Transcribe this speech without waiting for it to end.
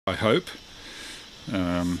I hope.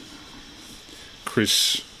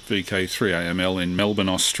 Chris, VK3AML in Melbourne,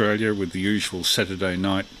 Australia, with the usual Saturday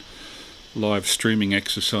night live streaming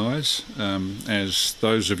exercise. As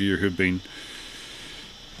those of you who've been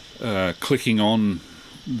clicking on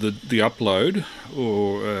the upload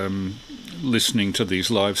or listening to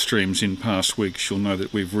these live streams in past weeks, you'll know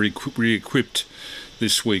that we've re-equipped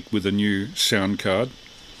this week with a new sound card.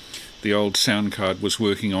 The old sound card was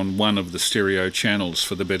working on one of the stereo channels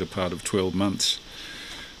for the better part of 12 months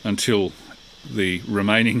until the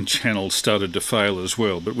remaining channels started to fail as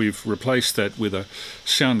well. But we've replaced that with a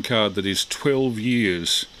sound card that is 12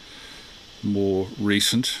 years more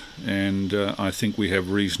recent, and I think we have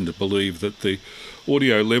reason to believe that the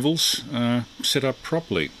audio levels are set up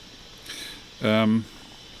properly.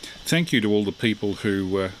 Thank you to all the people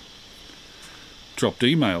who dropped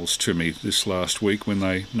emails to me this last week when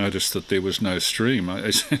they noticed that there was no stream.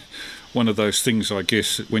 It's one of those things, I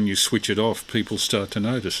guess, that when you switch it off, people start to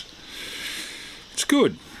notice. It's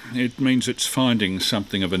good. It means it's finding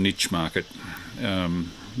something of a niche market.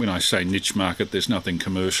 When I say niche market, there's nothing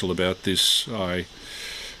commercial about this. I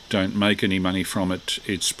don't make any money from it.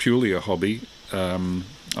 It's purely a hobby.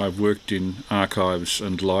 I've worked in archives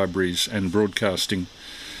and libraries and broadcasting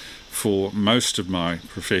for most of my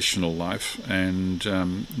professional life, and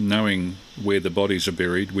knowing where the bodies are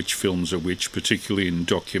buried, which films are which, particularly in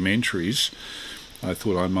documentaries, I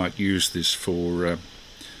thought I might use this for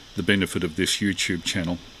the benefit of this YouTube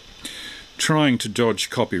channel. Trying to dodge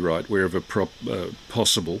copyright wherever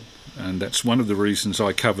possible, and that's one of the reasons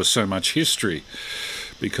I cover so much history,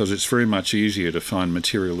 because it's very much easier to find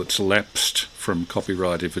material that's lapsed from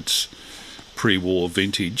copyright if it's pre-war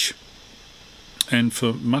vintage. And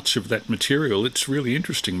for much of that material, it's really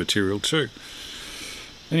interesting material too.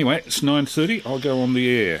 Anyway, it's 9:30. I'll go on the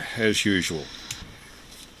air as usual.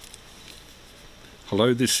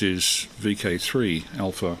 Hello, this is VK3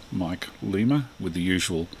 Alpha Mike Lima with the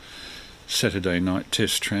usual Saturday night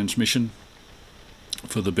test transmission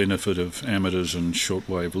for the benefit of amateurs and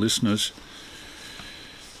shortwave listeners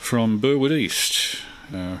from Burwood East,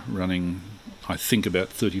 running I think about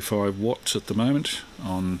 35 watts at the moment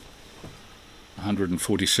on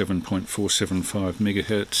 147.475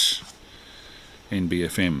 megahertz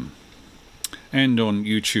NBFM, and on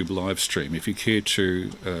YouTube live stream. If you care to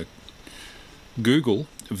Google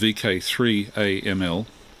VK3AML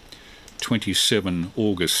 27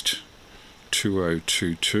 August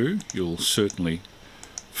 2022, you'll certainly,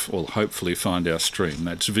 or hopefully, find our stream.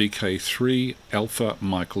 That's VK3 Alpha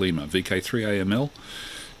Mike Lima, VK3AML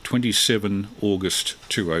 27 August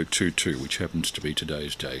 2022, which happens to be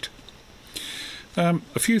today's date.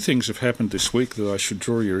 A few things have happened this week that I should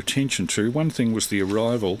draw your attention to. One thing was the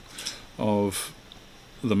arrival of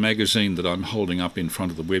the magazine that I'm holding up in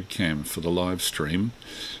front of the webcam for the live stream,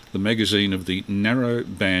 the magazine of the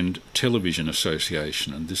Narrowband Television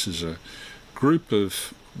Association. And this is a group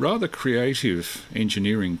of rather creative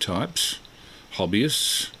engineering types,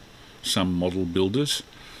 hobbyists, some model builders,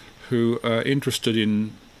 who are interested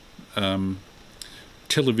in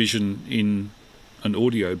television in an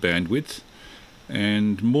audio bandwidth,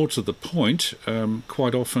 and more to the point,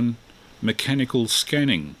 quite often mechanical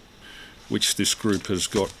scanning, which this group has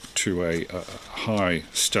got to a high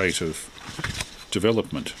state of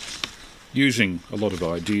development, using a lot of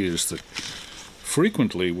ideas that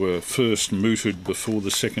frequently were first mooted before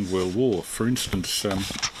the Second World War. For instance,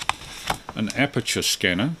 an aperture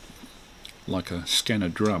scanner, like a scanner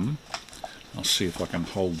drum. I'll see if I can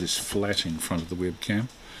hold this flat in front of the webcam.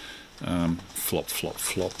 Flop, flop,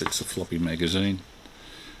 flop. It's a floppy magazine.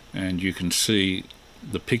 And you can see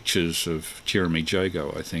the pictures of Jeremy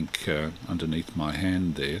Jago, I think, underneath my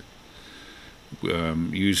hand there,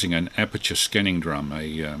 using an aperture scanning drum,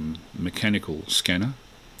 a mechanical scanner,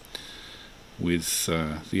 with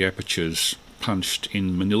the apertures punched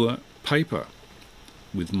in manila paper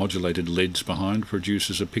with modulated LEDs behind,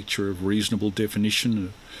 produces a picture of reasonable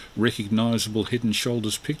definition, a recognisable head and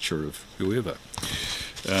shoulders picture of whoever.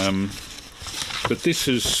 But this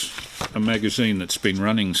is a magazine that's been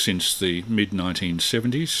running since the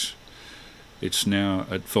mid-1970s. It's now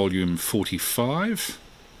at volume 45,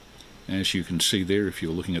 as you can see there if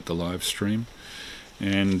you're looking at the live stream.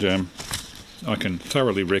 And I can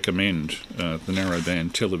thoroughly recommend the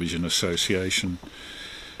Narrowband Television Association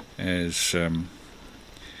as an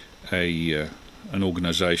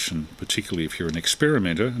organisation, particularly if you're an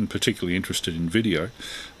experimenter and particularly interested in video,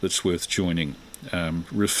 that's worth joining.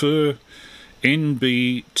 Refer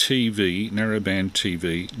nbtv,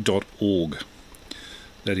 narrowbandtv.org.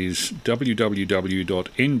 That is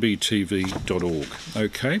www.nbtv.org.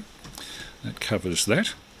 Okay, that covers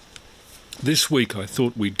that. This week I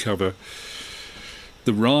thought we'd cover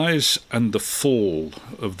the rise and the fall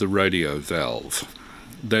of the radio valve.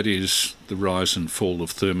 That is, the rise and fall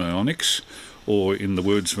of thermionics, or in the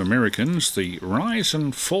words of Americans, the rise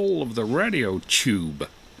and fall of the radio tube.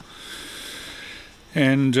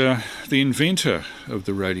 And the inventor of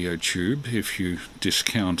the radio tube, if you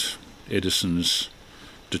discount Edison's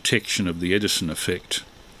detection of the Edison effect,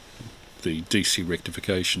 the DC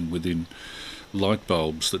rectification within light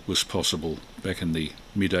bulbs that was possible back in the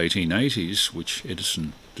mid-1880s, which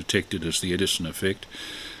Edison detected as the Edison effect,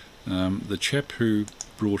 the chap who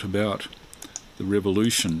brought about the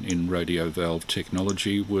revolution in radio valve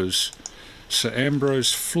technology was Sir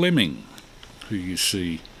Ambrose Fleming, who you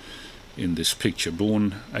see in this picture,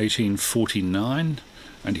 born 1849,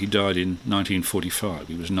 and he died in 1945.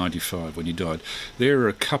 He was 95 when he died. There are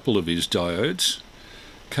a couple of his diodes,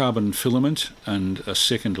 carbon filament and a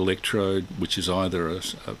second electrode, which is either a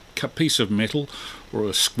piece of metal or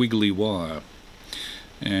a squiggly wire.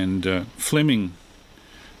 And Fleming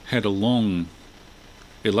had a long,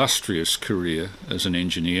 illustrious career as an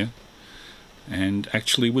engineer, and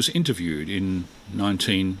actually was interviewed in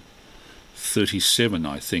 1937,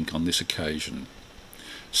 I think, on this occasion.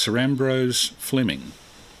 Sir Ambrose Fleming.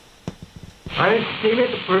 I esteem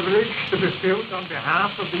it a privilege to be filled on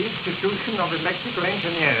behalf of the Institution of Electrical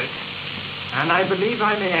Engineers, and I believe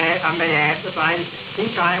I may add that I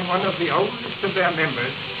think I am one of the oldest of their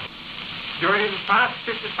members. During the past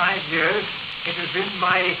 55 years, it has been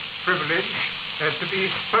my privilege to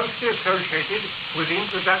be closely associated with the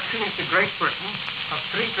introduction into Great Britain of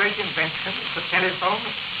three great inventions: the telephone,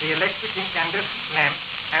 the electric incandescent lamp,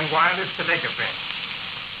 and wireless telegraphy.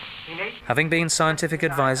 Having been scientific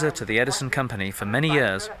advisor to the Edison Company for many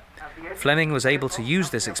years, Fleming was able to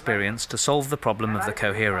use this experience to solve the problem of the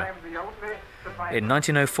coherer. In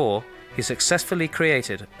 1904, he successfully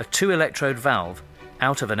created a two-electrode valve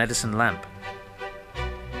out of an Edison lamp.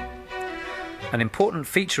 An important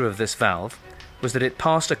feature of this valve was that it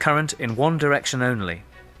passed a current in one direction only.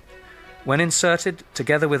 When inserted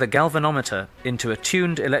together with a galvanometer into a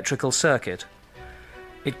tuned electrical circuit,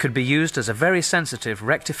 it could be used as a very sensitive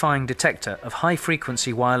rectifying detector of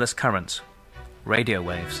high-frequency wireless currents, radio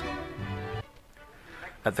waves.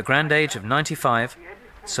 At the grand age of 95,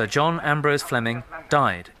 Sir John Ambrose Fleming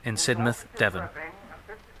died in Sidmouth, Devon.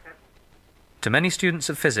 To many students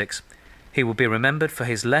of physics, he will be remembered for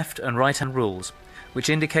his left and right-hand rules, which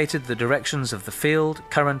indicated the directions of the field,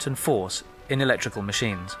 current and force in electrical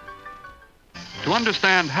machines. To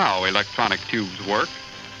understand how electronic tubes work,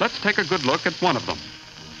 let's take a good look at one of them,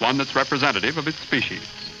 one that's representative of its species.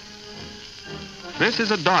 This is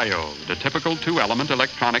a diode, a typical two-element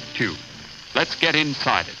electronic tube. Let's get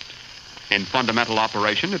inside it. In fundamental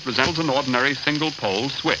operation, it resembles an ordinary single-pole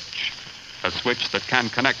switch, a switch that can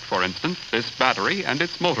connect, for instance, this battery and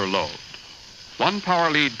its motor load. One power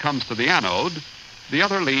lead comes to the anode, the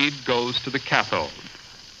other lead goes to the cathode.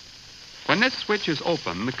 When this switch is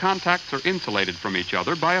open, the contacts are insulated from each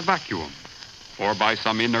other by a vacuum, or by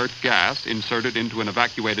some inert gas inserted into an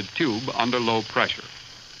evacuated tube under low pressure.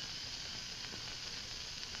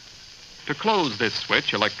 To close this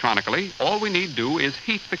switch electronically, all we need do is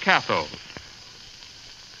heat the cathode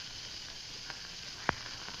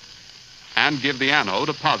and give the anode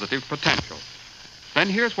a positive potential. Then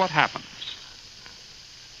here's what happens.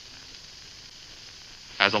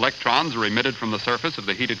 As electrons are emitted from the surface of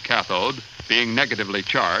the heated cathode, being negatively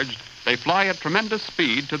charged, they fly at tremendous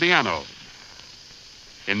speed to the anode.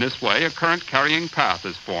 In this way, a current-carrying path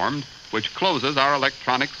is formed, which closes our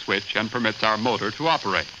electronic switch and permits our motor to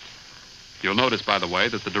operate. You'll notice, by the way,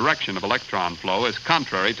 that the direction of electron flow is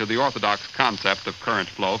contrary to the orthodox concept of current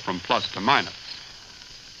flow from plus to minus.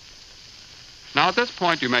 Now, at this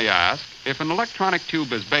point, you may ask, if an electronic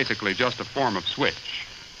tube is basically just a form of switch,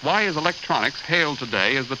 why is electronics hailed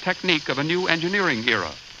today as the technique of a new engineering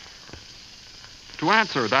era? To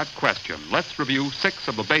answer that question, let's review 6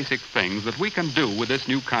 of the basic things that we can do with this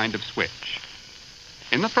new kind of switch.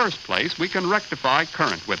 In the first place, we can rectify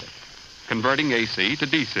current with it, converting AC to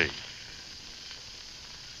DC.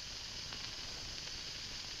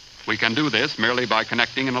 We can do this merely by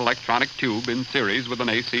connecting an electronic tube in series with an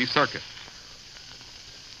AC circuit.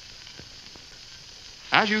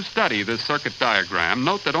 As you study this circuit diagram,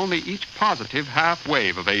 note that only each positive half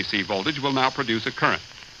wave of AC voltage will now produce a current.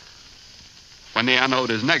 When the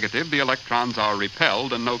anode is negative, the electrons are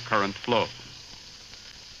repelled and no current flows.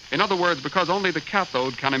 In other words, because only the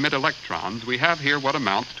cathode can emit electrons, we have here what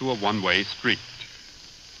amounts to a one-way street.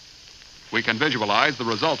 We can visualize the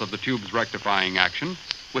result of the tube's rectifying action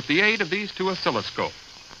with the aid of these 2 oscilloscopes.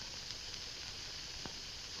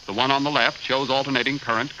 The one on the left shows alternating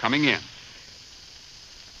current coming in.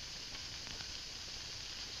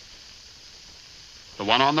 The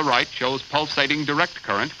one on the right shows pulsating direct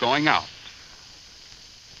current going out.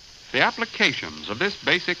 The applications of this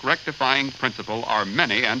basic rectifying principle are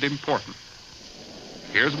many and important.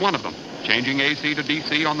 Here's one of them, changing AC to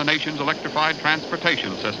DC on the nation's electrified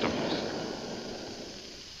transportation systems.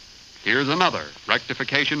 Here's another,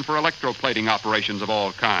 rectification for electroplating operations of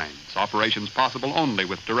all kinds, operations possible only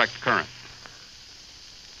with direct current.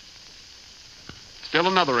 Still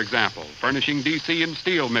another example, furnishing DC in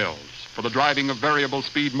steel mills for the driving of variable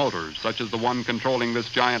speed motors, such as the one controlling this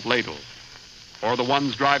giant ladle, or the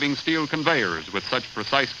ones driving steel conveyors with such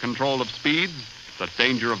precise control of speeds that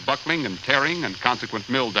danger of buckling and tearing and consequent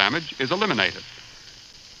mill damage is eliminated.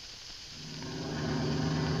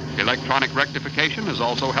 Electronic rectification is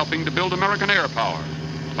also helping to build American air power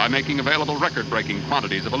by making available record-breaking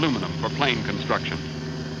quantities of aluminum for plane construction.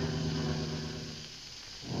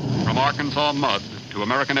 From Arkansas mud to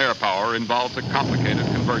American air power involves a complicated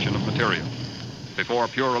conversion of material. Before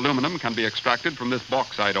pure aluminum can be extracted from this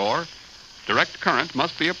bauxite ore, direct current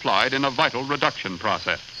must be applied in a vital reduction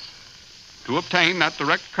process. To obtain that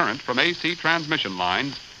direct current from AC transmission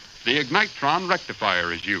lines, the ignitron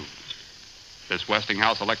rectifier is used. This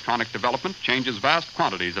Westinghouse electronic development changes vast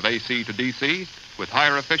quantities of AC to DC with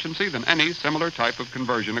higher efficiency than any similar type of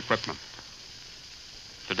conversion equipment.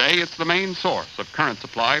 Today, it's the main source of current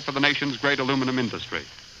supply for the nation's great aluminum industry,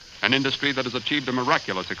 an industry that has achieved a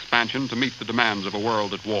miraculous expansion to meet the demands of a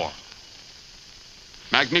world at war.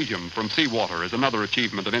 Magnesium from seawater is another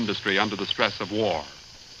achievement of industry under the stress of war.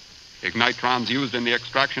 Ignitrons used in the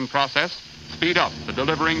extraction process speed up the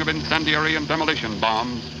delivering of incendiary and demolition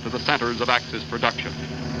bombs to the centers of Axis production.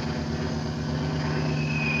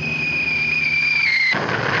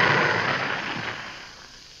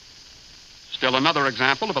 Still another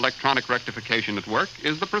example of electronic rectification at work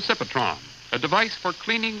is the precipitron, a device for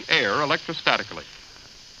cleaning air electrostatically.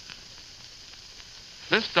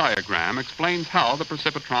 This diagram explains how the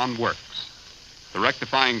precipitron works. The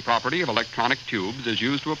rectifying property of electronic tubes is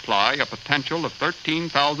used to apply a potential of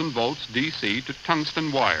 13,000 volts DC to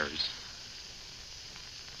tungsten wires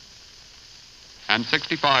and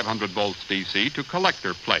 6,500 volts DC to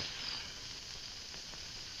collector plates.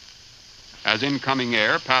 As incoming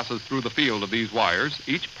air passes through the field of these wires,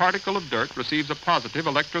 each particle of dirt receives a positive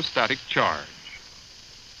electrostatic charge.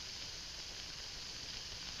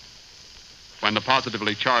 When the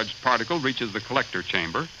positively charged particle reaches the collector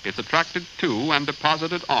chamber, it's attracted to and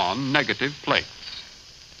deposited on negative plates.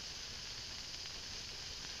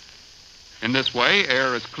 In this way,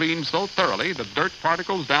 air is cleaned so thoroughly that dirt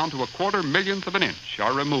particles down to 1/4 millionth of an inch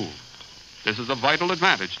are removed. This is a vital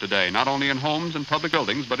advantage today, not only in homes and public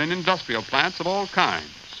buildings, but in industrial plants of all kinds.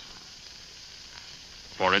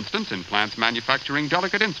 For instance, in plants manufacturing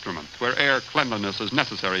delicate instruments where air cleanliness is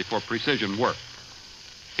necessary for precision work.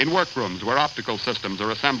 In workrooms where optical systems are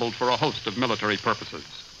assembled for a host of military purposes.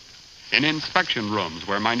 In inspection rooms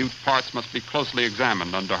where minute parts must be closely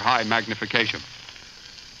examined under high magnification.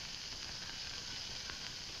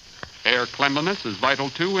 Air cleanliness is vital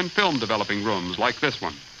too in film developing rooms like this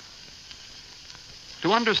one.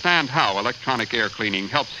 To understand how electronic air cleaning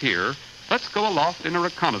helps here, let's go aloft in a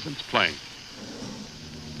reconnaissance plane.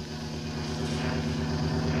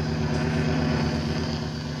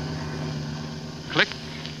 Click.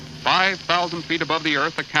 5,000 feet above the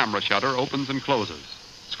earth, a camera shutter opens and closes.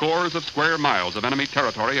 Scores of square miles of enemy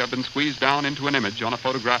territory have been squeezed down into an image on a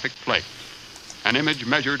photographic plate. An image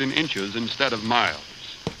measured in inches instead of miles.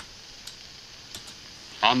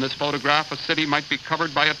 On this photograph, a city might be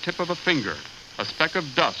covered by a tip of a finger. A speck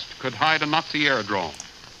of dust could hide a Nazi airdrome.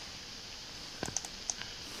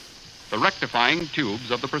 The rectifying tubes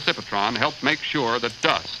of the precipitron help make sure that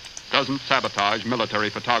dust doesn't sabotage military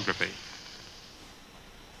photography.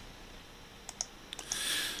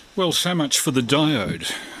 Well, so much for the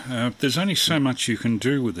diode. There's only so much you can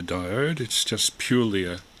do with the diode. It's just purely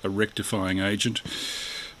a rectifying agent.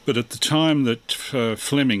 But at the time that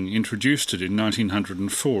Fleming introduced it in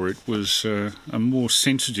 1904, it was a more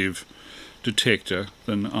sensitive detector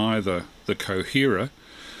than either the coherer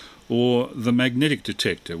or the magnetic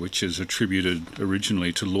detector, which is attributed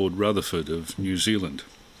originally to Lord Rutherford of New Zealand.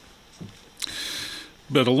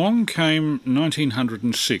 But along came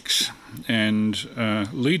 1906, and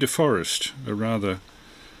Lee DeForest, a rather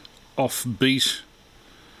offbeat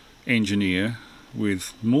engineer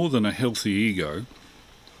with more than a healthy ego,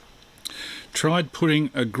 tried putting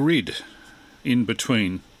a grid in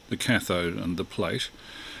between the cathode and the plate,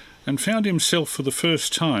 and found himself for the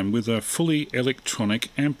first time with a fully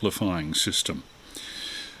electronic amplifying system.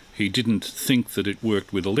 He didn't think that it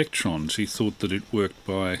worked with electrons. He thought that it worked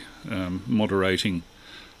by moderating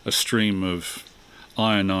a stream of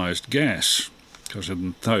ionized gas. because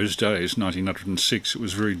in those days, 1906, it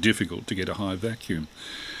was very difficult to get a high vacuum.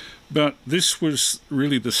 But this was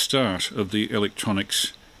really the start of the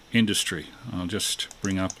electronics industry. I'll just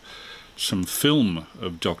bring up some film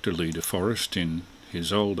of Dr. Lee DeForest in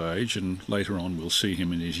his old age, and later on we'll see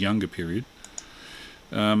him in his younger period.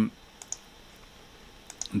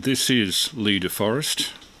 This is Lee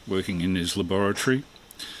DeForest working in his laboratory.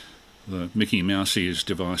 The Mickey Mouse ears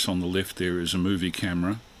device on the left there is a movie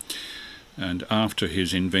camera. And after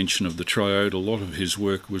his invention of the triode, a lot of his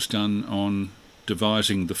work was done on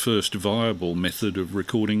devising the first viable method of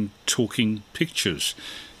recording talking pictures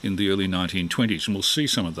in the early 1920s, and we'll see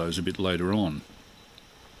some of those a bit later on.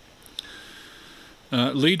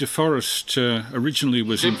 Lee DeForest originally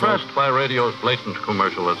was involved... Depressed by radio's blatant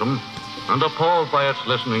commercialism and appalled by its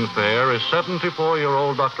listening fare is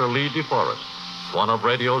 74-year-old Dr. Lee DeForest, one of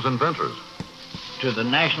radio's inventors. To the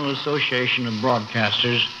National Association of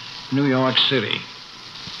Broadcasters, New York City.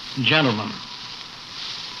 Gentlemen,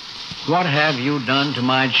 what have you done to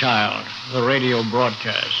my child, the radio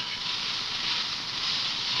broadcast?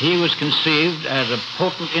 He was conceived as a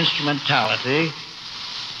potent instrumentality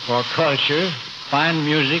for culture, fine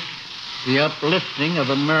music, the uplifting of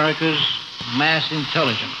America's mass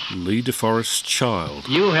intelligence. Lee DeForest's child.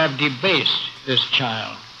 You have debased this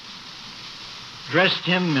child, dressed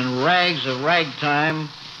him in rags of ragtime,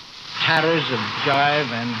 tatters of jive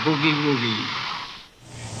and boogie-woogie.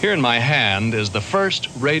 Here in my hand is the first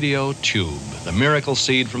radio tube, the miracle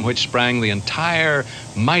seed from which sprang the entire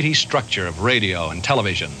mighty structure of radio and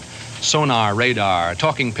television. Sonar, radar,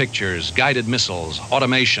 talking pictures, guided missiles,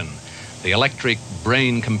 automation, the electric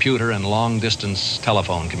brain computer, and long-distance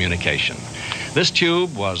telephone communication. This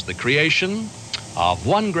tube was the creation of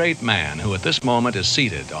one great man who at this moment is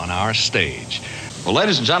seated on our stage. Well,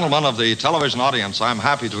 ladies and gentlemen of the television audience, I'm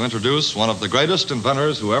happy to introduce one of the greatest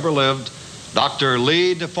inventors who ever lived, Dr.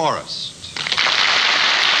 Lee DeForest.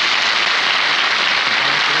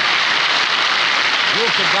 You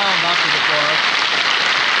sit down, Dr. DeForest.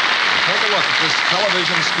 Take a look at this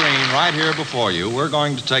television screen right here before you. We're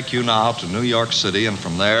going to take you now to New York City, and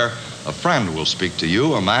from there, a friend will speak to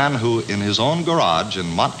you, a man who, in his own garage in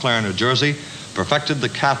Montclair, New Jersey, perfected the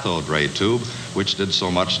cathode ray tube, which did so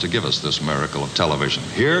much to give us this miracle of television.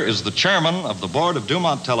 Here is the chairman of the board of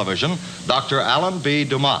Dumont Television, Dr. Alan B.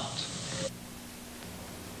 Dumont.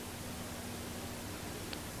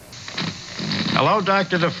 Hello,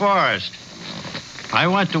 Dr. DeForest. I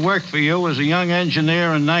went to work for you as a young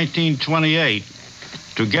engineer in 1928.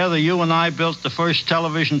 Together, you and I built the first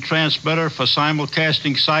television transmitter for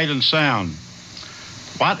simulcasting sight and sound.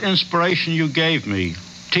 What inspiration you gave me,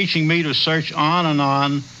 teaching me to search on and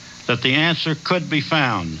on that the answer could be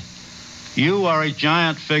found. You are a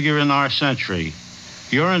giant figure in our century.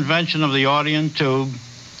 Your invention of the Audion tube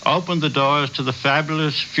opened the doors to the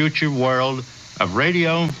fabulous future world of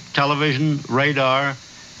radio, television, radar,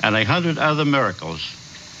 and 100 other miracles.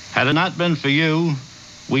 Had it not been for you,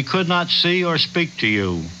 we could not see or speak to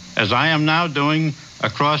you, as I am now doing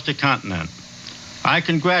across the continent. I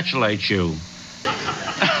congratulate you.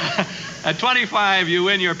 At 25, you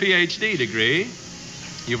win your PhD degree.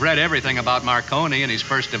 You've read everything about Marconi and his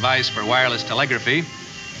first device for wireless telegraphy.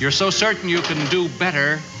 You're so certain you can do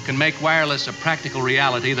better, can make wireless a practical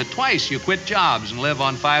reality, that twice you quit jobs and live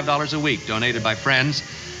on $5 a week donated by friends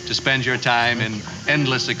to spend your time in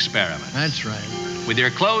endless experiments. That's right. With your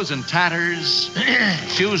clothes in tatters,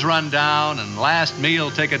 shoes run down, and last meal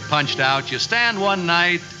ticket punched out, you stand one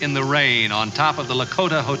night in the rain on top of the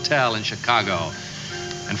Lakota Hotel in Chicago.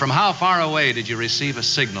 And from how far away did you receive a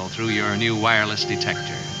signal through your new wireless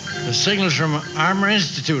detector? The signal's from Armour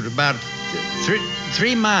Institute, about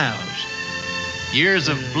 3 miles. Years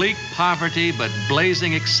of bleak poverty but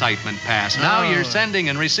blazing excitement passed. Now you're sending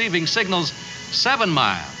and receiving signals 7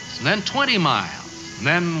 miles, and then 20 miles, and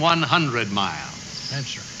then 100 miles.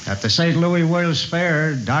 That's right. At the St. Louis World's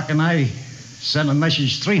Fair, Doc and I sent a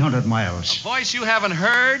message 300 miles. A voice you haven't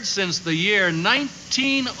heard since the year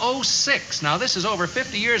 1906. Now, this is over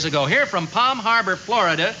 50 years ago. Here from Palm Harbor,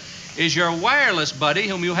 Florida, is your wireless buddy,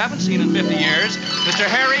 whom you haven't seen in 50 years, Mr.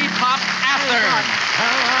 Harry Pop Athern.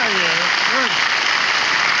 How are you? Good.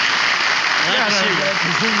 Glad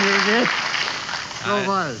to see you again.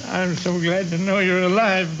 I'm so glad to know you're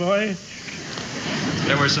alive, boy.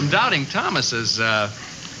 There were some doubting Thomases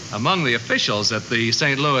among the officials at the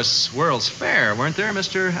St. Louis World's Fair, weren't there,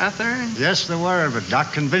 Mr. Athern? Yes, there were, but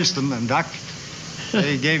Doc convinced them, and Doc,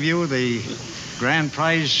 they gave you the grand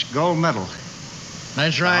prize gold medal.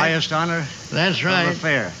 That's The right. highest honor That's of right. the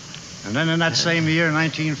fair. And then in that same year,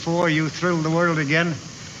 1904, you thrilled the world again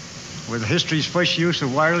with history's first use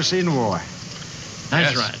of wireless in war.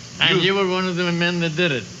 That's Yes. right. And you were one of the men that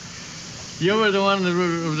did it. You were the one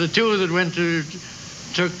of the two that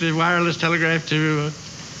took the wireless telegraph to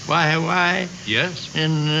Hawaii. Yes.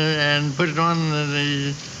 And put it on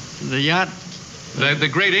the yacht. The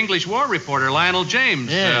great English war reporter, Lionel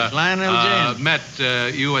James. Yes, Lionel James. Met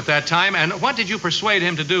you at that time. And what did you persuade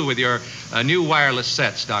him to do with your new wireless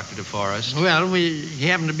sets, Dr. DeForest? Well, he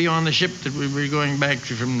happened to be on the ship that we were going back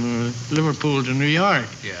from Liverpool to New York.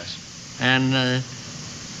 Yes. And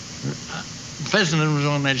Fessenden was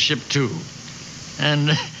on that ship, too.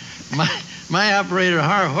 And my operator,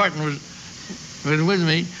 Har Horton, was with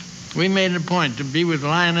me. We made it a point to be with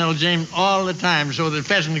Lionel James all the time so that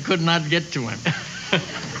Fessenden could not get to him.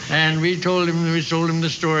 And we told him the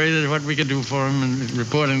story that what we could do for him in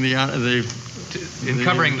reporting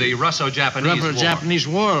covering the Russo-Japanese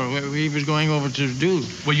War he was going over to do.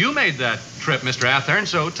 Well, you made that trip, Mr. Athern,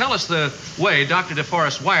 so tell us the way Dr.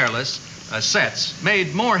 DeForest wireless sets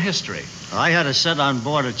made more history. I had a set on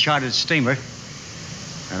board a chartered steamer,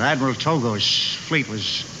 and Admiral Togo's fleet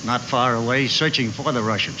was not far away searching for the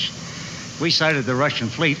Russians. We sighted the Russian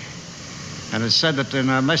fleet, and it said that in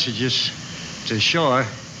our messages to shore,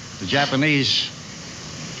 the Japanese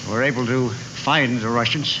were able to find the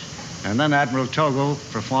Russians, and then Admiral Togo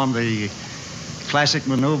performed the classic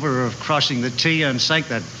maneuver of crossing the T and sank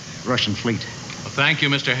that Russian fleet. Well, thank you,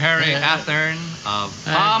 Mr. Harry Athern of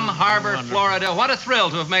Palm Harbor, Florida. What a thrill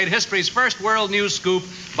to have made history's first world news scoop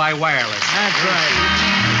by wireless. That's right.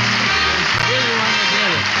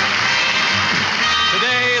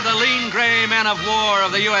 Today, the lean gray men of war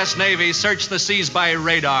of the U.S. Navy search the seas by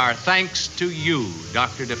radar, thanks to you,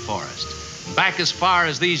 Dr. DeForest. Back as far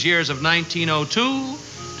as these years of 1902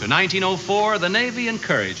 to 1904, the Navy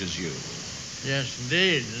encourages you. Yes,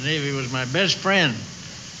 indeed. The Navy was my best friend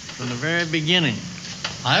from the very beginning.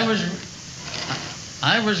 I was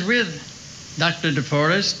with Dr.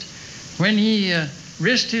 DeForest when he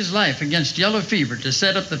risked his life against yellow fever to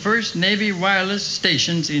set up the first Navy wireless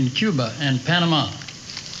stations in Cuba and Panama.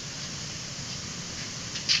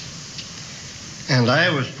 And I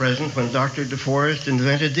was present when Dr. DeForest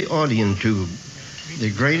invented the audion tube, the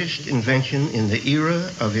greatest invention in the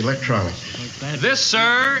era of electronics. This,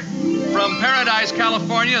 sir, from Paradise,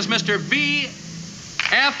 California, is Mr.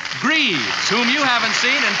 V.F. Greaves, whom you haven't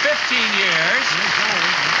seen in 15 years.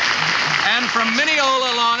 And from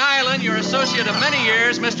Mineola, Long Island, your associate of many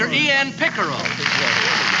years, Mr. E.N. Pickerel.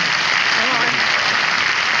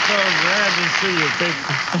 So glad to see you, Pick.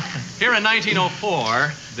 Here in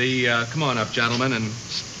 1904, come on up, gentlemen, and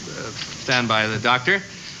stand by the doctor.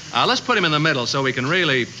 Let's put him in the middle so we can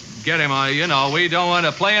really get him, we don't want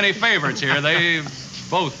to play any favorites here. They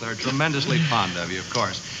both are tremendously fond of you, of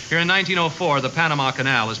course. Here in 1904, the Panama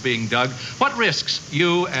Canal is being dug. What risks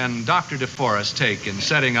you and Dr. DeForest take in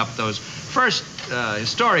setting up those first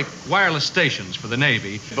historic wireless stations for the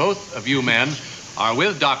Navy? Both of you men are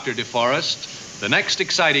with Dr. DeForest the next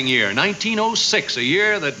exciting year, 1906, a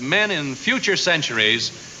year that men in future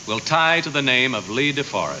centuries will tie to the name of Lee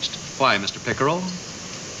DeForest. Why, Mr. Pickerel?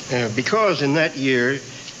 Because in that year,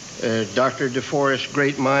 Dr. DeForest's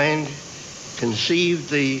great mind conceived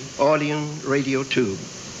the audion radio tube.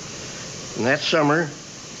 And that summer,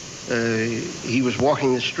 he was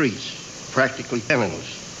walking the streets, practically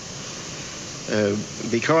penniless,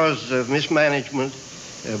 because of mismanagement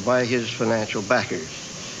by his financial backers.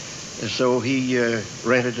 So he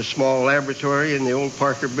rented a small laboratory in the old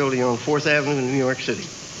Parker building on 4th Avenue in New York City.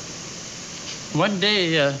 One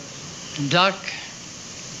day, Doc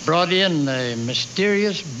brought in a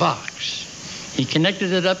mysterious box. He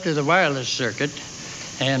connected it up to the wireless circuit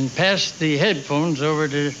and passed the headphones over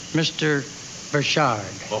to Mr. Burchard.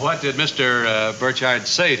 Well, what did Mr. Burchard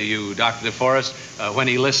say to you, Dr. DeForest, when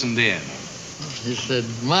he listened in? He said,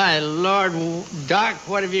 "My Lord, Doc,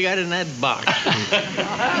 what have you got in that box?"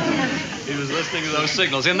 He was listening to those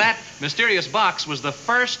signals. In that mysterious box was the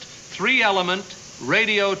first three-element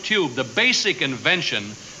radio tube, the basic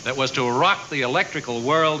invention that was to rock the electrical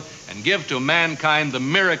world and give to mankind the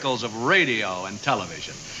miracles of radio and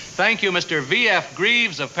television. Thank you, Mr. V.F.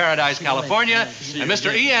 Greaves of Paradise, California, and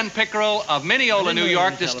Mr. E.N. Pickerel of Mineola, New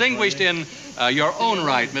York, distinguished in your own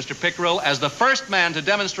right, Mr. Pickerel, as the first man to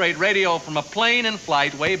demonstrate radio from a plane in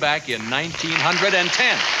flight way back in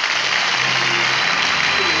 1910.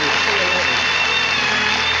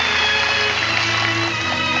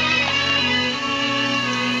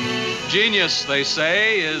 Genius, they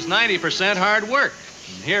say, is 90% hard work.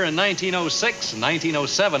 And here in 1906 and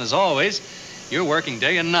 1907, as always, you're working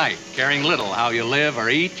day and night, caring little how you live or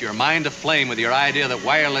eat, your mind aflame with your idea that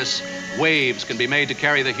wireless waves can be made to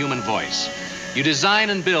carry the human voice. You design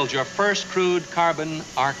and build your first crude carbon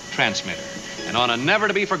arc transmitter. And on a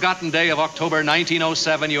never-to-be-forgotten day of October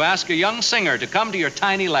 1907, you ask a young singer to come to your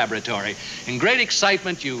tiny laboratory. In great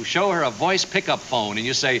excitement, you show her a voice pickup phone, and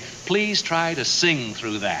you say, please try to sing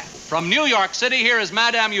through that. From New York City, here is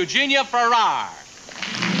Madame Eugenia Farrar.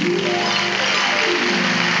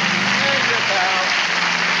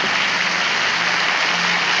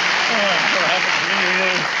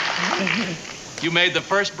 You made the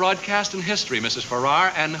first broadcast in history, Mrs.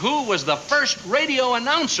 Farrar, and who was the first radio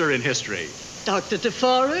announcer in history? Dr.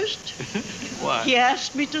 DeForest. What? He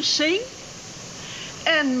asked me to sing.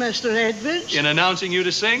 And Mr. Edwards. In announcing you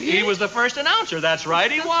to sing? Yes. He was the first announcer. That's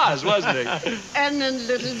right, he was, wasn't he? And a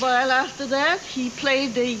little while after that, he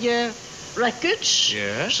played the records.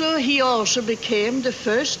 Yes. So he also became the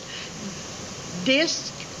first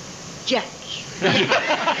disc jack. That's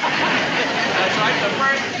right, the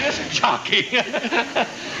first disc jockey.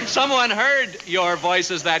 Someone heard your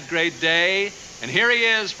voices that great day, and here he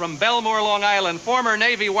is from Belmore, Long Island, former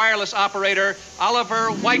Navy wireless operator Oliver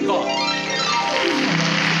Wyckoff.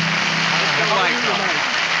 Mr. Wyckoff.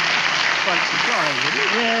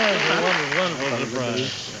 Wonderful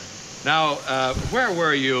surprise. Now, where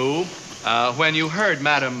were you when you heard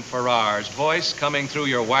Madame Farrar's voice coming through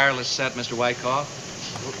your wireless set, Mr. Wyckoff?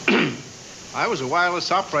 I was a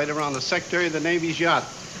wireless operator on the Secretary of the Navy's yacht,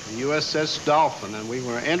 the USS Dolphin, and we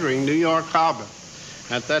were entering New York Harbor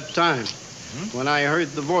at that time. When I heard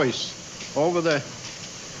the voice over the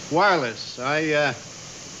wireless, I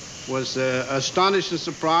was astonished and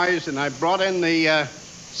surprised, and I brought in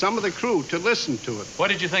some of the crew to listen to it. What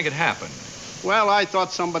did you think had happened? Well, I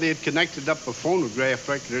thought somebody had connected up a phonograph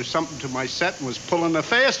record or something to my set and was pulling a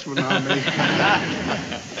fast one on me.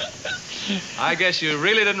 I guess you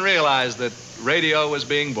really didn't realize that radio was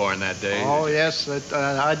being born that day. Oh, yes,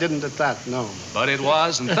 I didn't at that, no. But it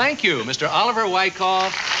was, and thank you, Mr. Oliver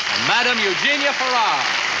Wyckoff and Madame Eugenia Farrar,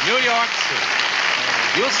 New York City.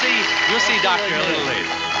 You'll see Doctor a little later.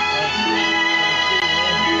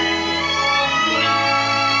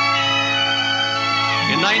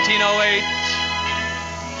 In 1908,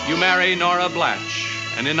 you marry Nora Blatch.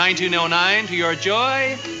 And in 1909, to your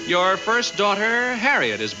joy, your first daughter,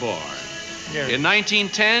 Harriet, is born. Yes. In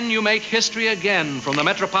 1910, you make history again from the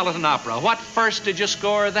Metropolitan Opera. What first did you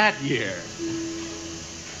score that year?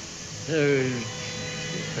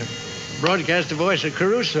 Broadcast the voice of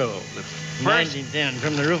Caruso. 1910,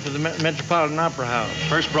 from the roof of the Metropolitan Opera House.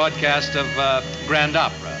 First broadcast of Grand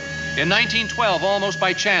Opera. In 1912, almost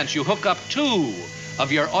by chance, you hook up two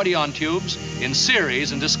of your Audion tubes in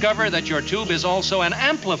series and discover that your tube is also an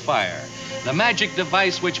amplifier, the magic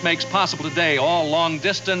device which makes possible today all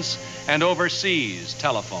long-distance and overseas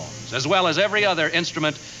telephones, as well as every other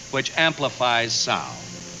instrument which amplifies sound.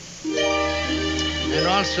 And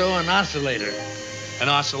also an oscillator. An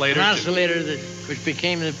oscillator, An too. oscillator which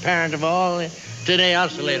became the parent of all today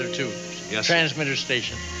oscillator tubes. Yes, transmitter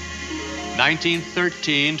station.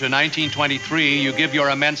 1913 to 1923, you give your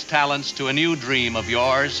immense talents to a new dream of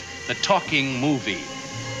yours, the talking movie.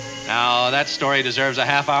 Now, that story deserves a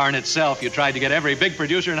half hour in itself. You tried to get every big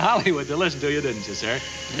producer in Hollywood to listen to you, didn't you, sir?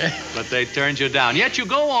 But they turned you down. Yet you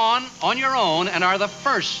go on your own and are the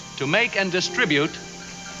first to make and distribute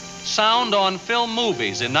sound on film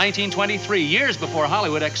movies in 1923, years before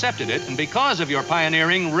Hollywood accepted it, and because of your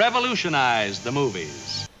pioneering, revolutionized the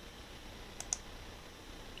movies.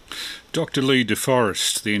 Dr. Lee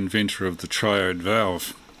DeForest, the inventor of the triode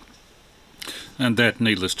valve. And that,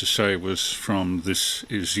 needless to say, was from This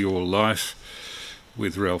Is Your Life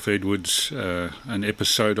with Ralph Edwards, an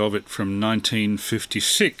episode of it from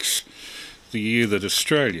 1956, the year that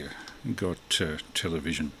Australia got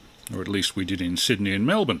television, or at least we did in Sydney and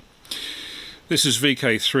Melbourne. This is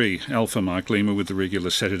VK3 Alpha Mike Lima with the regular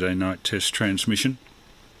Saturday night test transmission.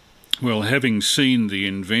 Well, having seen the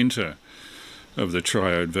inventor of the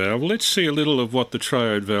triode valve, let's see a little of what the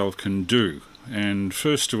triode valve can do. And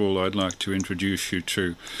first of all, I'd like to introduce you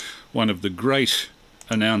to one of the great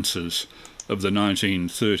announcers of the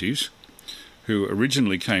 1930s, who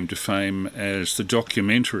originally came to fame as the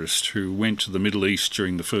documentarist who went to the Middle East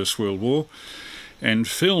during the First World War and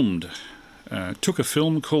took a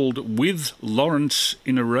film called With Lawrence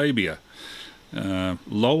in Arabia.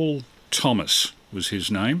 Lowell Thomas was his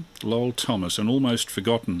name, Lowell Thomas, an almost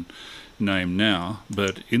forgotten name now,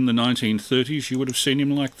 but in the 1930s you would have seen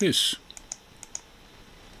him like this.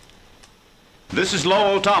 This is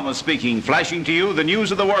Lowell Thomas speaking, flashing to you the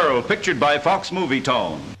news of the world, pictured by Fox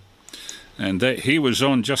Movietone. And he was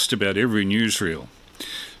on just about every newsreel.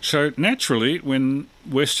 So naturally, when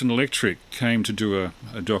Western Electric came to do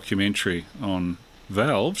a documentary on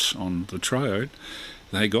valves, on the triode,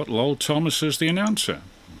 they got Lowell Thomas as the announcer.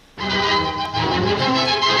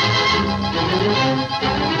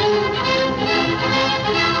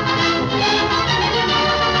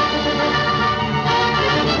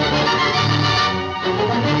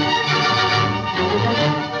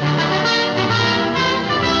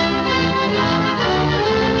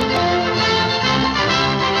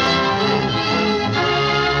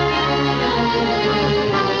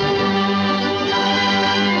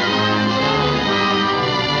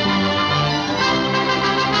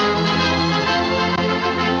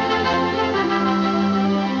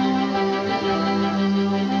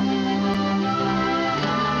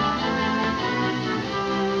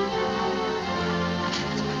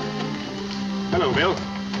 Hello,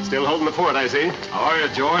 Bill. Still holding the fort, I see. How are you,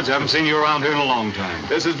 George? Haven't seen you around here in a long time.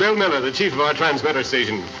 This is Bill Miller, the chief of our transmitter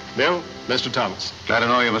station. Bill, Mr. Thomas. Glad to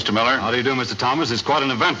know you, Mr. Miller. How do you do, Mr. Thomas? It's quite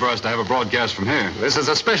an event for us to have a broadcast from here. This is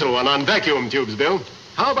a special one on vacuum tubes, Bill.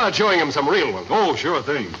 How about showing him some real ones? Oh, sure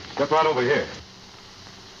thing. Step right over here.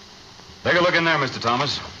 Take a look in there, Mr.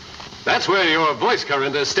 Thomas. That's where your voice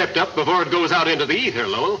current is stepped up before it goes out into the ether,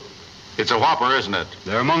 Lowell. It's a whopper, isn't it?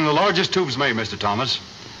 They're among the largest tubes made, Mr. Thomas.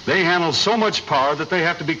 They handle so much power that they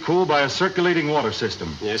have to be cooled by a circulating water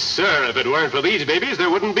system. Yes, sir. If it weren't for these babies, there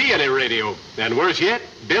wouldn't be any radio. And worse yet,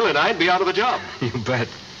 Bill and I'd be out of a job. You bet.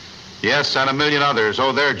 Yes, and a million others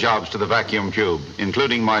owe their jobs to the vacuum tube,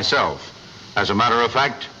 including myself. As a matter of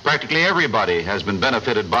fact, practically everybody has been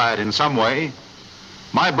benefited by it in some way.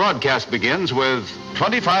 My broadcast begins with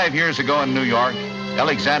 25 years ago in New York,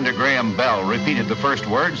 Alexander Graham Bell repeated the first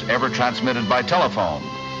words ever transmitted by telephone.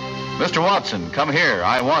 Mr. Watson, come here,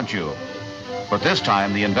 I want you. But this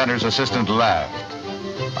time, the inventor's assistant laughed.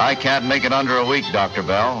 I can't make it under a week, Dr.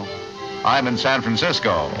 Bell. I'm in San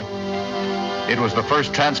Francisco. It was the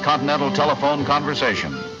first transcontinental telephone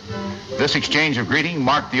conversation. This exchange of greeting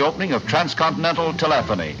marked the opening of transcontinental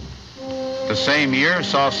telephony. The same year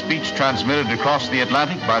saw speech transmitted across the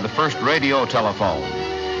Atlantic by the first radio telephone.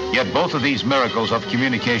 Yet both of these miracles of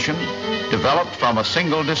communication developed from a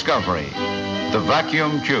single discovery, the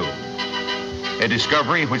vacuum tube. A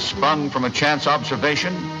discovery which sprung from a chance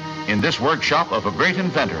observation in this workshop of a great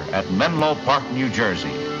inventor at Menlo Park, New Jersey.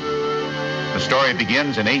 The story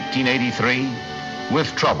begins in 1883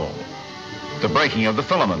 with trouble, the breaking of the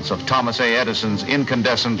filaments of Thomas A. Edison's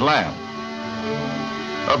incandescent lamp.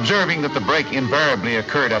 Observing that the break invariably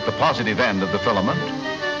occurred at the positive end of the filament,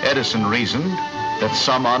 Edison reasoned that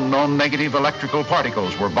some unknown negative electrical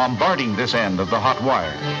particles were bombarding this end of the hot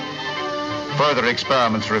wire. Further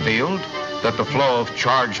experiments revealed that the flow of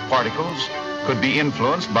charged particles could be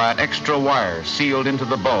influenced by an extra wire sealed into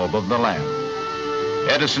the bulb of the lamp.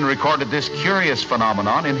 Edison recorded this curious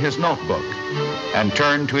phenomenon in his notebook and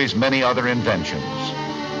turned to his many other inventions.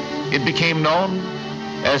 It became known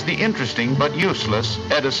as the interesting but useless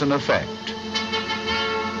Edison effect.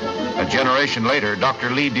 A generation later, Dr.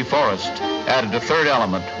 Lee DeForest added a third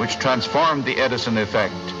element which transformed the Edison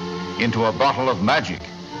effect into a bottle of magic,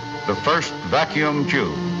 the first vacuum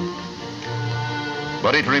tube.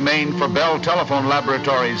 But it remained for Bell Telephone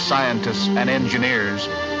Laboratories scientists and engineers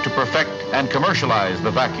to perfect and commercialize the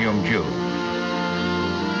vacuum tube.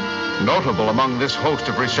 Notable among this host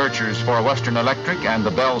of researchers for Western Electric and the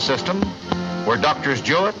Bell system were Drs.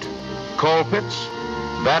 Jewett, Colpitts,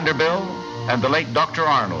 Vanderbilt, and the late Dr.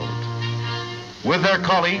 Arnold. With their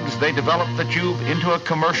colleagues, they developed the tube into a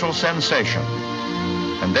commercial sensation.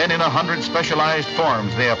 And then in 100 specialized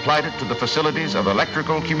forms, they applied it to the facilities of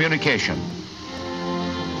electrical communication.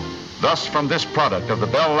 Thus, from this product of the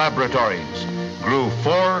Bell Laboratories grew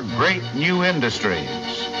 4 great new industries: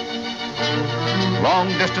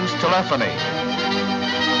 long-distance telephony,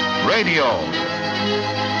 radio,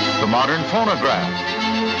 the modern phonograph,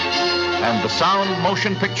 and the sound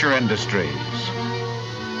motion picture industries.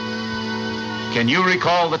 Can you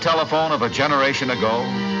recall the telephone of a generation ago?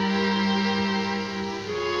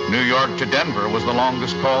 New York to Denver was the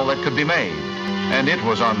longest call that could be made, and it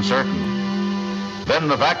was uncertain. Then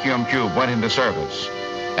the vacuum tube went into service,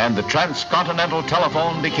 and the transcontinental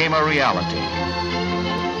telephone became a reality.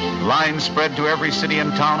 Lines spread to every city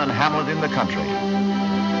and town and hamlet in the country.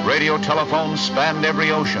 Radio telephones spanned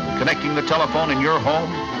every ocean, connecting the telephone in your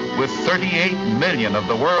home with 38 million of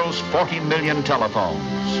the world's 40 million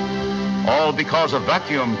telephones. All because a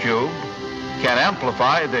vacuum tube can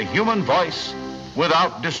amplify the human voice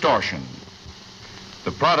without distortion.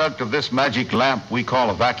 The product of this magic lamp we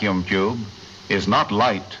call a vacuum tube is not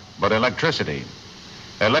light, but electricity.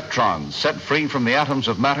 Electrons set free from the atoms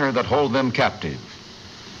of matter that hold them captive.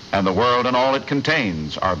 And the world and all it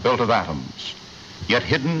contains are built of atoms. Yet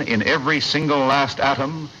hidden in every single last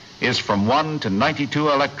atom is from 1 to 92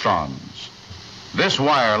 electrons. This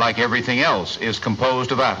wire, like everything else, is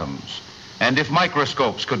composed of atoms. And if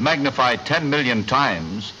microscopes could magnify 10 million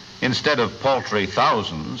times instead of paltry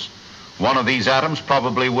thousands, one of these atoms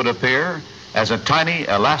probably would appear as a tiny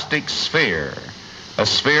elastic sphere, a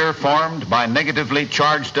sphere formed by negatively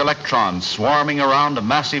charged electrons swarming around a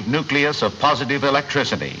massive nucleus of positive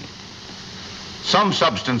electricity. Some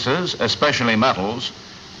substances, especially metals,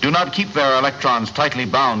 do not keep their electrons tightly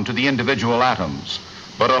bound to the individual atoms,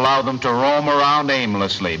 but allow them to roam around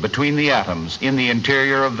aimlessly between the atoms in the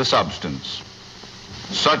interior of the substance.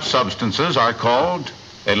 Such substances are called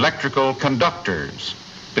electrical conductors,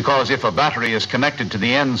 because if a battery is connected to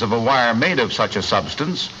the ends of a wire made of such a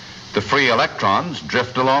substance, the free electrons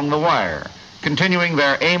drift along the wire, continuing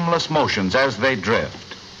their aimless motions as they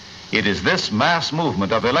drift. It is this mass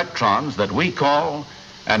movement of electrons that we call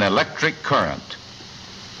an electric current.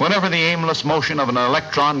 Whenever the aimless motion of an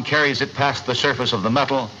electron carries it past the surface of the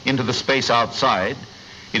metal into the space outside,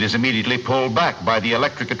 it is immediately pulled back by the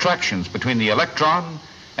electric attractions between the electron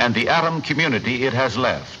and the atom community it has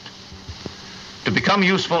left. To become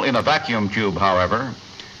useful in a vacuum tube, however,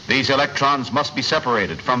 these electrons must be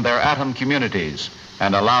separated from their atom communities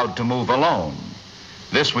and allowed to move alone.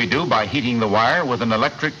 This we do by heating the wire with an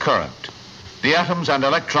electric current. The atoms and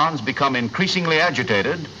electrons become increasingly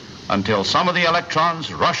agitated until some of the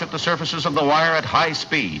electrons rush at the surfaces of the wire at high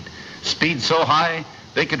speed, speed so high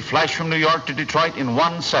they could flash from New York to Detroit in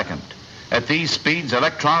 1 second. At these speeds,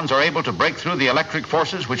 electrons are able to break through the electric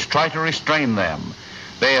forces which try to restrain them.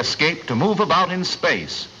 They escape to move about in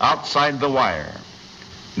space outside the wire.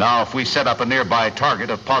 Now, if we set up a nearby target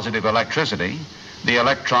of positive electricity, the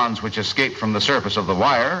electrons which escape from the surface of the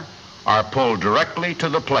wire are pulled directly to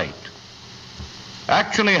the plate.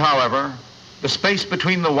 Actually, however, the space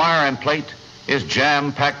between the wire and plate is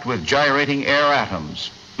jam-packed with gyrating air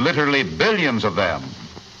atoms, literally billions of them.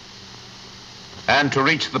 And to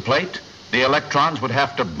reach the plate, the electrons would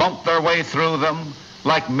have to bump their way through them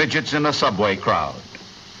like midgets in a subway crowd.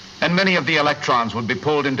 And many of the electrons would be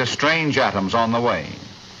pulled into strange atoms on the way.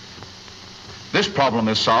 This problem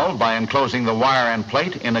is solved by enclosing the wire and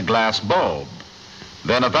plate in a glass bulb.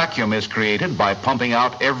 Then a vacuum is created by pumping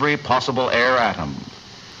out every possible air atom.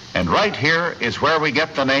 And right here is where we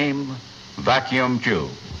get the name vacuum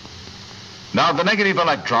tube. Now the negative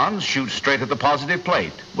electrons shoot straight at the positive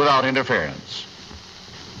plate without interference.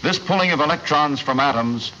 This pulling of electrons from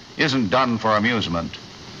atoms isn't done for amusement.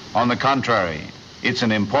 On the contrary, it's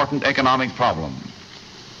an important economic problem.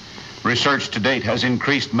 Research to date has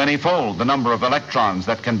increased many-fold the number of electrons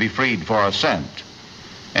that can be freed for a cent.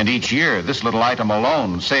 And each year, this little item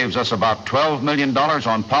alone saves us about $12 million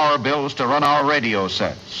on power bills to run our radio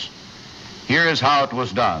sets. Here is how it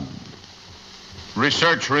was done.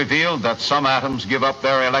 Research revealed that some atoms give up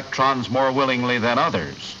their electrons more willingly than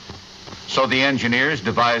others. So the engineers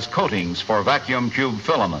devised coatings for vacuum tube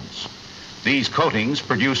filaments. These coatings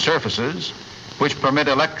produce surfaces which permit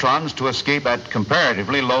electrons to escape at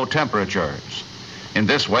comparatively low temperatures. In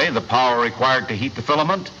this way, the power required to heat the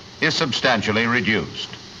filament is substantially reduced.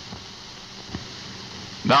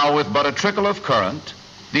 Now, with but a trickle of current,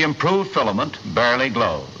 the improved filament barely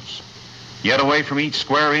glows. Yet away from each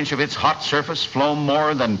square inch of its hot surface flow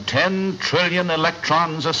more than 10 trillion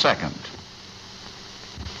electrons a second.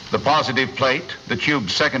 The positive plate, the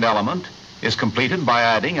tube's second element, is completed by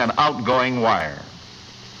adding an outgoing wire.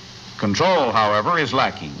 Control, however, is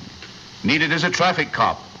lacking. Needed is a traffic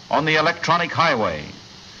cop on the electronic highway.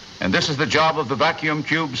 And this is the job of the vacuum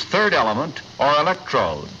tube's third element, or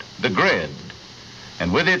electrode, the grid.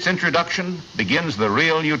 And with its introduction begins the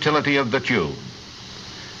real utility of the tube.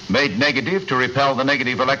 Made negative to repel the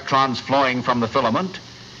negative electrons flowing from the filament,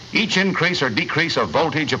 each increase or decrease of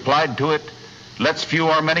voltage applied to it lets few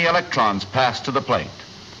or many electrons pass to the plate.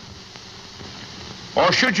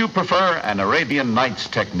 Or should you prefer an Arabian Nights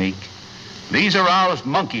technique, these aroused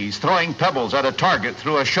monkeys throwing pebbles at a target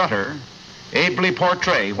through a shutter ably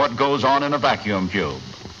portray what goes on in a vacuum tube.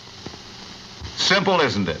 Simple,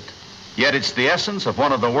 isn't it? Yet it's the essence of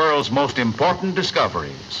one of the world's most important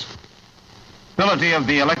discoveries. The ability of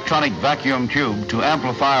the electronic vacuum tube to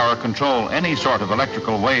amplify or control any sort of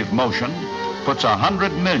electrical wave motion puts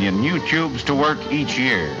 100 million new tubes to work each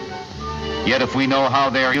year. Yet if we know how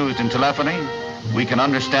they are used in telephony, we can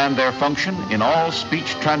understand their function in all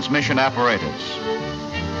speech transmission apparatus.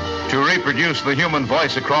 To reproduce the human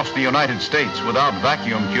voice across the United States without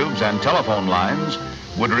vacuum tubes and telephone lines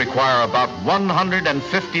would require about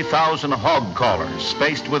 150,000 hog callers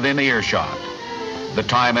spaced within earshot. The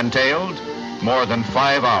time entailed, more than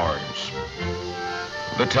 5 hours.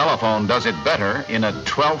 The telephone does it better in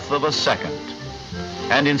 1/12 of a second.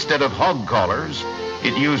 And instead of hog callers,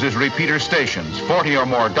 it uses repeater stations, 40 or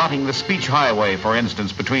more, dotting the speech highway, for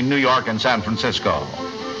instance, between New York and San Francisco.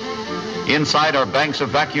 Inside are banks of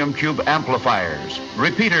vacuum tube amplifiers,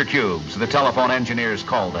 repeater tubes, the telephone engineers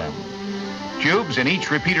call them. Tubes in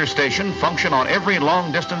each repeater station function on every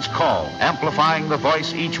long-distance call, amplifying the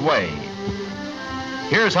voice each way.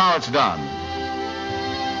 Here's how it's done.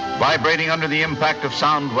 Vibrating under the impact of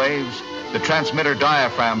sound waves, the transmitter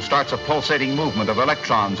diaphragm starts a pulsating movement of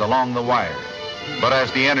electrons along the wire. But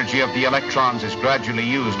as the energy of the electrons is gradually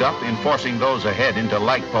used up in forcing those ahead into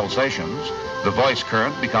light pulsations, the voice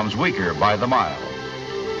current becomes weaker by the mile.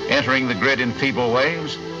 Entering the grid in feeble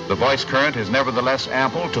waves, the voice current is nevertheless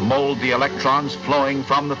ample to mold the electrons flowing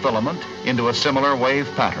from the filament into a similar wave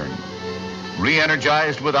pattern.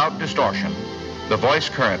 Re-energized without distortion, the voice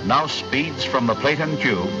current now speeds from the plate and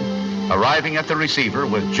tube, arriving at the receiver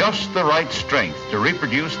with just the right strength to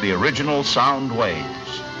reproduce the original sound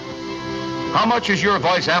waves. How much is your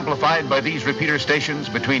voice amplified by these repeater stations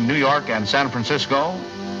between New York and San Francisco?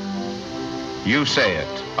 You say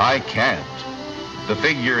it, I can't. The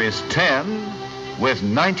figure is 10 with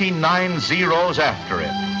 99 zeros after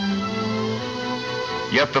it.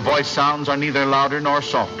 Yet the voice sounds are neither louder nor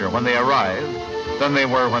softer when they arrive than they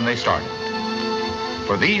were when they started.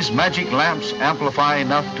 For these magic lamps amplify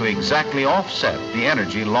enough to exactly offset the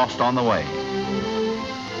energy lost on the way.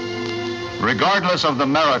 Regardless of the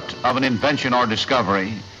merit of an invention or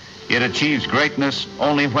discovery, it achieves greatness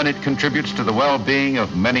only when it contributes to the well-being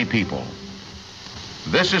of many people.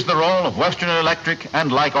 This is the role of Western Electric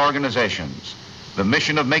and like organizations, the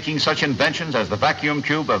mission of making such inventions as the vacuum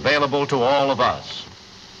tube available to all of us.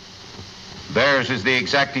 Theirs is the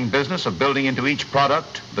exacting business of building into each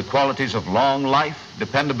product the qualities of long life,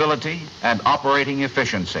 dependability, and operating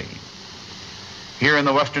efficiency. Here in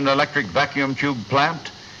the Western Electric vacuum tube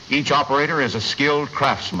plant, each operator is a skilled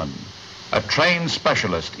craftsman, a trained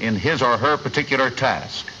specialist in his or her particular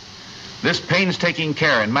task. This painstaking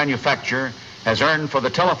care in manufacture has earned for the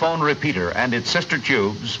telephone repeater and its sister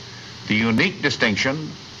tubes the unique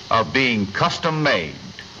distinction of being custom made.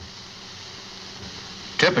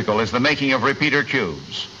 Typical is the making of repeater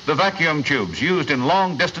tubes, the vacuum tubes used in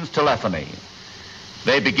long-distance telephony.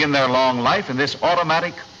 They begin their long life in this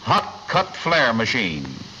automatic hot-cut flare machine.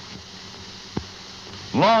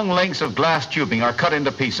 Long lengths of glass tubing are cut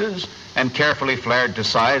into pieces and carefully flared to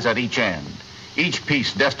size at each end, each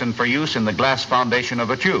piece destined for use in the glass foundation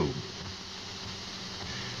of a tube.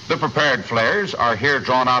 The prepared flares are here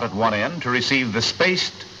drawn out at one end to receive the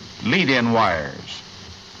spaced lead-in wires.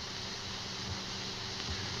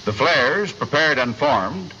 The flares, prepared and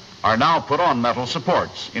formed, are now put on metal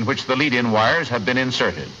supports in which the lead-in wires have been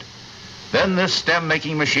inserted. Then this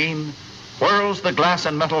stem-making machine whirls the glass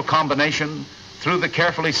and metal combination through the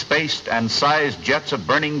carefully spaced and sized jets of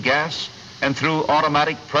burning gas and through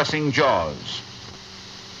automatic pressing jaws.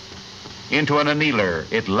 Into an annealer,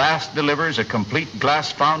 it last delivers a complete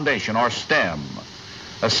glass foundation or stem.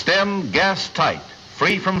 A stem gas-tight,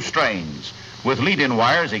 free from strains, with lead-in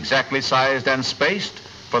wires exactly sized and spaced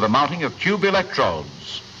for the mounting of tube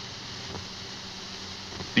electrodes.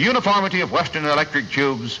 The uniformity of Western Electric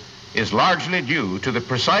tubes is largely due to the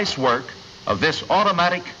precise work of this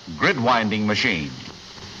automatic grid winding machine.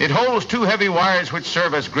 It holds two heavy wires which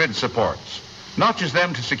serve as grid supports, notches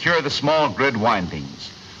them to secure the small grid windings,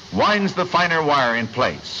 winds the finer wire in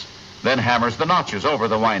place, then hammers the notches over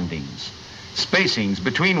the windings. Spacings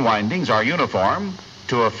between windings are uniform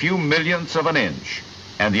to a few millionths of an inch,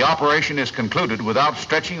 and the operation is concluded without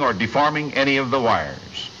stretching or deforming any of the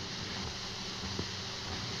wires.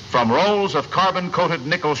 From rolls of carbon-coated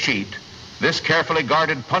nickel sheet, this carefully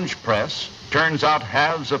guarded punch press turns out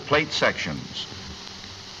halves of plate sections.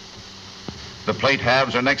 The plate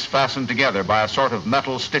halves are next fastened together by a sort of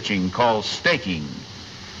metal stitching called staking.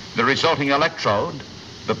 The resulting electrode,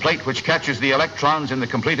 the plate which catches the electrons in the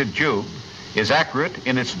completed tube, is accurate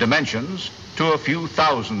in its dimensions to a few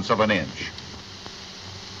thousandths of an inch.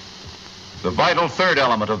 The vital third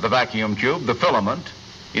element of the vacuum tube, the filament,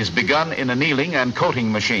 is begun in annealing and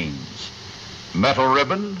coating machines. Metal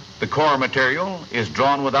ribbon, the core material, is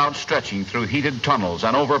drawn without stretching through heated tunnels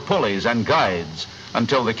and over pulleys and guides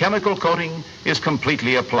until the chemical coating is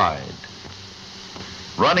completely applied.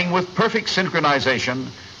 Running with perfect synchronization,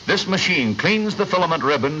 this machine cleans the filament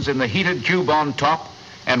ribbons in the heated tube on top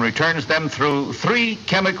and returns them through 3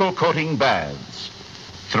 chemical coating baths.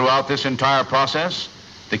 Throughout this entire process,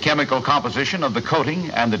 the chemical composition of the coating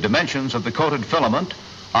and the dimensions of the coated filament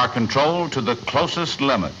are controlled to the closest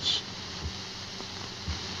limits.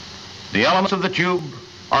 The elements of the tube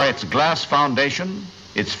are its glass foundation,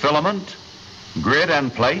 its filament, grid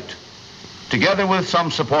and plate, together with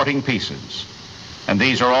some supporting pieces. And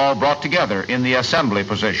these are all brought together in the assembly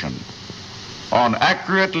position. On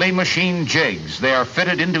accurately machined jigs, they are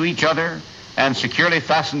fitted into each other and securely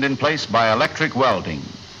fastened in place by electric welding.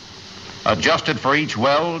 Adjusted for each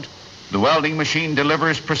weld, the welding machine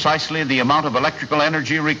delivers precisely the amount of electrical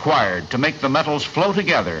energy required to make the metals flow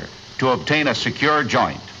together to obtain a secure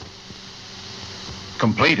joint.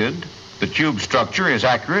 Completed, the tube structure is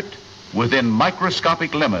accurate within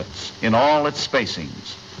microscopic limits in all its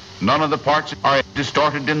spacings. None of the parts are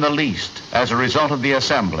distorted in the least as a result of the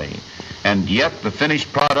assembly, and yet the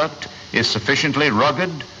finished product is sufficiently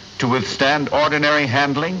rugged to withstand ordinary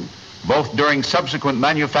handling, both during subsequent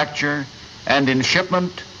manufacture and in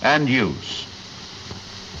shipment and use.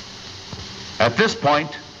 At this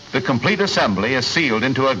point, the complete assembly is sealed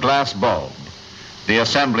into a glass bulb. The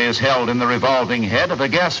assembly is held in the revolving head of a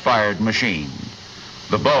gas-fired machine.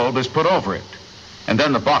 The bulb is put over it, and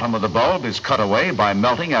then the bottom of the bulb is cut away by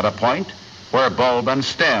melting at a point where bulb and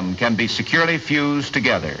stem can be securely fused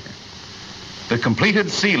together. The completed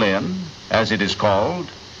seal-in, as it is called,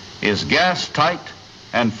 is gas-tight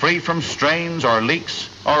and free from strains or leaks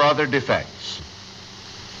or other defects.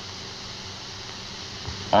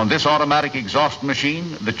 On this automatic exhaust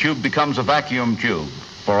machine, the tube becomes a vacuum tube,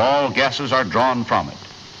 for all gases are drawn from it.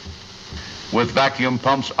 With vacuum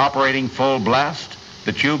pumps operating full blast,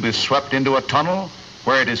 the tube is swept into a tunnel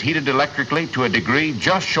where it is heated electrically to a degree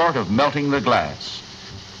just short of melting the glass.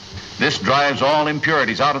 This drives all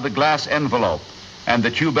impurities out of the glass envelope and the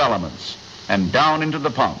tube elements and down into the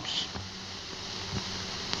pumps.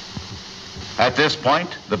 At this point,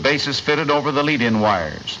 the base is fitted over the lead-in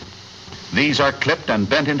wires. These are clipped and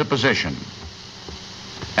bent into position,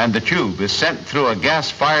 and the tube is sent through a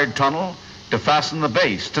gas-fired tunnel to fasten the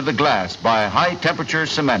base to the glass by high-temperature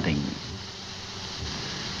cementing.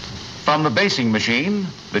 From the basing machine,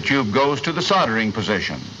 the tube goes to the soldering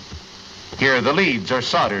position. Here, the leads are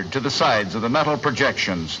soldered to the sides of the metal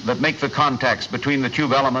projections that make the contacts between the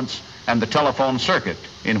tube elements and the telephone circuit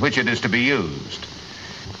in which it is to be used.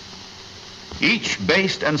 Each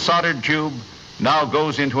based and soldered tube now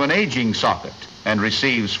goes into an aging socket and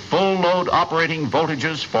receives full load operating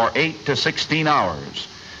voltages for 8 to 16 hours.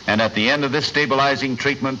 And at the end of this stabilizing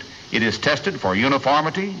treatment, it is tested for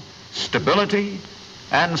uniformity, stability,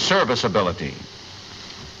 and serviceability.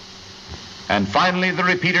 And finally, the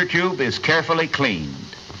repeater tube is carefully cleaned.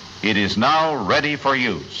 It is now ready for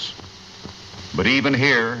use. But even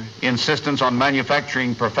here, insistence on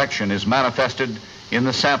manufacturing perfection is manifested in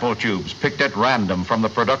the sample tubes picked at random from the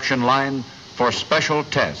production line for special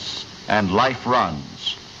tests and life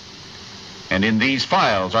runs. And in these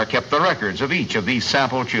files are kept the records of each of these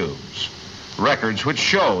sample tubes, records which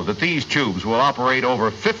show that these tubes will operate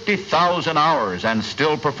over 50,000 hours and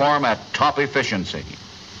still perform at top efficiency.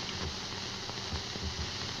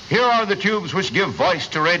 Here are the tubes which give voice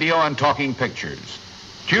to radio and talking pictures,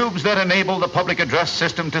 tubes that enable the public address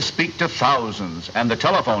system to speak to thousands and the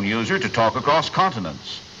telephone user to talk across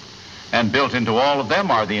continents. And built into all of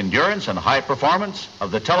them are the endurance and high performance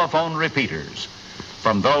of the telephone repeaters,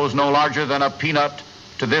 from those no larger than a peanut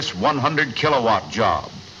to this 100 kilowatt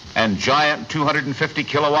job, and giant 250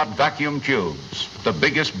 kilowatt vacuum tubes, the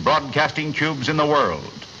biggest broadcasting tubes in the world.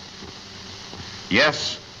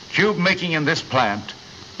 Yes, tube making in this plant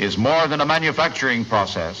is more than a manufacturing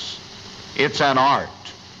process. It's an art.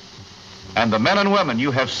 And the men and women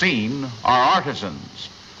you have seen are artisans,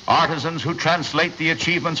 artisans who translate the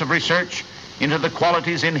achievements of research into the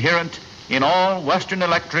qualities inherent in all Western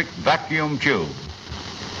Electric vacuum tube.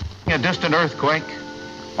 A distant earthquake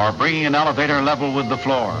or bringing an elevator level with the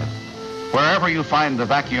floor, wherever you find the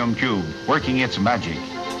vacuum tube working its magic,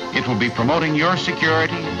 it will be promoting your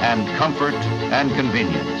security and comfort and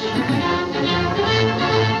convenience.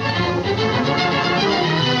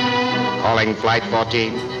 Calling Flight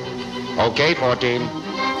 14. Okay, 14.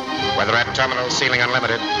 Weather at terminal, ceiling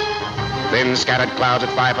unlimited. Thin scattered clouds at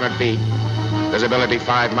 500 feet. Visibility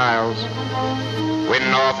 5 miles.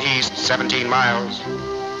 Wind northeast 17 miles.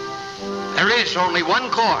 There is only one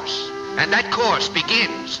course, and that course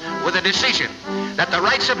begins with a decision that the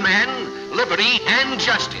rights of man, liberty, and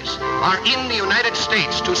justice are in the United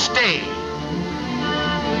States to stay.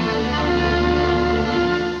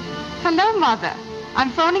 Hello, Mother. I'm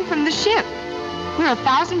phoning from the ship. We're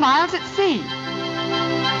 1,000 miles at sea.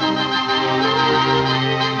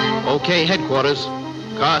 Okay, headquarters.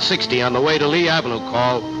 Car 60 on the way to Lee Avenue,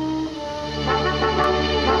 call.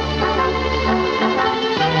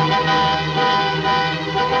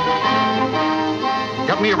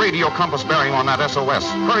 Get me a radio compass bearing on that SOS.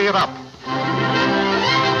 Hurry it up.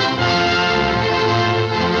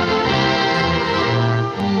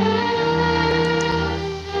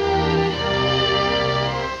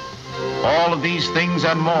 All of these things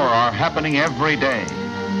and more are happening every day,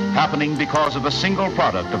 happening because of a single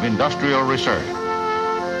product of industrial research.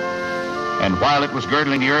 And while it was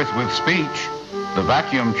girdling the earth with speech, the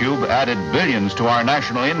vacuum tube added billions to our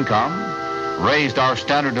national income, raised our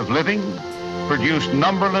standard of living, produced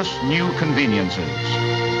numberless new conveniences.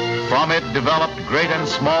 From it developed great and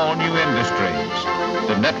small new industries,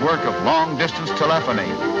 the network of long-distance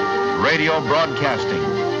telephony, radio broadcasting,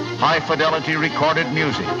 high-fidelity recorded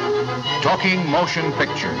music, talking motion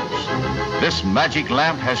pictures. This magic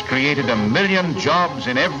lamp has created 1 million jobs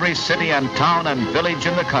in every city and town and village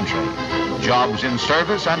in the country. Jobs in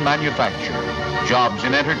service and manufacture, jobs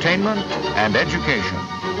in entertainment and education.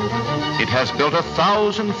 It has built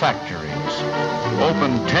 1,000 factories,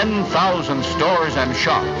 opened 10,000 stores and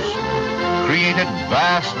shops, created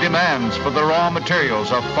vast demands for the raw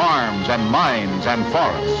materials of farms and mines and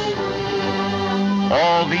forests.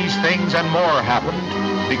 All these things and more happened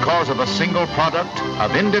because of a single product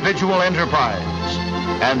of individual enterprise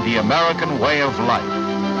and the American way of life.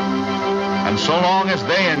 And so long as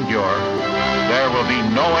they endure, there will be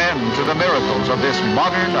no end to the miracles of this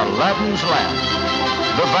modern Aladdin's lamp,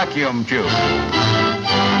 the vacuum tube.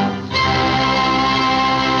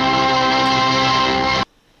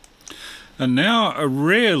 And now a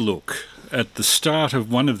rare look at the start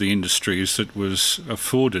of one of the industries that was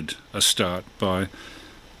afforded a start by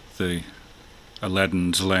the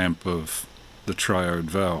Aladdin's lamp of the triode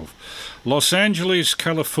valve. Los Angeles,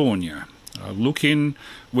 California. A look in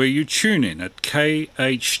where you tune in at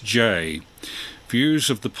KHJ. Views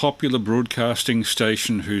of the popular broadcasting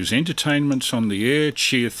station whose entertainments on the air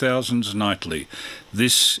cheer thousands nightly.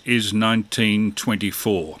 This is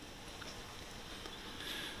 1924.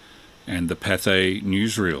 And the Pathé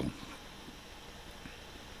newsreel.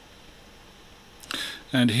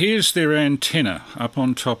 And here's their antenna up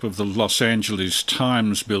on top of the Los Angeles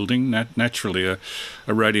Times building. Naturally, a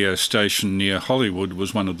radio station near Hollywood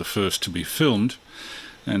was one of the first to be filmed.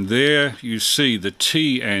 And there you see the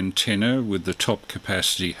T antenna with the top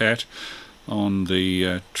capacity hat on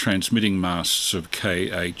the transmitting masts of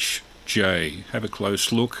KHJ. Have a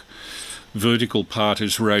close look. Vertical part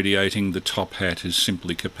is radiating, the top hat is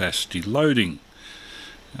simply capacity loading.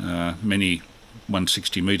 Many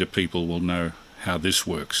 160 metre people will know how this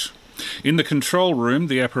works. In the control room,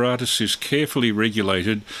 the apparatus is carefully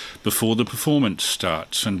regulated before the performance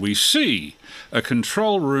starts, and we see a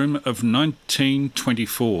control room of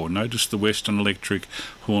 1924. Notice the Western Electric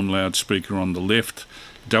horn loudspeaker on the left,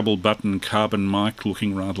 double button carbon mic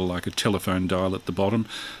looking rather like a telephone dial at the bottom,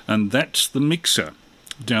 and that's the mixer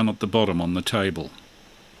down at the bottom on the table.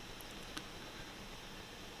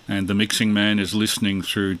 And the mixing man is listening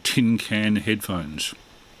through tin can headphones.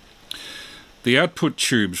 The output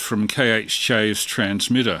tubes from KHJ's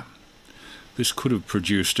transmitter. This could have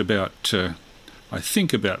produced about, I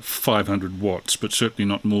think about 500 watts, but certainly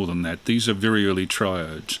not more than that. These are very early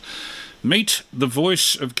triodes. Meet the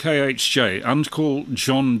voice of KHJ. Uncle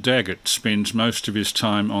John Daggett spends most of his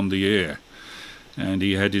time on the air. And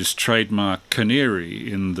he had his trademark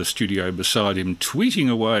canary in the studio beside him,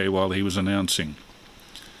 tweeting away while he was announcing.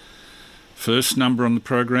 First number on the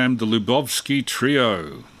program, the Lubovsky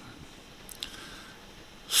Trio.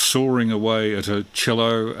 Soaring away at a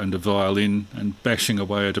cello and a violin and bashing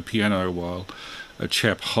away at a piano while a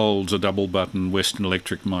chap holds a double-button Western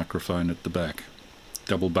Electric microphone at the back.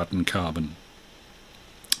 Double-button carbon.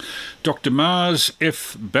 Dr. Mars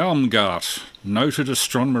F. Baumgart, noted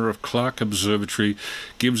astronomer of Clark Observatory,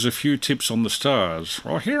 gives a few tips on the stars.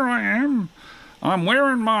 Well, here I am. I'm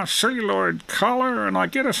wearing my celluloid collar and I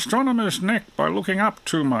get astronomer's neck by looking up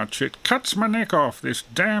too much. It cuts my neck off, this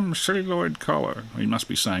damn celluloid collar. He must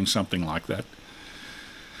be saying something like that.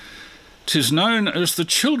 'Tis known as the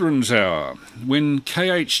Children's Hour, when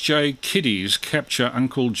KHJ kiddies capture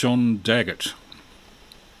Uncle John Daggett.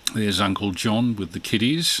 There's Uncle John with the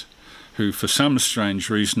kiddies, who for some strange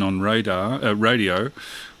reason on radio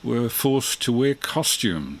were forced to wear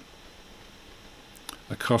costume.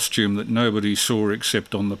 A costume that nobody saw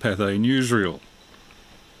except on the Pathé newsreel.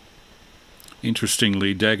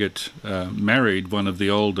 Interestingly, Daggett married one of the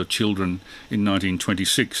older children in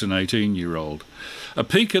 1926, an 18-year-old. A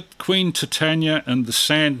peek at Queen Titania and the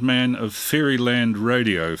Sandman of Fairyland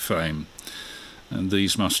radio fame. And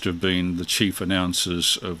these must have been the chief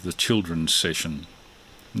announcers of the children's session.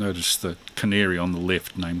 Notice the canary on the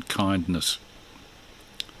left named Kindness.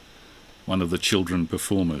 One of the children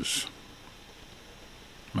performers.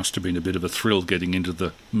 Must have been a bit of a thrill getting into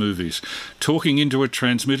the movies. Talking into a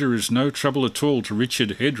transmitter is no trouble at all to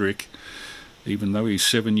Richard Hedrick, even though he's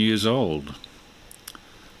 7 years old.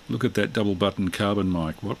 Look at that double-button carbon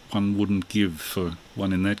mic. What one wouldn't give for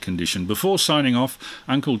one in that condition. Before signing off,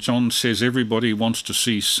 Uncle John says everybody wants to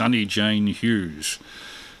see Sunny Jane Hughes.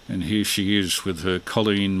 And here she is with her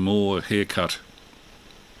Colleen Moore haircut.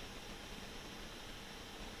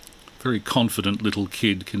 Very confident little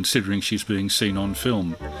kid, considering she's being seen on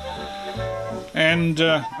film. And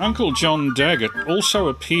Uncle John Daggett also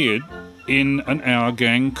appeared in an Our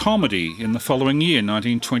Gang comedy in the following year,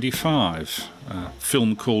 1925, a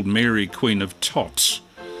film called Mary, Queen of Tots.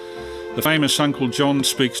 The famous Uncle John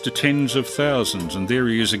speaks to tens of thousands, and there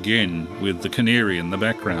he is again with the canary in the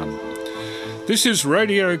background. This is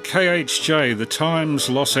Radio KHJ, The Times,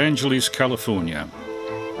 Los Angeles, California.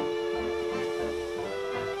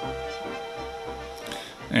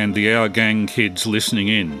 and the Our Gang kids listening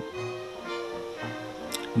in.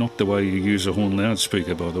 Not the way you use a horn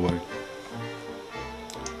loudspeaker, by the way.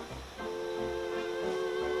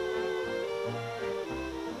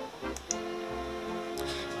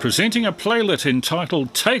 Presenting a playlet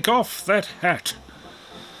entitled Take Off That Hat.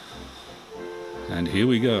 And here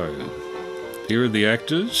we go. Here are the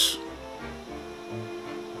actors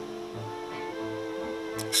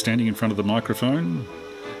standing in front of the microphone.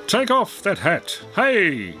 Take off that hat.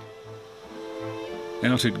 Hey!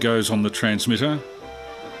 Out it goes on the transmitter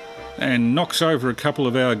and knocks over a couple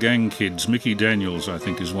of Our Gang kids. Mickey Daniels, I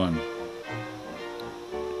think, is one.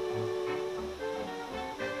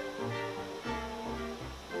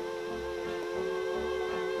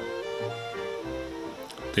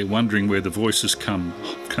 They're wondering where the voices come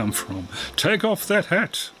from. Take off that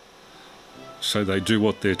hat. So they do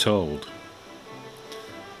what they're told.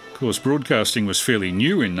 Of course, broadcasting was fairly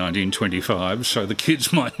new in 1925, so the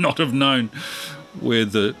kids might not have known where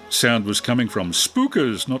the sound was coming from.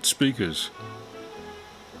 Spookers, not speakers.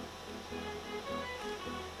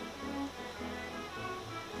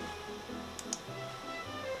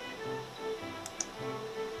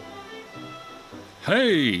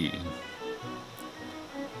 Hey!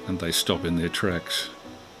 And they stop in their tracks.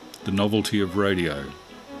 The novelty of radio.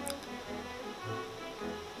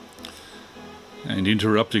 And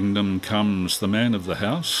interrupting them comes the man of the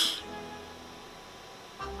house.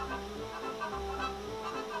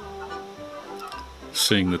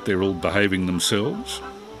 Seeing that they're all behaving themselves.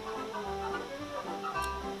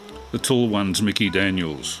 The tall one's Mickey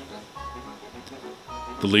Daniels,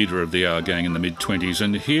 the leader of the Our Gang in the mid-20s.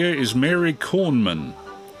 And here is Mary Cornman,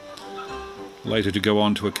 later to go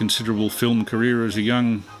on to a considerable film career as a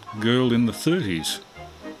young girl in the 30s.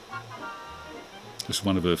 Just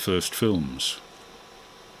one of her first films.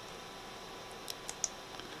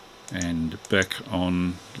 And back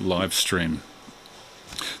on live stream.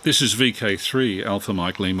 This is VK3 Alpha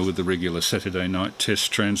Mike Lima with the regular Saturday night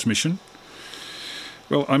test transmission.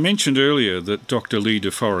 Well, I mentioned earlier that Dr. Lee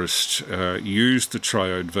DeForest used the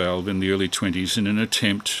triode valve in the early 20s in an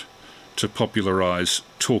attempt to popularise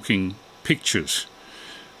talking pictures,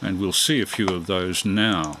 and we'll see a few of those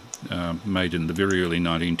now, made in the very early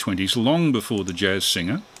 1920s, long before the jazz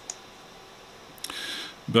singer.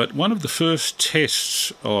 But one of the first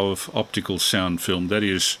tests of optical sound film, that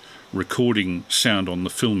is recording sound on the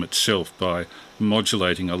film itself by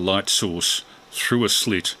modulating a light source through a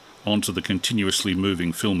slit onto the continuously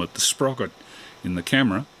moving film at the sprocket in the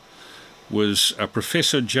camera, was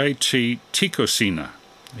Professor J.T. Tikosina.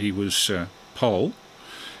 He was Pole,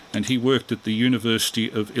 and he worked at the University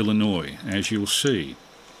of Illinois, as you'll see.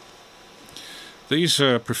 These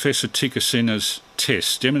are Professor Tikosina's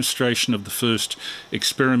tests, demonstration of the first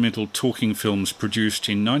experimental talking films produced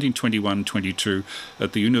in 1921-22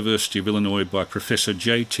 at the University of Illinois by Professor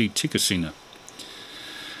J.T. Tikosina.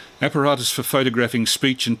 Apparatus for photographing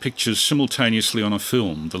speech and pictures simultaneously on a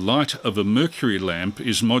film. The light of a mercury lamp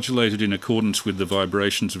is modulated in accordance with the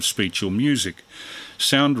vibrations of speech or music.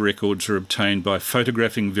 Sound records are obtained by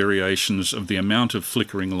photographing variations of the amount of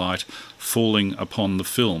flickering light falling upon the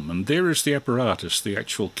film. And there is the apparatus, the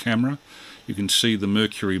actual camera. You can see the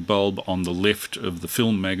mercury bulb on the left of the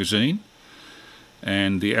film magazine,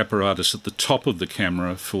 and the apparatus at the top of the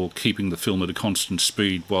camera for keeping the film at a constant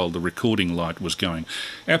speed while the recording light was going.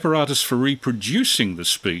 Apparatus for reproducing the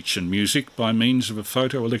speech and music by means of a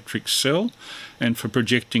photoelectric cell, and for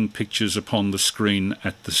projecting pictures upon the screen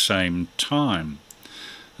at the same time.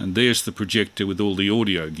 And there's the projector with all the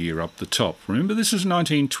audio gear up the top. Remember, this is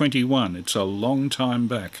 1921. It's a long time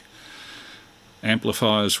back.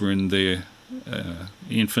 Amplifiers were in their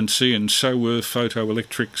infancy, and so were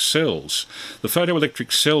photoelectric cells. The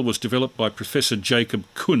photoelectric cell was developed by Professor Jacob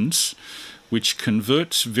Kuntz, which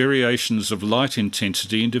converts variations of light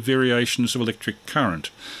intensity into variations of electric current.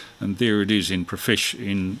 And there it is in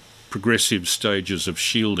progressive stages of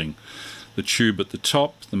shielding. The tube at the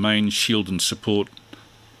top, the main shield and support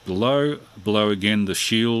below again the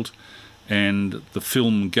shield, and the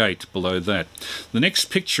film gate below that. The next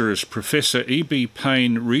picture is Professor E.B.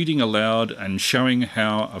 Payne reading aloud and showing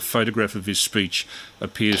how a photograph of his speech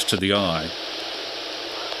appears to the eye.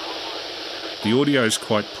 The audio is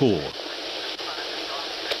quite poor.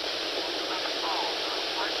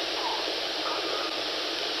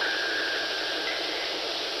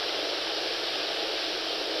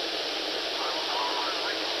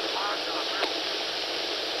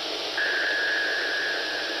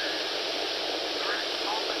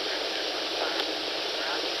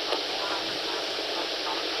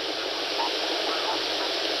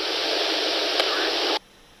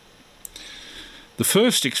 The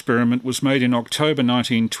first experiment was made in October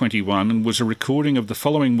 1921 and was a recording of the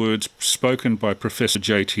following words spoken by Professor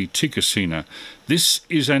J.T. Tikasina. This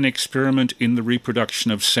is an experiment in the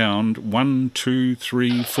reproduction of sound. 1, 2,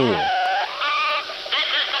 3, 4.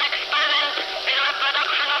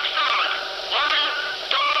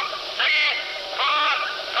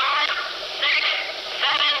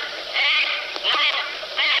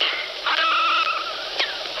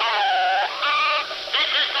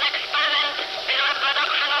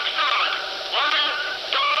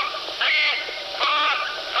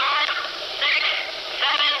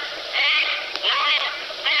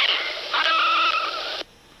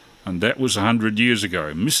 And that was 100 years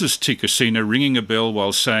ago. Mrs. Tikasina ringing a bell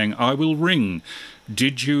while saying, "I will ring."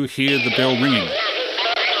 Did you hear the bell ringing?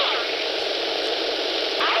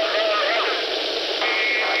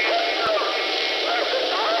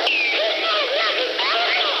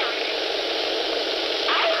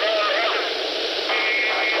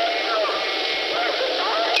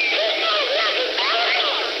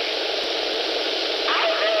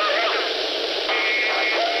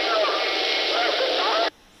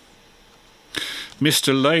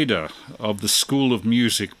 Mr. Leder of the School of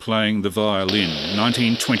Music playing the violin,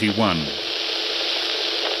 1921.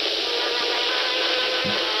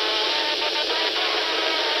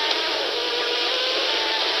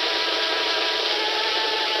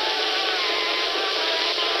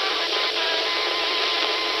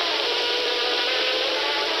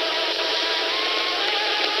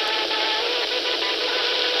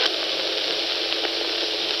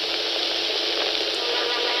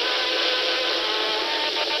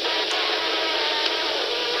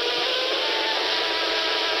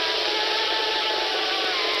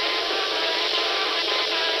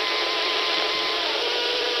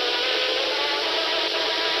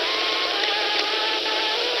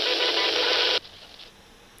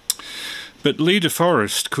 But Lee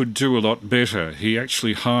DeForest could do a lot better. He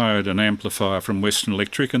actually hired an amplifier from Western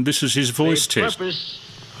Electric, and this is his voice test. The purpose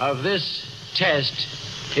of this test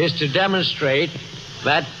is to demonstrate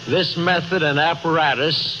that this method and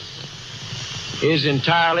apparatus is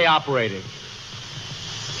entirely operating.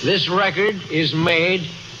 This record is made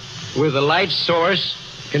with a light source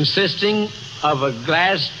consisting of a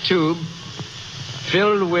glass tube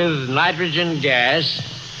filled with nitrogen gas,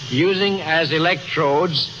 using as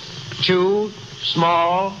electrodes 2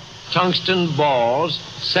 small tungsten balls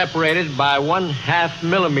separated by 1/2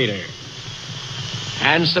 millimeter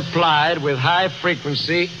and supplied with high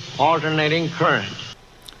frequency alternating current.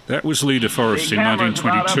 That was Lee DeForest in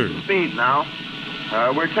 1922. About up to speed now.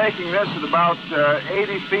 We're taking this at about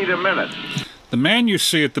 80 feet a minute. The man you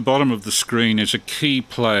see at the bottom of the screen is a key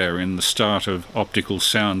player in the start of optical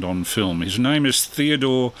sound on film. His name is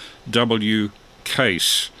Theodore W.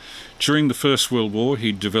 Case. During the First World War,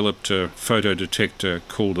 he developed a photodetector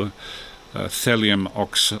called a thallium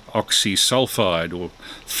oxysulfide or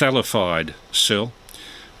thallified cell,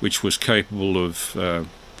 which was capable of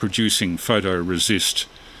producing photoresist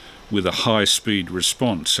with a high-speed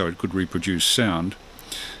response, so it could reproduce sound.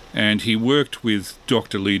 And he worked with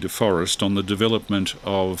Dr. Lee DeForest on the development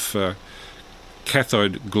of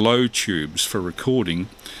cathode glow tubes for recording,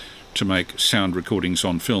 to make sound recordings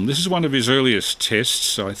on film. This is one of his earliest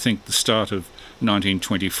tests, I think the start of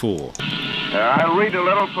 1924. I'll read a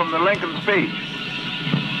little from the Lincoln speech.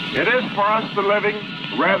 It is for us the living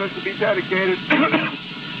rather to be dedicated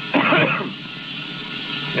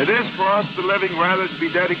it is for us the living rather to be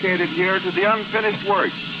dedicated here to the unfinished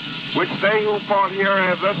work which they who fought here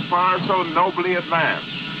have thus far so nobly advanced.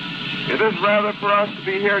 It is rather for us to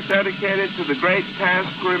be here dedicated to the great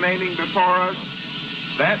task remaining before us,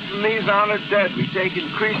 that from these honored dead we take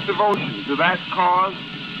increased devotion to that cause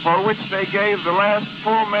for which they gave the last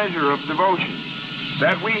full measure of devotion,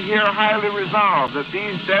 that we here highly resolve that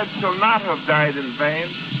these dead shall not have died in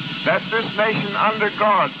vain, that this nation under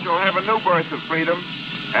God shall have a new birth of freedom,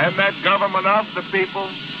 and that government of the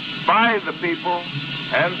people, by the people,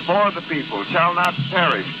 and for the people shall not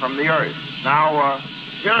perish from the earth. Now,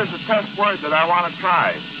 here's a test word that I want to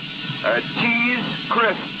try. Cheese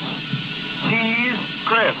crisps. Cheese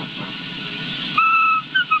crisps.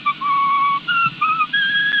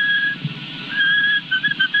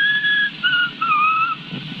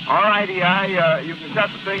 All right, EI, you can shut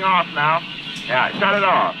the thing off now. Yeah, shut it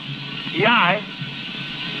off. EI,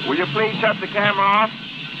 will you please shut the camera off?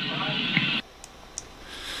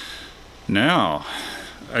 Now,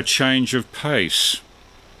 a change of pace.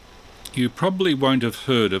 You probably won't have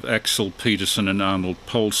heard of Axel Petersen and Arnold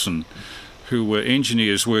Poulsen, who were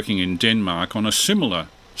engineers working in Denmark on a similar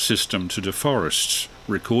system to DeForest's,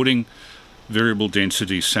 recording variable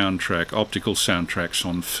density soundtrack, optical soundtracks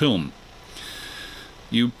on film.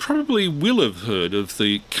 You probably will have heard of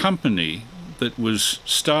the company that was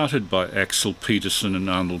started by Axel Petersen and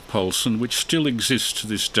Arnold Poulsen, which still exists to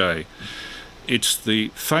this day. It's the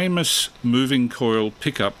famous moving coil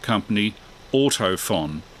pickup company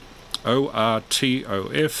Ortofon, O-R-T-O-F-O-N.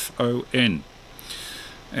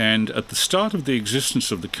 And at the start of the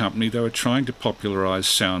existence of the company, they were trying to popularise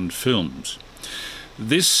sound films.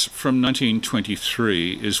 This, from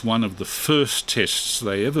 1923, is one of the first tests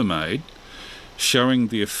they ever made, showing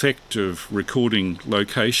the effect of recording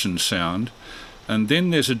location sound. And then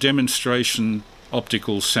there's a demonstration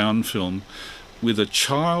optical sound film with a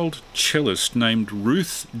child cellist named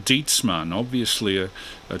Ruth Dietzmann, obviously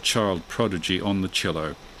a child prodigy, on the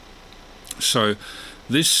cello. So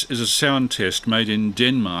this is a sound test made in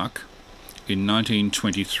Denmark in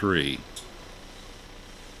 1923.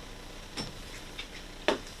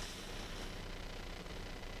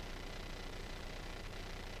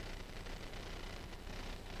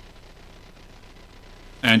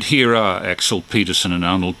 And here are Axel Petersen and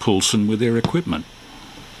Arnold Poulsen with their equipment,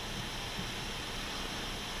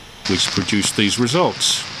 which produced these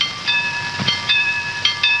results.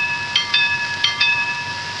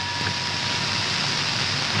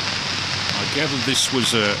 I gather this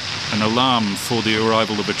was an alarm for the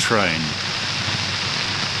arrival of a train.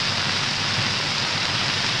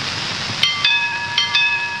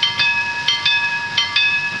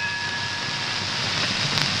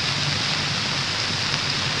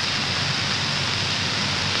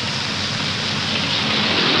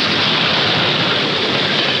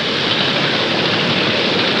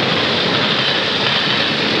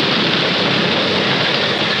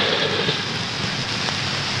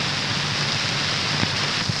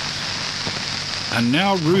 And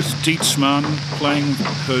now Ruth Dietzmann playing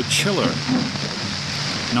her cello,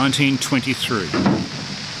 1923.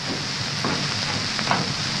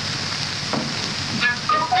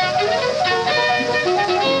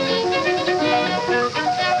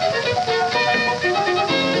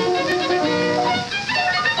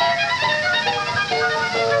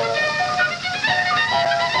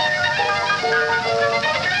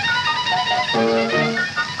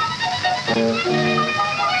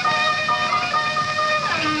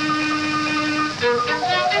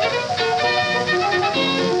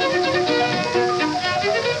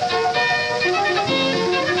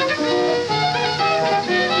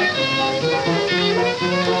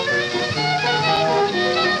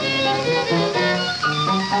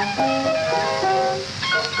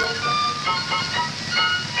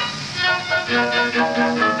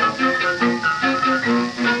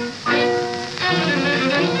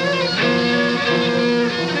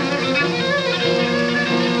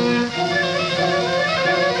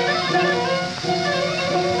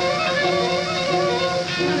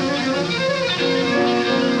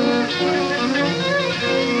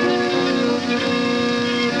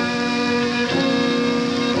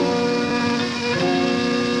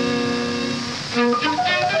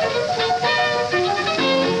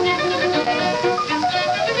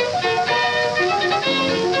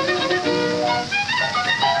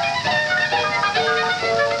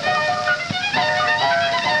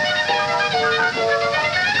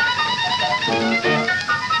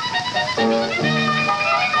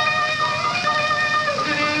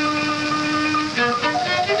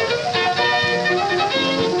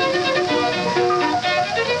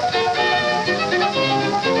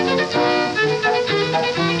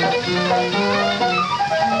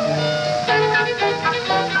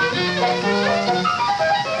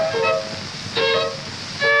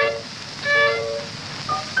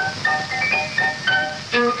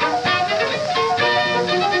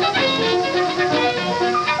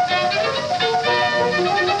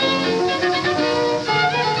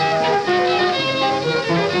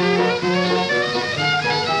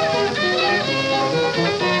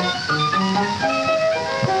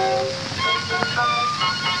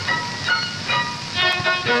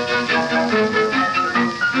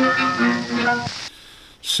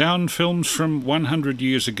 Sound films from 100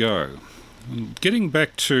 years ago. Getting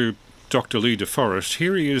back to Dr. Lee DeForest,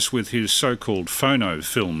 here he is with his so-called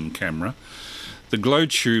phonofilm camera. The glow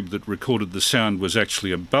tube that recorded the sound was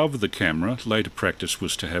actually above the camera. Later practice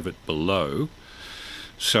was to have it below.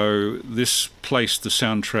 So this placed the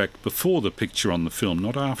soundtrack before the picture on the film,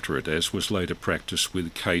 not after it, as was later practice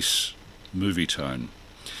with Case Movietone.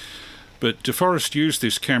 But DeForest used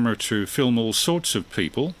this camera to film all sorts of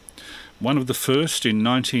people. One of the first, in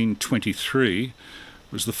 1923,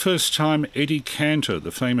 was the first time Eddie Cantor,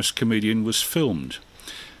 the famous comedian, was filmed.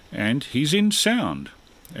 And he's in sound,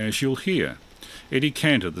 as you'll hear. Eddie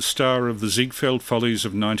Cantor, the star of the Ziegfeld Follies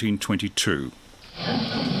of 1922.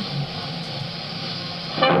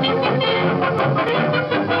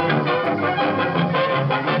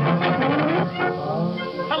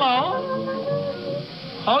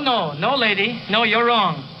 no, lady. No, you're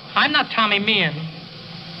wrong. I'm not Tommy Meehan.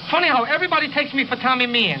 Funny how everybody takes me for Tommy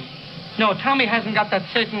Meehan. No, Tommy hasn't got that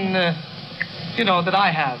certain, that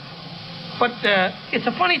I have. But it's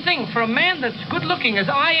a funny thing. For a man that's good-looking as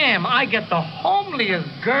I am, I get the homeliest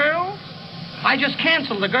girls. I just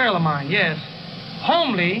canceled a girl of mine, yes.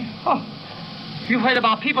 Homely? Oh, you've heard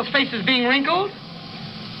about people's faces being wrinkled?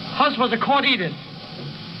 Hers was a court edict.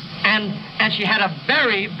 And she had a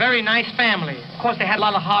very, very nice family. Of course, they had a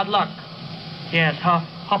lot of hard luck. Yes, her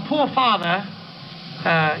poor father,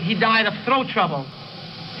 he died of throat trouble.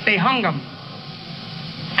 They hung him.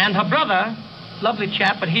 And her brother, lovely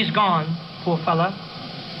chap, but he's gone, poor fella.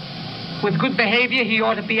 With good behavior, he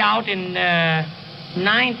ought to be out in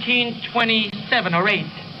 1927 or 8.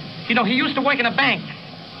 You know, he used to work in a bank.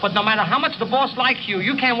 But no matter how much the boss likes you,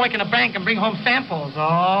 you can't work in a bank and bring home samples.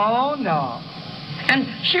 Oh, no. And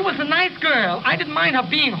she was a nice girl. I didn't mind her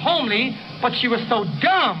being homely, but she was so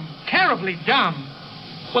dumb, terribly dumb.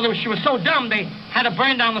 Well, she was so dumb, they had to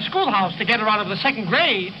burn down the schoolhouse to get her out of the 2nd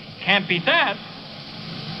grade. Can't beat that.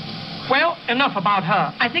 Well, enough about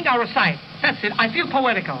her. I think I'll recite. That's it. I feel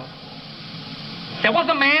poetical. There was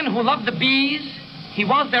a man who loved the bees. He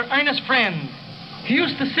was their earnest friend. He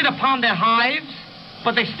used to sit upon their hives,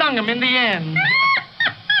 but they stung him in the end.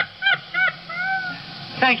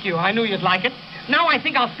 Thank you. I knew you'd like it. Now I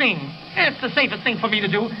think I'll sing. It's the safest thing for me to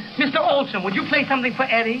do. Mr. Olson, would you play something for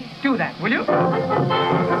Eddie? Do that, will you?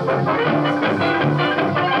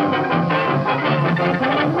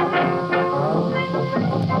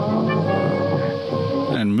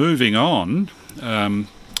 And moving on,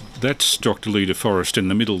 that's Dr. Lee DeForest in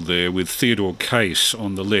the middle there with Theodore Case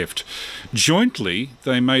on the left. Jointly,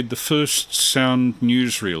 they made the first sound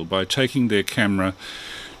newsreel by taking their camera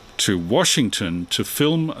to Washington to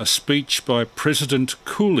film a speech by President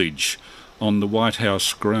Coolidge on the White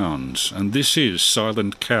House grounds. And this is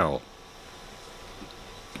Silent Cal.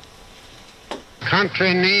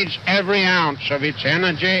 Country needs every ounce of its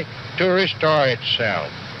energy to restore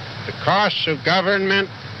itself. The costs of government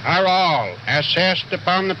are all assessed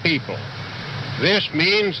upon the people. This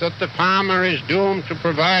means that the farmer is doomed to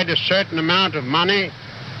provide a certain amount of money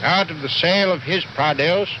out of the sale of his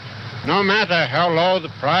produce, no matter how low the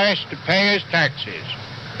price, to pay his taxes.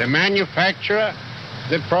 The manufacturer,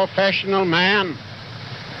 the professional man,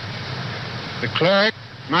 the clerk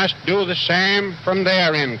must do the same from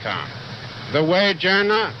their income. The wage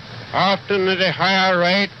earner, often at a higher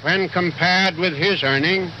rate when compared with his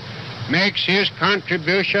earning, makes his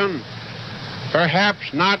contribution,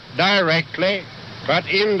 perhaps not directly, but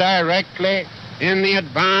indirectly, in the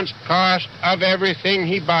advanced cost of everything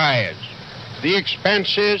he buys. The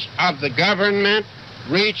expenses of the government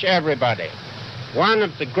reach everybody. One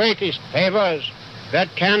of the greatest favors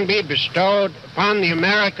that can be bestowed upon the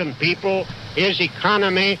American people is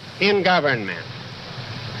economy in government.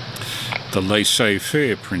 The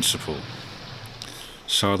laissez-faire principle.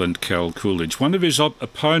 Silent Cal Coolidge. One of his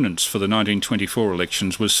opponents for the 1924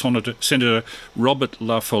 elections was Senator Robert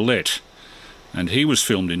La Follette, and he was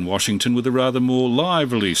filmed in Washington with a rather more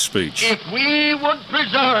lively speech. If we would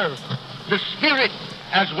preserve the spirit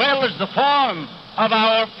as well as the form of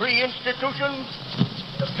our free institutions,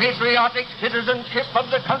 the patriotic citizenship of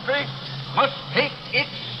the country must take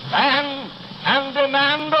its stand and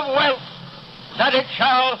demand of wealth that it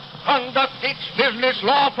shall conduct its business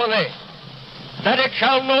lawfully, that it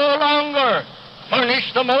shall no longer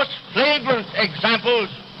furnish the most flagrant examples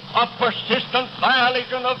of persistent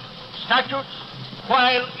violation of statutes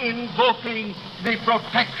while invoking the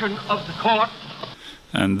protection of the court.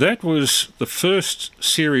 And that was the first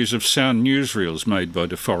series of sound newsreels made by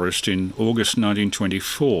DeForest in August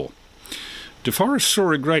 1924. DeForest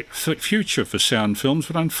saw a great future for sound films,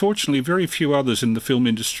 but unfortunately very few others in the film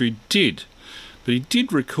industry did. But he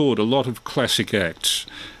did record a lot of classic acts,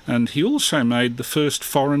 and he also made the first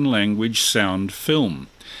foreign language sound film.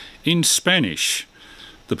 In Spanish,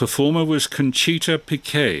 the performer was Conchita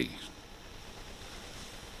Piqué.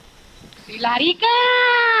 ¡Pilarica!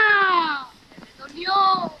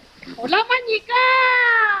 ¡Antonio! ¡Hola, Mañica!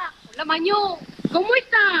 ¡Hola, Maño! ¿Cómo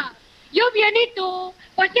estás? Yo bienito,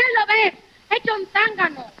 pues ya lo ves, hecho un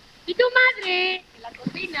zángano. ¿Y tu madre? En la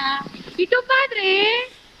cocina. ¿Y tu padre?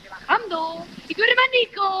 Trabajando. ¿Y tu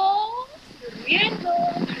hermanico? Durmiendo.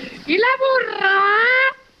 ¿Y la burra?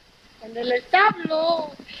 En el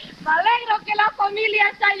establo. Me alegro que la familia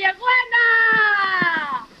estalle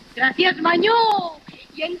buena. Gracias, Maño.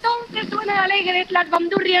 Y entonces suenan alegres las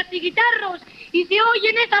bandurrias y guitarros y se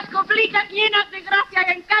oyen esas coplitas llenas de gracia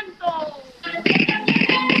y encanto.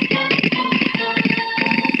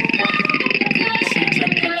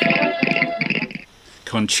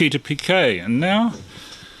 Conchita Piqué. And now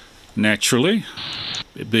Naturally,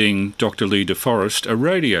 being Dr. Lee DeForest, a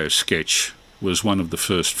radio sketch was one of the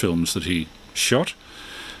first films that he shot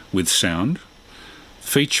with sound,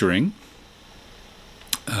 featuring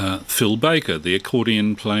Phil Baker, the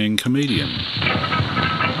accordion-playing comedian.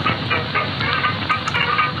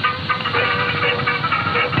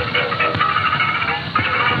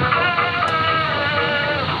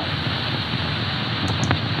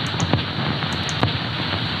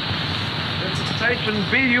 Station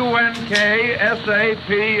BUNK-SAP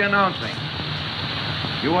announcing.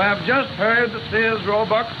 You have just heard the Sears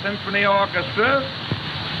Roebuck Symphony Orchestra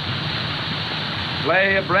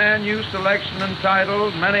play a brand new selection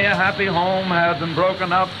entitled Many a Happy Home Has Been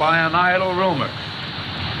Broken Up by an Idle Rumor.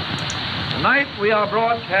 Tonight we are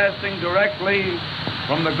broadcasting directly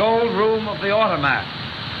from the Gold Room of the Automat.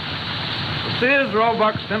 The Sears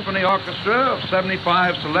Roebuck Symphony Orchestra of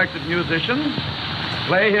 75 selected musicians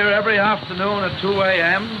play here every afternoon at 2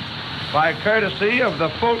 a.m. by courtesy of the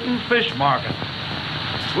Fulton Fish Market.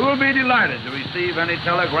 We will be delighted to receive any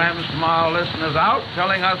telegrams from our listeners out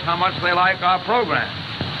telling us how much they like our program.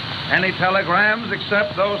 Any telegrams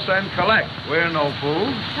except those sent collect. We're no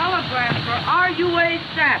fools. Telegram for RUA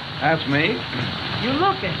staff. That's me. You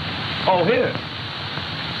looking? Oh, here.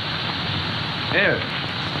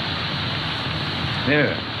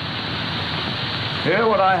 Hear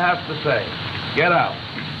what I have to say. Get out.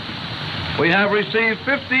 We have received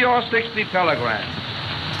 50 or 60 telegrams.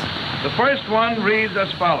 The first one reads as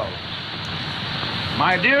follows.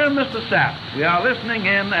 My dear Mr. Sapp, we are listening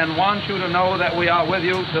in and want you to know that we are with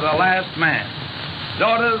you to the last man.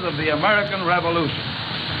 Daughters of the American Revolution.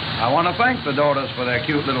 I want to thank the daughters for their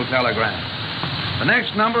cute little telegrams. The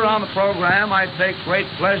next number on the program, I take great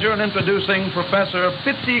pleasure in introducing Professor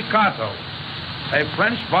Pizzicato, a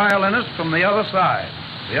French violinist from the other side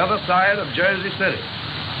of Jersey City.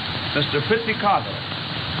 Mr. Pizzicato.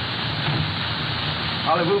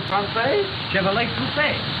 Parlez-vous français? Chevrolet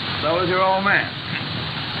Coupé. So is your old man.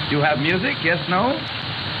 You have music, yes, no?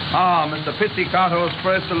 Ah, Mr. Pizzicato's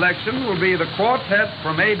first selection will be the quartet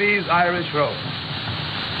from A.B.'s Irish Rose.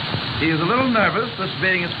 He is a little nervous, this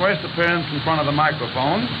being his first appearance in front of the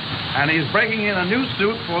microphone, and he's breaking in a new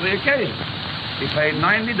suit for the occasion. He paid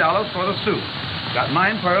 $90 for the suit. Got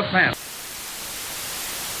 9 pair of pants.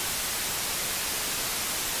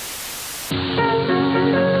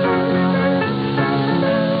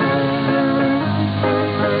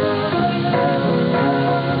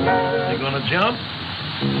 Jump.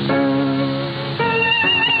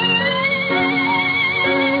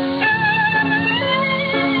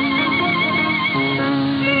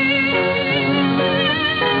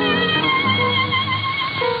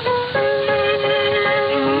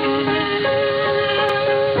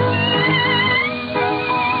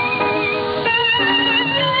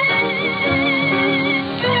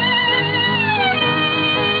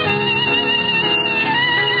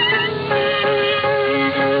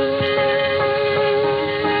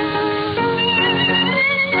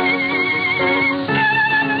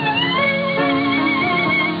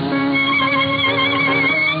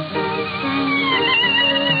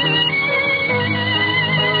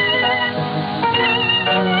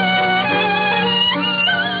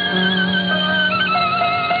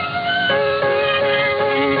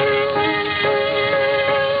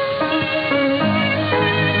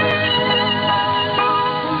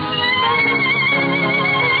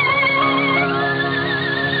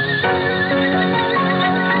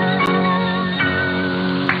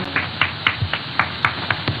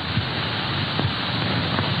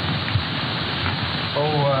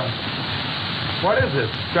 What is this?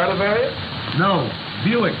 Stradivarius? No,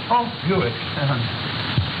 Buick. Oh, Buick.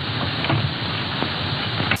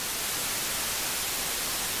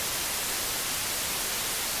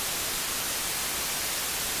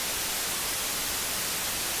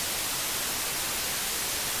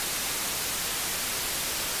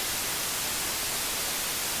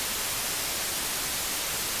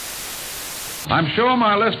 I'm sure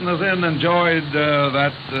my listeners enjoyed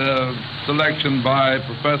that selection by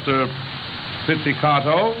Professor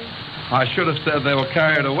Pizzicato. I should have said they were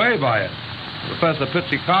carried away by it. Professor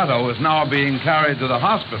Pizzicato is now being carried to the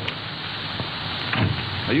hospital.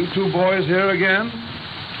 Are you two boys here again?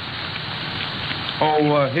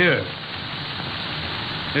 Oh, here.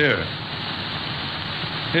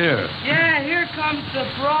 Yeah, here comes the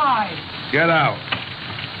bride. Get out.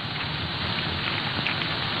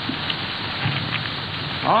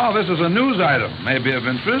 Oh, this is a news item, may be of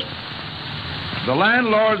interest. The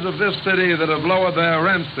landlords of this city that have lowered their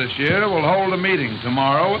rents this year will hold a meeting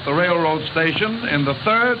tomorrow at the railroad station in the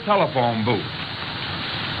 3rd telephone booth.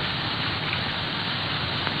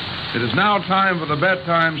 It is now time for the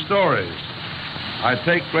bedtime stories. I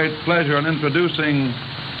take great pleasure in introducing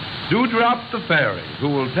Dewdrop the Fairy, who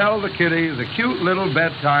will tell the kiddies a cute little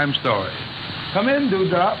bedtime story. Come in,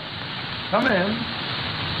 Dewdrop. Come in.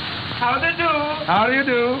 How do you do? How do you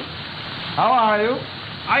do? How are you?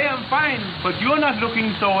 I am fine, but you're not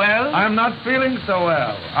looking so well. I'm not feeling so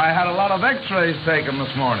well. I had a lot of x-rays taken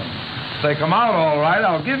this morning. If they come out all right,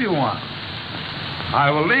 I'll give you one. I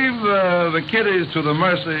will leave the kiddies to the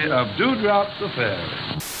mercy of Dewdrop the Fairy.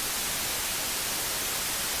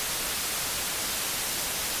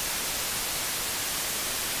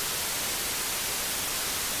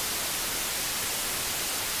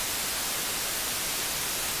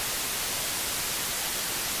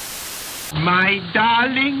 My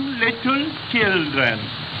darling little children,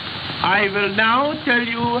 I will now tell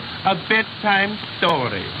you a bedtime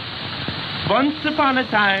story. Once upon a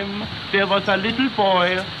time, there was a little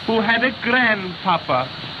boy who had a grandpapa.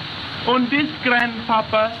 And this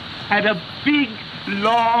grandpapa had a big,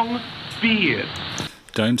 long beard.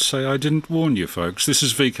 Don't say I didn't warn you, folks. This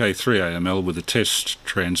is VK3AML with a test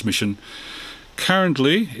transmission.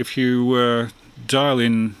 Currently, if you dial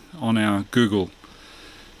in on our Google,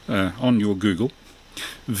 on your Google,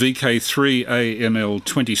 VK3AML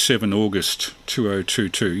 27 August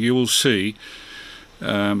 2022, you will see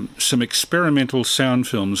some experimental sound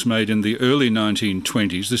films made in the early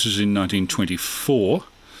 1920s. This is in 1924,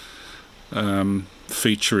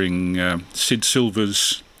 featuring Sid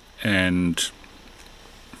Silvers and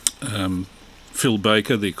Phil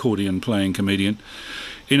Baker, the accordion-playing comedian,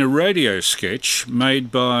 in a radio sketch made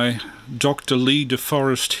by Dr. Lee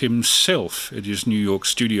DeForest himself at his New York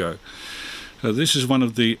studio. This is one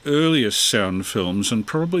of the earliest sound films and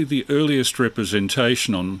probably the earliest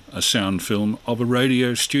representation on a sound film of a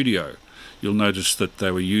radio studio. You'll notice that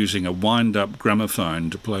they were using a wind-up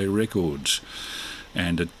gramophone to play records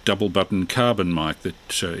and a double-button carbon mic that,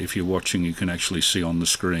 if you're watching, you can actually see on the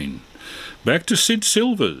screen. Back to Sid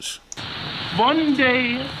Silvers. One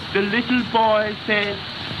day, the little boy said,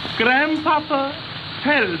 "Grandpapa,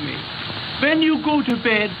 tell me, when you go to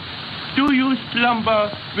bed, do you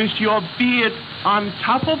slumber with your beard on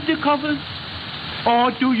top of the covers,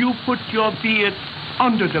 or do you put your beard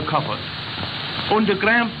under the covers?" And the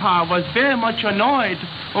grandpa was very much annoyed,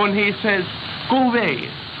 and he says, "Go away,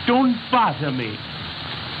 don't bother me."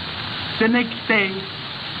 The next day,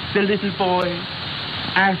 the little boy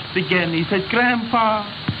asked again. He said, Grandpa,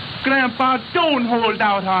 don't hold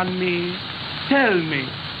out on me. Tell me,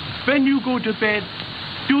 when you go to bed,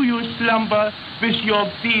 do you slumber with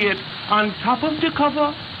your beard on top of the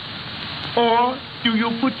cover, or do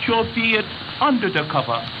you put your beard under the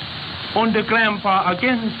cover?" And the grandpa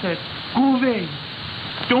again said, "Go away,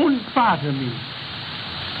 don't bother me."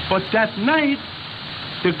 But that night,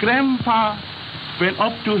 the grandpa went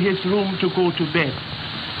up to his room to go to bed.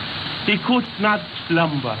 He could not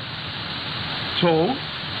slumber. So,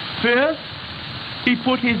 first, he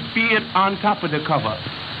put his beard on top of the cover.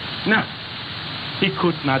 Now, he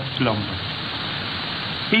could not slumber.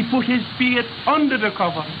 He put his beard under the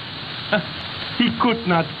cover. He could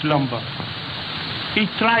not slumber. He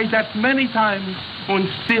tried that many times, and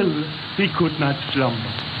still he could not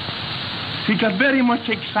slumber. He got very much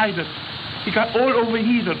excited. He got all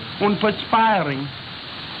overheated and perspiring.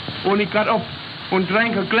 And he got up and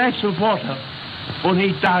drank a glass of water, and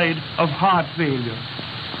he died of heart failure.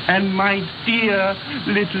 And my dear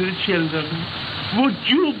little children, would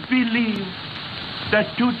you believe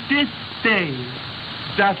that to this day,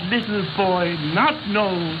 that little boy not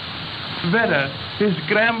knows whether his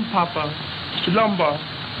grandpapa slumber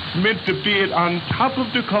with the beard on top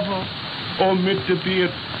of the cover or with the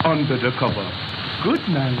beard under the cover? Good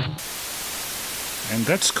night. And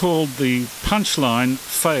that's called the punchline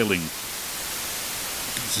failing.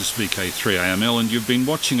 This is VK3AML, and you've been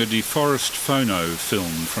watching a DeForest phono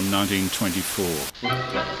film from 1924.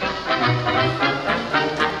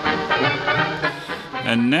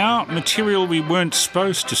 And now, material we weren't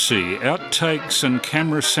supposed to see, outtakes and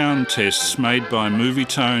camera sound tests made by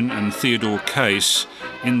Movietone and Theodore Case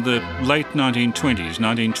in the late 1920s,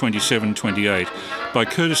 1927-28, by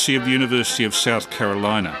courtesy of the University of South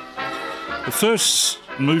Carolina. The first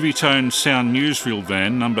Movietone sound newsreel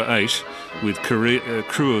van, number 8, with a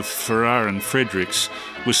crew of Farrar and Fredericks,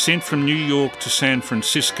 was sent from New York to San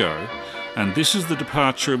Francisco, and this is the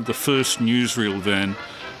departure of the first newsreel van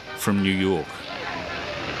from New York.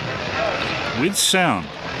 With sound.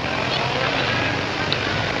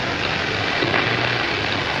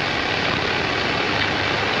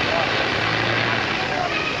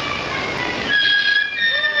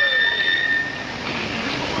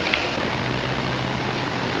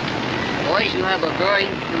 Boys, you have a very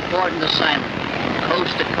important assignment,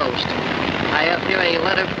 coast to coast. I have here a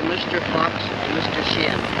letter from Mr. Fox to Mr.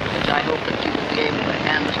 Sheehan, which I hope that you will be able to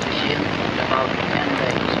hand Mr. Sheehan in about 10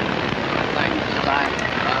 days. Thanks. Bye-bye.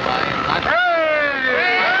 Bye-bye.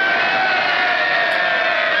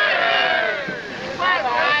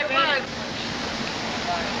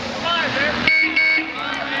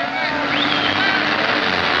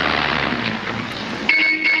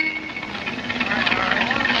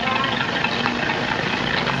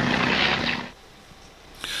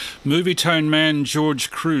 Movietone man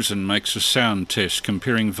George Cruzen makes a sound test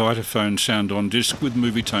comparing Vitaphone sound on disc with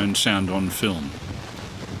Movietone sound on film.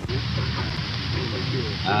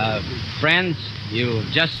 Friends, you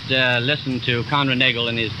just listened to Conrad Nagel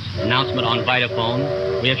in his announcement on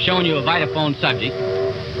Vitaphone. We have shown you a Vitaphone subject,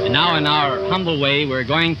 and now in our humble way we're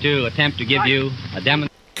going to attempt to give you a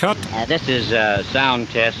demonstration. Cut. This is a sound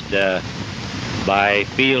test by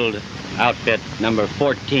field outfit number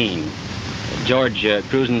 14. George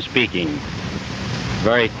Cruzen speaking.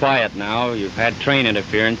 Very quiet now. You've had train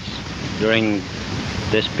interference during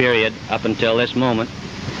this period up until this moment.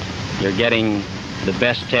 You're getting the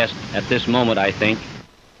best test at this moment, I think.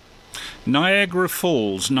 Niagara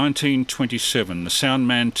Falls, 1927. The sound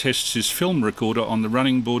man tests his film recorder on the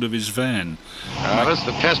running board of his van. This is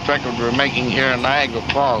the test record we're making here in Niagara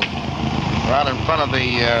Falls. We're out in front of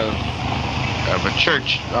a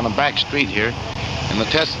church on a back street here. And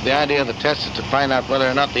the idea of the test is to find out whether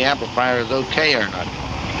or not the amplifier is okay or not.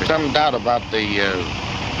 There's some doubt about the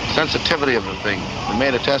sensitivity of the thing. We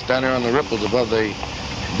made a test down here on the ripples above the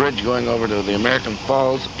bridge going over to the American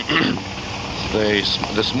Falls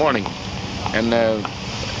this morning. And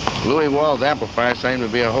Louis Wall's amplifier seemed to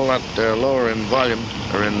be a whole lot lower in volume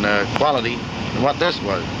or in quality than what this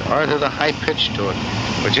was. Ours has a high pitch to it,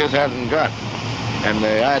 which his hasn't got. And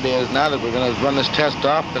the idea is now that we're going to run this test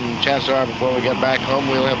off, and chances are before we get back home,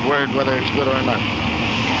 we'll have word whether it's good or not.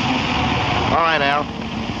 All right, Al.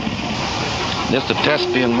 This is a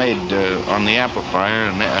test being made on the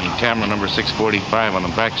amplifier and camera number 645 on the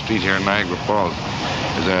back street here in Niagara Falls.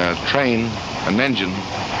 There's a train, an engine,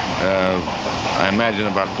 I imagine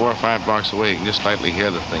about 4 or 5 blocks away. You can just slightly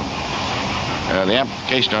hear the thing. The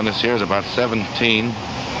amplification on this here is about 17,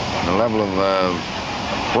 the level of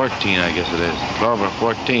 14, I guess it is, 12 or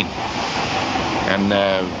 14. And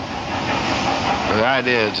the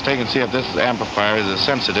idea is to take and see if this amplifier is as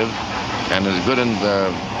sensitive and as good in the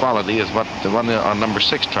quality as what the one on number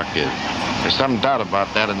 6 truck is. There's some doubt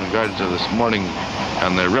about that in regards to this morning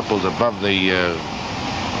and the ripples above the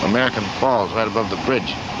American Falls, right above the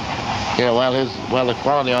bridge. Yeah, while the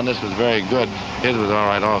quality on this was very good, his was all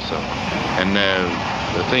right also. And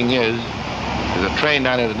the thing is, there's a train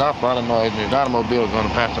down there, there's an awful lot of noise, and there's an automobile going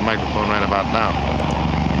to pass the microphone right about now.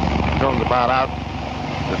 The film's about out.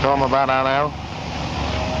 The film about out, Al?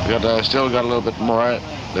 We still got a little bit more.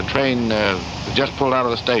 The train just pulled out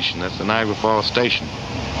of the station. That's the Niagara Falls station.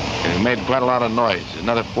 And it made quite a lot of noise. There's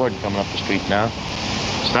another Ford coming up the street now.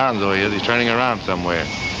 Sounds though he is. He's turning around somewhere.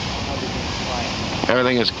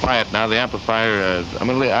 Everything is quiet now. The amplifier,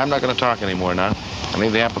 I'm not going to talk anymore now. I'll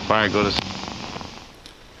leave the amplifier go to...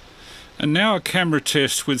 And now a camera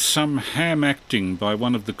test with some ham acting by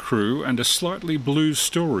one of the crew and a slightly blues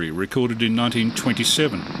story recorded in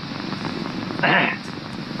 1927.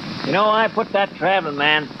 You know, I put that traveling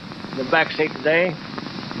man in the back seat today.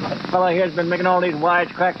 That fellow here's been making all these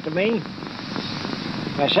wisecracks to me.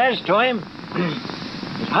 I says to him,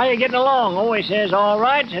 how you getting along? Oh, he says, all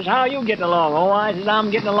right. Says, how you getting along? Oh, I says,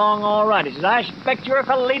 I'm getting along all right. He says, I expect you're a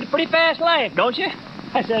fellow lead a pretty fast life, don't you?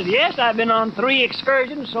 I says, yes, I've been on 3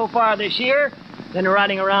 excursions so far this year. Then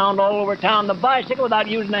riding around all over town on the bicycle without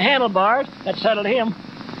using the handlebars. That settled him.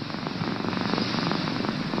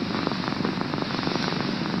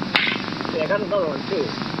 See, I got another one, too.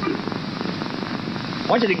 I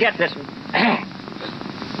want you to get this one.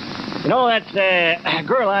 You know, that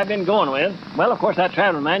girl I've been going with, well, of course, that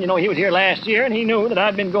traveling man, you know, he was here last year, and he knew that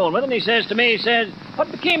I'd been going with him. He says to me, he says,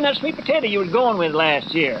 what became of that sweet potato you was going with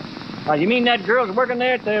last year? You mean that girl's working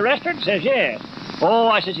there at the restaurant? He says, yes. Oh,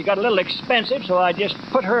 I said, she got a little expensive, so I just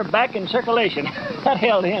put her back in circulation. That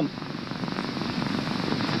held him.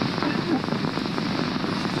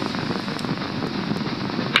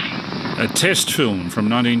 A test film from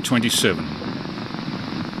 1927.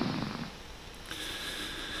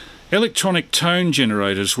 Electronic tone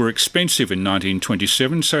generators were expensive in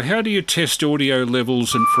 1927, so how do you test audio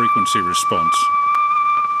levels and frequency response?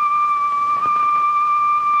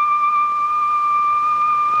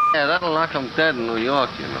 Yeah, that'll knock them dead in New York,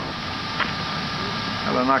 you know.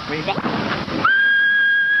 That'll knock me.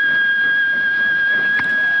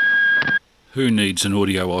 Who needs an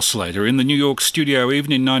audio oscillator? In the New York studio,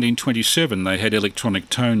 even in 1927, they had electronic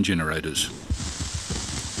tone generators.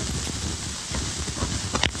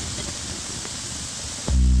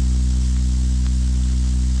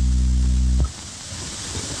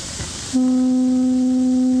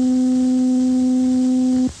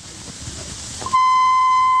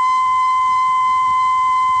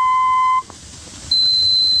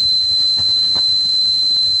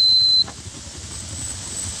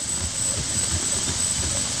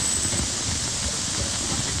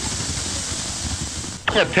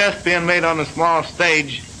 A test being made on a small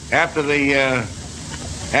stage after the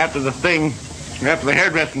hairdressing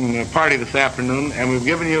party this afternoon, and we've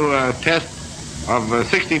given you a test of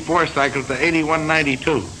 64 cycles to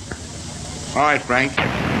 8192. All right, Frank.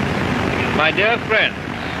 My dear friends,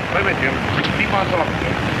 wait a minute, Jim. Keep on talking.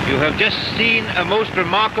 You have just seen a most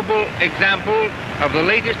remarkable example of the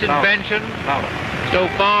latest invention so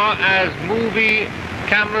far as movie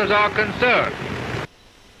cameras are concerned.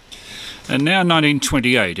 And now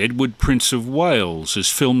 1928, Edward, Prince of Wales, is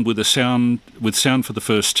filmed with sound for the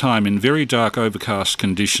first time in very dark, overcast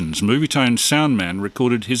conditions. Movietone soundman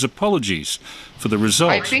recorded his apologies for the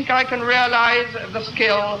result. I think I can realize the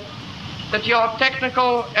skill that your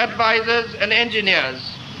technical advisors and engineers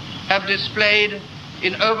have displayed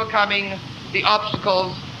in overcoming the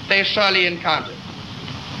obstacles they surely encountered.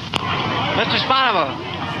 Mr. Spanover,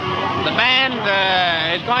 the band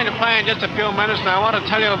is going to play in just a few minutes, and I want to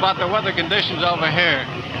tell you about the weather conditions over here.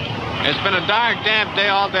 It's been a dark, damp day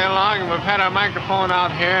all day long, and we've had our microphone out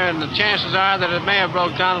here, and the chances are that it may have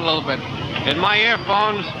broke down a little bit. In my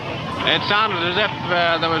earphones, it sounded as if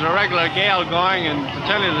there was a regular gale going, and to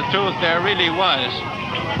tell you the truth, there really was.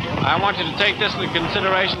 I want you to take this into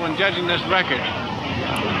consideration when judging this record.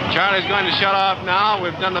 Charlie's going to shut off now.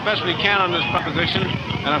 We've done the best we can on this proposition,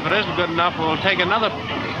 and if it isn't good enough, we'll take another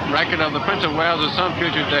record of the Prince of Wales at some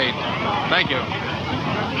future date. Thank you.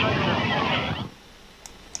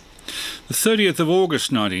 The 30th of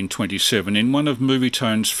August 1927, in one of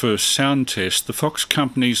Movietone's first sound tests, the Fox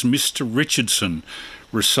Company's Mr. Richardson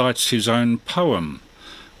recites his own poem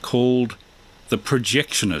called The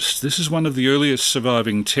Projectionist. This is one of the earliest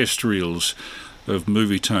surviving test reels of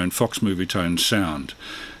Movietone, Fox Movietone sound.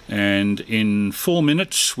 And in 4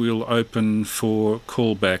 minutes, we'll open for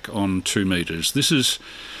callback on 2 metres. This is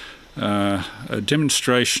a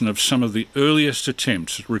demonstration of some of the earliest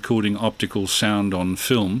attempts at recording optical sound on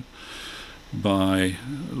film by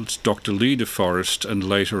Dr. Lee DeForest and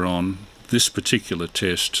later on, this particular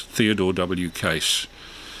test, Theodore W. Case.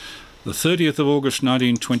 The 30th of August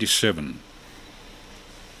 1927.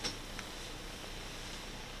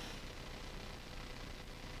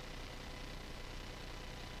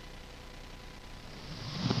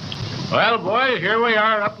 Well, boys, here we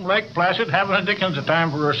are up in Lake Placid having a dickens of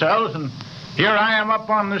time for ourselves, and here I am up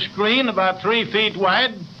on the screen about 3 feet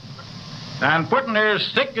wide and putting there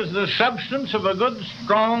as thick as the substance of a good,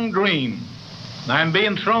 strong dream. I'm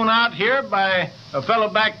being thrown out here by a fellow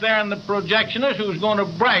back there in the projectionist who's going to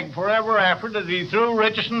brag forever after that he threw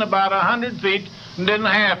Richardson about 100 feet and didn't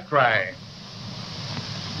half try.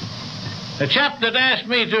 The chap that asked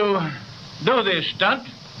me to do this stunt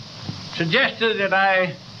suggested that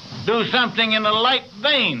I do something in a light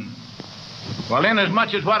vein. Well,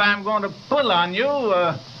 inasmuch as what I'm going to pull on you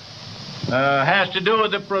has to do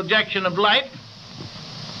with the projection of light,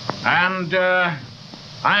 and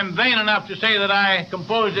I'm vain enough to say that I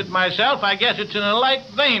composed it myself, I guess it's in a light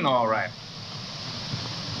vein, all right.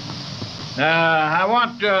 I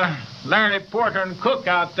want Larry Porter and Cook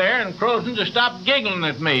out there in Croton to stop giggling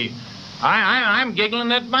at me. I'm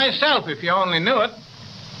giggling at myself, if you only knew it.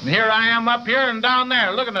 And here I am up here and down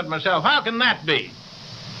there looking at myself. How can that be?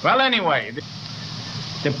 Well, anyway,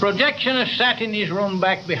 the projectionist sat in his room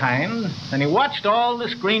back behind, and he watched all the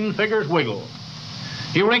screen figures wiggle.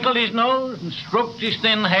 He wrinkled his nose and stroked his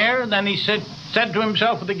thin hair, and then he said to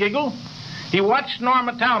himself with a giggle. He watched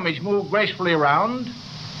Norma Talmadge move gracefully around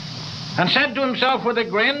and said to himself with a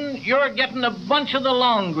grin, "You're getting a bunch of the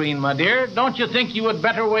long green, my dear. Don't you think you would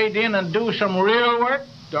better wade in and do some real work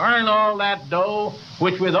to earn all that dough,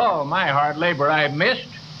 which with all my hard labor I've missed?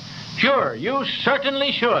 Sure, you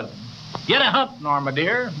certainly should. Get a hump, Norma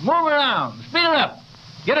dear. Move around. Speed it up.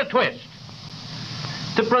 Get a twist."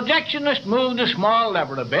 The projectionist moved the small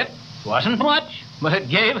lever a bit. Wasn't much, but it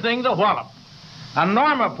gave things a wallop. And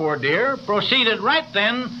Norma, poor dear, proceeded right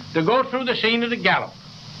then to go through the scene at a gallop.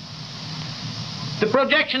 The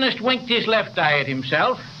projectionist winked his left eye at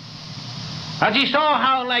himself as he saw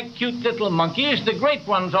how, like cute little monkeys, the great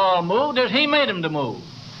ones all moved as he made them to move,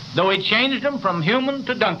 though he changed them from human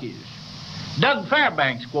to donkeys. Doug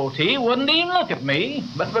Fairbanks, quoth he, wouldn't even look at me,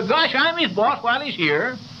 but gosh, I'm his boss while he's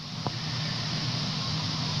here.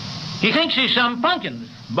 He thinks he's some punkins,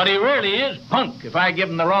 but he really is punk if I give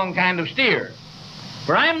him the wrong kind of steer.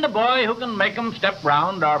 For I'm the boy who can make 'em step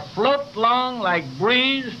round or float along like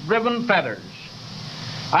breeze-driven feathers.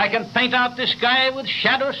 I can paint out the sky with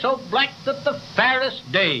shadows so black that the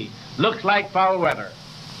fairest day looks like foul weather.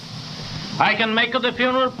 I can make of the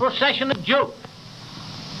funeral procession a joke,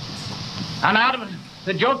 and out of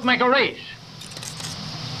the joke make a race.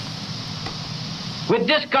 With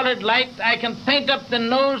discolored light, I can paint up the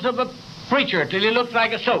nose of a preacher till he looks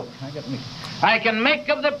like a soap. I can make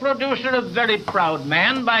of the producer a very proud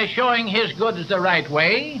man by showing his goods the right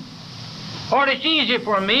way. Or it's easy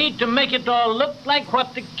for me to make it all look like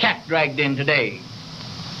what the cat dragged in today.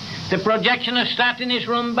 The projectionist sat in his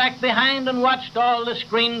room back behind and watched all the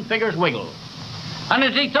screen figures wiggle. And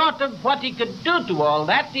as he thought of what he could do to all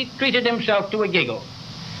that, he treated himself to a giggle.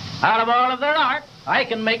 Out of all of their art, I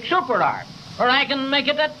can make super art, or I can make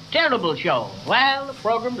it a terrible show. Well, the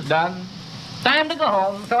program's done. Time to go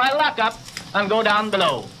home, so I lock up and go down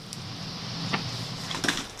below.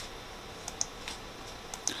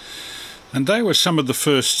 And they were some of the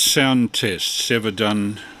first sound tests ever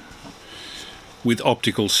done with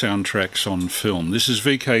optical soundtracks on film. This is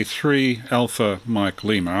VK3 Alpha Mike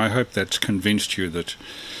Lima. I hope that's convinced you that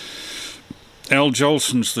Al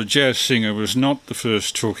Jolson's The Jazz Singer was not the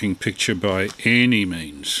first talking picture by any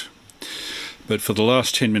means. But for the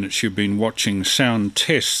last 10 minutes you've been watching sound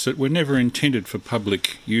tests that were never intended for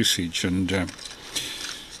public usage, and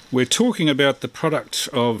we're talking about the products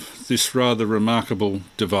of this rather remarkable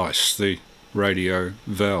device, the radio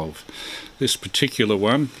valve. This particular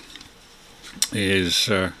one is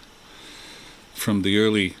from the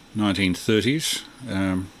early 1930s.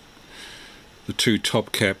 The two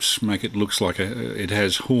top caps make it looks like it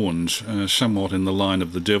has horns, somewhat in the line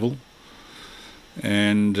of the devil.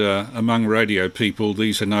 And among radio people,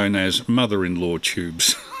 these are known as mother-in-law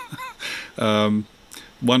tubes.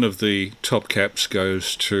 One of the top caps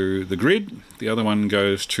goes to the grid, the other one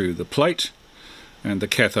goes to the plate, and the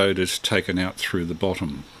cathode is taken out through the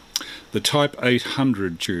bottom. The Type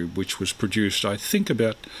 800 tube, which was produced, I think,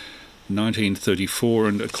 about 1934,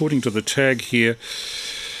 and according to the tag here,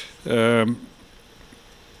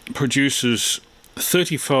 produces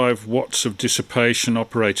 35 watts of dissipation,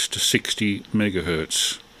 operates to 60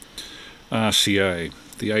 megahertz RCA,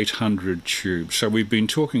 the 800 tube. So we've been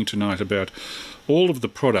talking tonight about all of the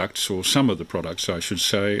products, or some of the products I should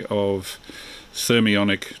say, of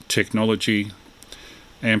thermionic technology,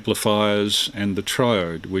 amplifiers, and the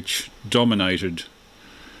triode, which dominated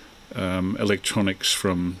electronics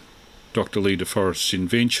from Dr. Lee DeForest's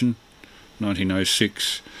invention,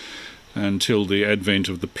 1906, until the advent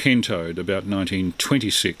of the pentode, about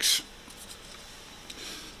 1926,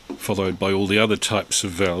 followed by all the other types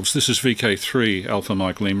of valves. This is VK3 Alpha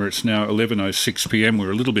Mike Lima. It's now 11:06 p.m.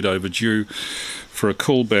 We're a little bit overdue for a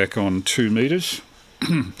callback on 2 meters.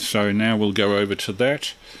 So now we'll go over to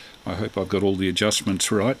that. I hope I've got all the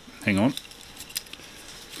adjustments right. Hang on.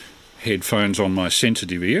 Headphones on my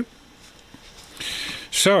sensitive ear.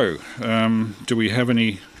 So, do we have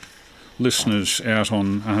any listeners out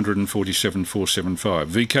on 147.475?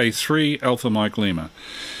 VK3 Alpha Mike Lima,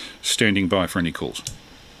 standing by for any calls.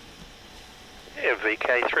 Yeah,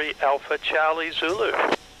 VK3 Alpha Charlie Zulu.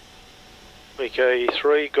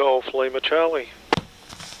 VK3 Golf Lima Charlie.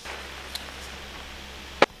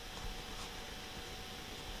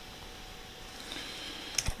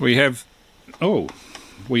 We have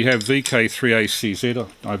VK3ACZ.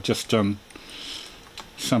 I've just done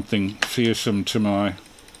something fearsome to my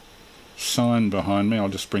sign behind me. I'll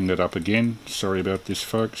just bring that up again. Sorry about this,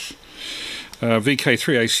 folks.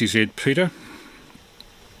 VK3ACZ Peter,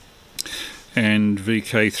 and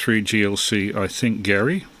VK3GLC, I think,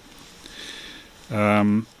 Gary.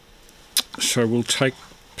 So we'll take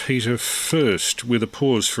Peter first, with a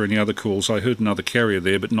pause for any other calls. I heard another carrier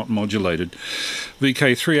there, but not modulated.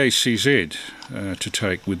 VK3ACZ to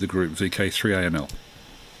take with the group VK3AML.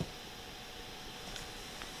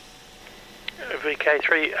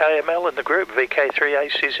 VK3AML in the group,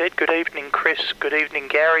 VK3ACZ. Good evening, Chris. Good evening,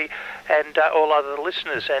 Gary, and all other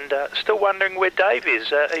listeners. And still wondering where Dave is,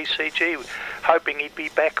 ECG. Hoping he'd be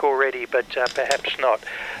back already, but perhaps not.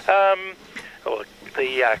 Well,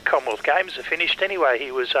 the Commonwealth Games are finished anyway.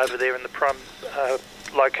 He was over there in the prime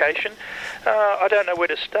location. I don't know where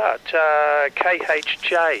to start.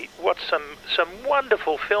 KHJ, what's some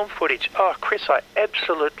wonderful film footage. Oh, Chris, I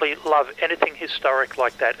absolutely love anything historic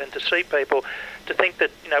like that, and to see people, to think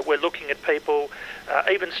that, you know, we're looking at people,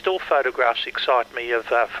 even still photographs excite me of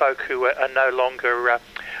folk who are no longer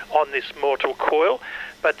on this mortal coil.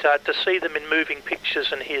 But to see them in moving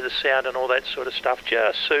pictures and hear the sound and all that sort of stuff,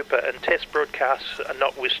 just super. And test broadcasts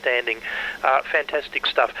notwithstanding, fantastic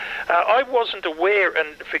stuff. I wasn't aware,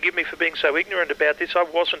 and forgive me for being so ignorant about this, I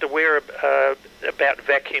wasn't aware about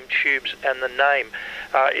vacuum tubes and the name.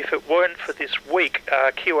 If it weren't for this week,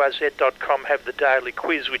 QRZ.com have the daily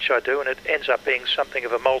quiz, which I do, and it ends up being something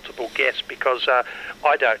of a multiple guess because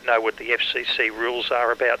I don't know what the FCC rules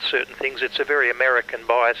are about certain things. It's a very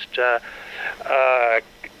American-biased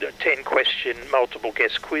 10-question multiple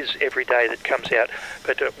guess quiz every day that comes out.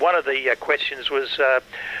 But one of the questions was,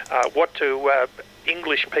 what do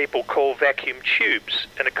English people call vacuum tubes?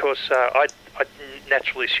 And of course, I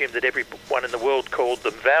naturally assumed that everyone in the world called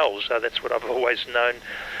them valves. That's what I've always known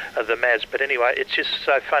them as. But anyway, it's just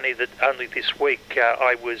so funny that only this week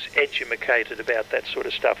I was educated about that sort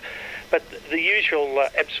of stuff. But the usual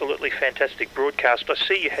absolutely fantastic broadcast. I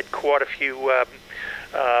see you had quite a few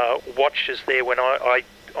watches there when I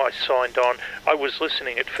signed on. I was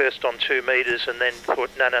listening at first on 2 meters and then thought,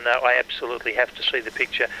 no, I absolutely have to see the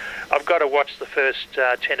picture. I've got to watch the first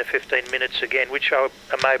 10 or 15 minutes again, which I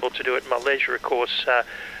am able to do at my leisure, of course,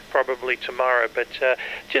 probably tomorrow. But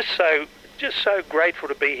just so grateful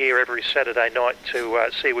to be here every Saturday night to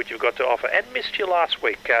see what you've got to offer. And missed you last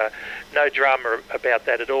week. No drama about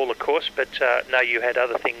that at all, of course, but no, you had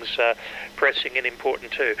other things pressing and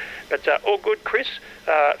important too. But all good, Chris.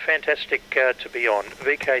 Fantastic to be on.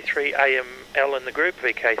 VK3AML in the group,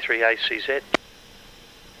 VK3ACZ.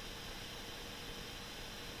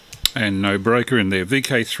 And no breaker in there.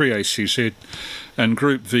 VK3ACZ and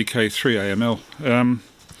group VK3AML.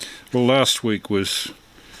 Well, last week was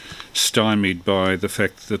stymied by the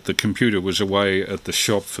fact that the computer was away at the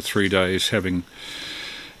shop for 3 days, having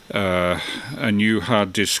a new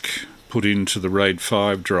hard disk put into the RAID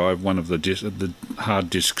 5 drive. One of the hard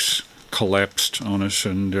disks collapsed on us,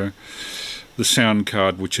 and the sound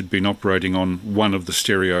card, which had been operating on one of the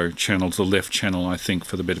stereo channels, the left channel, I think,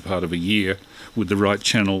 for the better part of a year, with the right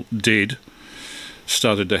channel dead,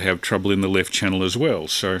 started to have trouble in the left channel as well.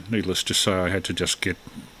 So needless to say, I had to just get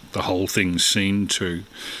the whole thing seen to.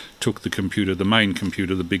 Took the computer, the main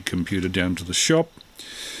computer, the big computer, down to the shop,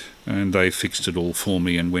 and they fixed it all for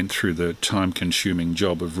me and went through the time-consuming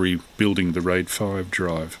job of rebuilding the RAID 5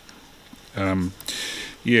 drive. I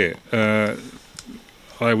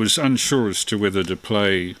was unsure as to whether to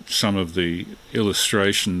play some of the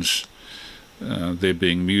illustrations, there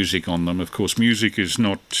being music on them. Of course, music is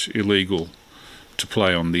not illegal to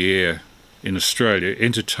play on the air in Australia.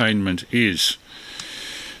 Entertainment is.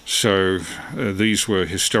 So these were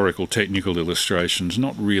historical technical illustrations,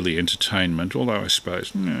 not really entertainment, although I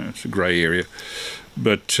suppose it's a grey area.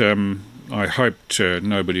 But I hoped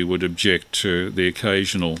nobody would object to the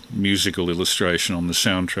occasional musical illustration on the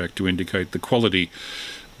soundtrack to indicate the quality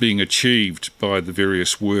being achieved by the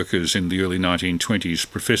various workers in the early 1920s.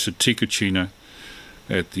 Professor Tikachina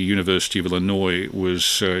at the University of Illinois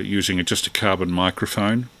was using just a carbon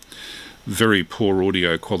microphone. Very poor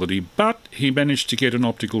audio quality, but he managed to get an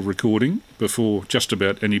optical recording before just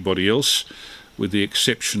about anybody else, with the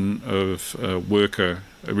exception of a worker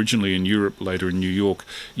originally in Europe, later in New York,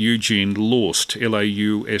 Eugene Lauste,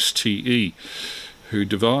 L-A-U-S-T-E, who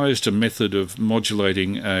devised a method of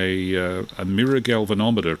modulating a mirror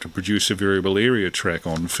galvanometer to produce a variable area track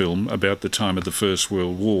on film about the time of the First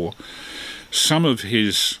World War. Some of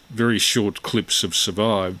his very short clips have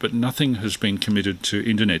survived, but nothing has been committed to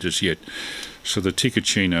internet as yet. So the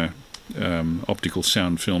Tikachina optical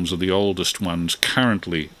sound films are the oldest ones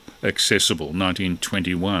currently accessible,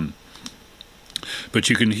 1921. But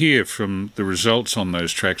you can hear from the results on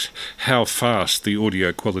those tracks how fast the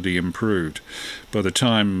audio quality improved. By the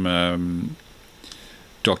time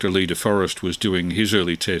Dr. Lee DeForest was doing his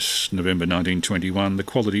early tests, November 1921, the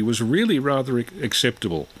quality was really rather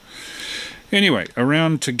acceptable. Anyway,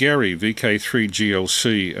 around to Gary,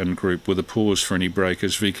 VK3GLC and group, with a pause for any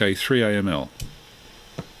breakers, VK3AML.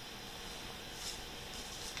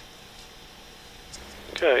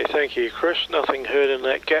 Okay, thank you, Chris. Nothing heard in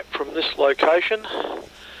that gap from this location.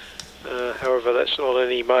 However, that's not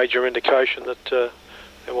any major indication that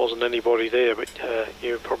there wasn't anybody there, but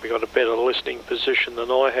you've probably got a better listening position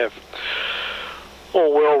than I have.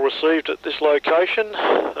 All well received at this location,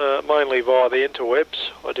 mainly via the interwebs.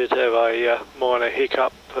 I did have a minor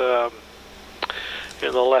hiccup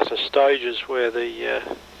in the latter stages where the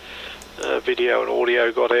video and audio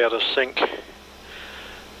got out of sync.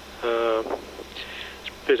 It's a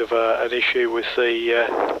bit of an issue with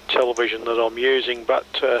the television that I'm using, but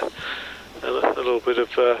a little bit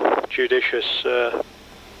of judicious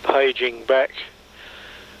paging back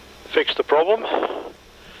fixed the problem.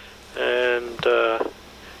 And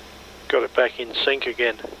got it back in sync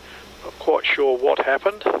again. Not quite sure what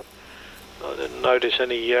happened. I didn't notice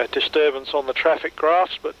any disturbance on the traffic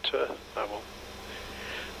graphs, but oh well.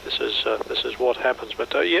 This is what happens.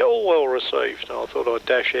 But yeah, all well received. I thought I'd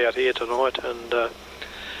dash out here tonight and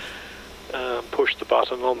push the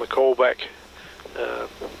button on the callback.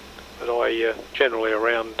 But I generally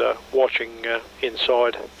around watching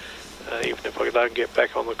inside, even if I don't get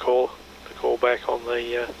back on the call back on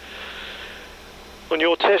the on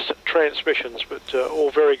your test transmissions. But all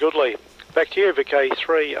very goodly. Back to you,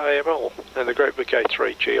 VK3AML and the group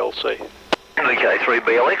VK3GLC.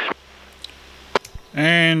 VK3BLX.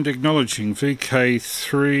 And acknowledging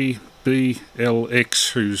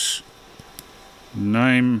VK3BLX, whose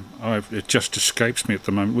name it just escapes me at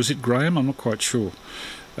the moment. Was it Graham? I'm not quite sure.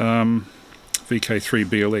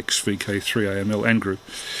 VK3BLX, VK3AML and group.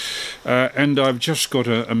 And I've just got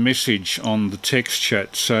a message on the text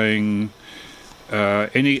chat saying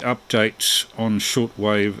any updates on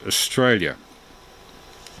Shortwave Australia.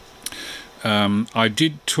 I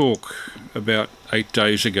did talk about 8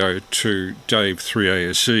 days ago to Dave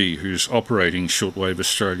 3ASE, who's operating Shortwave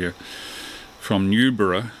Australia from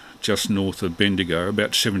Newborough, just north of Bendigo,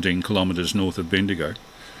 about 17 kilometres north of Bendigo,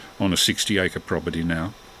 on a 60-acre property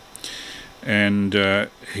now. And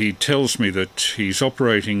he tells me that he's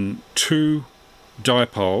operating 2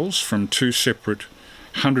 dipoles from 2 separate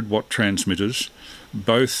 100-watt transmitters,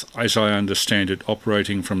 both, as I understand it,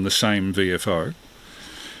 operating from the same VFO.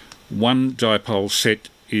 One dipole set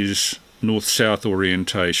is north-south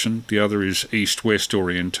orientation, the other is east-west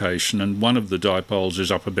orientation, and one of the dipoles is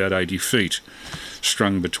up about 80 feet,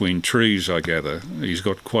 strung between trees, I gather. He's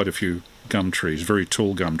got quite a few gum trees, very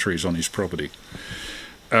tall gum trees on his property.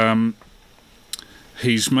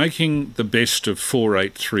 He's making the best of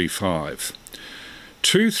 4835.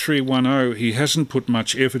 2310, he hasn't put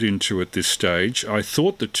much effort into at this stage. I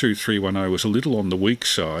thought that 2310 was a little on the weak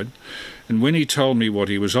side, and when he told me what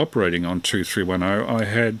he was operating on 2310, I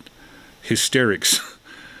had hysterics.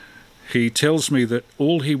 He tells me that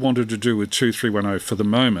all he wanted to do with 2310 for the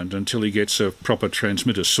moment, until he gets a proper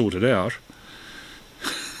transmitter sorted out,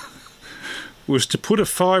 was to put a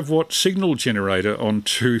 5-watt signal generator on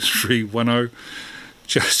 2310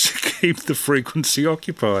 just to keep the frequency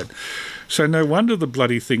occupied. So no wonder the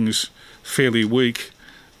bloody thing's fairly weak.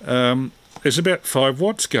 There's about 5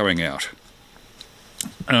 watts going out.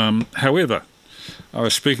 However, I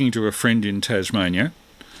was speaking to a friend in Tasmania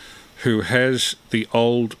who has the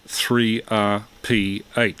old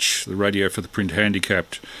 3RPH, the radio for the print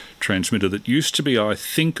handicapped transmitter that used to be, I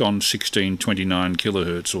think, on 1629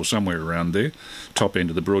 kilohertz or somewhere around there, top end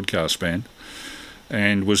of the broadcast band,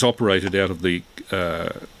 and was operated out of the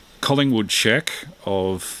Collingwood shack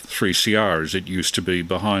of 3CR, as it used to be,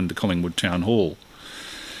 behind the Collingwood Town Hall.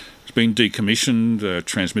 It's been decommissioned, the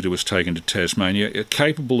transmitter was taken to Tasmania,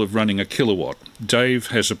 capable of running a kilowatt. Dave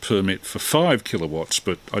has a permit for 5 kilowatts,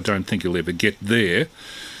 but I don't think he'll ever get there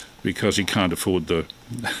because he can't afford the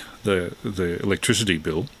electricity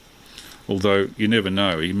bill. Although you never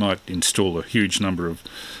know, he might install a huge number of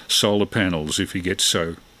solar panels if he gets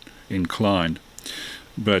so inclined.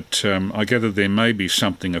 But I gather there may be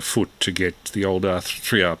something afoot to get the old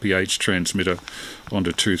 3RPH transmitter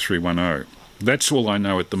onto 2310. That's all I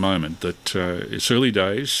know at the moment, that it's early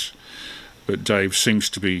days, but Dave seems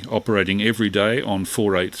to be operating every day on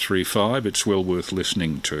 4835. It's well worth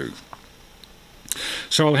listening to.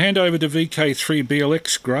 So I'll hand over to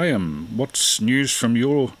VK3BLX. Graham, what's news from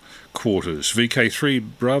your quarters? VK3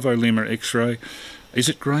 Bravo Lima X-ray. Is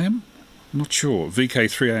it Graham? I'm not sure.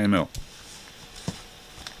 VK3AML.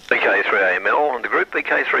 VK3AML and the group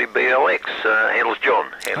VK3BLX handles John.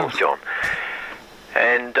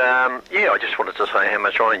 And yeah, I just wanted to say how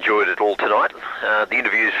much I enjoyed it all tonight. The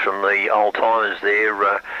interviews from the old timers there,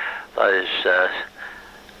 those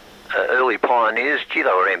early pioneers, gee, they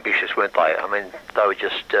were ambitious, weren't they? I mean, they were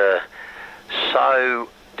just so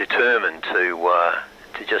determined to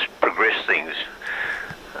just progress things.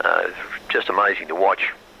 Just amazing to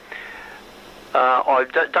watch.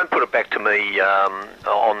 Don't put it back to me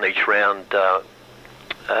on each round,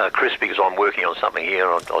 Chris, because I'm working on something here.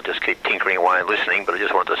 I'll just keep tinkering away and listening, but I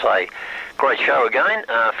just wanted to say, great show again.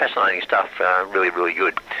 Fascinating stuff, really, really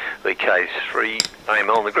good.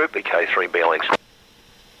 VK3AML in the group, VK3BLX.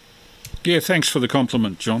 Yeah, thanks for the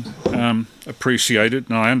compliment, John. Appreciate it.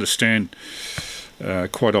 And I understand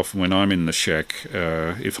quite often when I'm in the shack,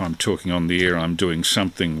 if I'm talking on the air, I'm doing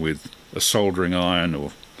something with a soldering iron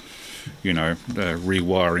or, you know,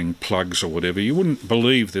 rewiring plugs or whatever. You wouldn't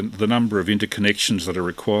believe the number of interconnections that are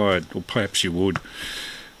required, or perhaps you would,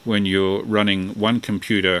 when you're running one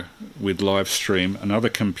computer with live stream, another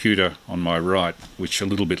computer on my right, which a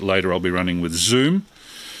little bit later I'll be running with Zoom,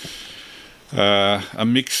 a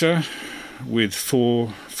mixer with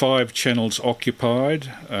 5 channels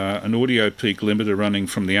occupied, an audio peak limiter running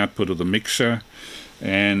from the output of the mixer,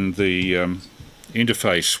 and the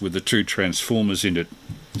interface with the 2 transformers in it,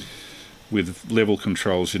 with level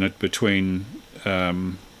controls in it between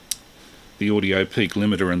the audio peak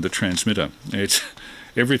limiter and the transmitter.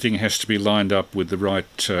 Everything has to be lined up with the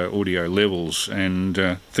right audio levels,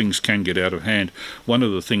 and things can get out of hand. One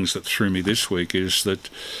of the things that threw me this week is that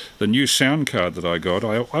the new sound card that I got,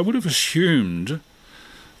 I would have assumed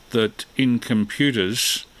that in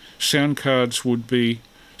computers sound cards would be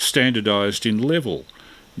standardized in level.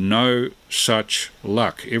 No such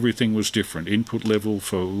luck. Everything was different. Input level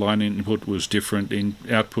for line input was different.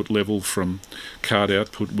 Output level from card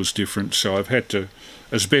output was different. So I've had to,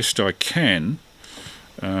 as best I can,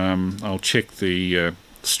 I'll check the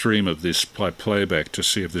stream of this by playback to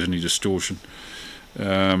see if there's any distortion.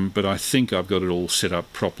 But I think I've got it all set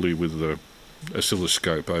up properly with the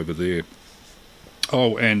oscilloscope over there.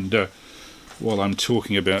 Oh, and while I'm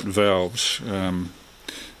talking about valves,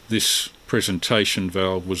 this presentation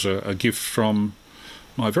valve was a gift from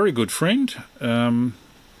my very good friend,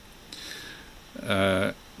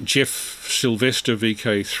 Jeff Sylvester,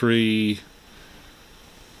 VK3.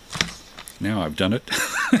 Now I've done it.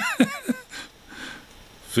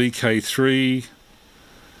 VK3.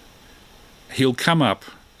 He'll come up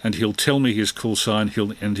and he'll tell me his call sign,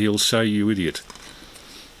 and he'll say, "You idiot."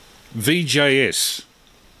 VJS.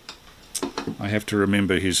 I have to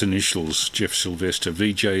remember his initials, Jeff Sylvester,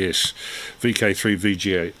 VJS, VK3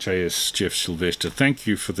 VJS, Jeff Sylvester. Thank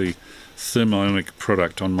you for the thermionic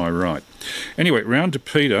product on my right. Anyway, round to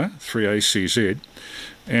Peter, 3ACZ.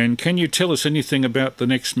 And can you tell us anything about the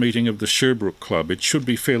next meeting of the Sherbrooke Club? It should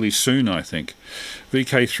be fairly soon, I think.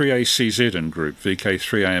 VK3ACZ and group,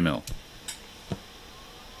 VK3AML.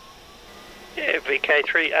 Yeah,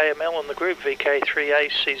 VK3AML on the group,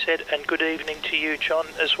 VK3ACZ, and good evening to you, John,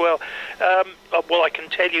 as well. Well, I can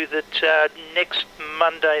tell you that next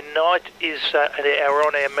Monday night is our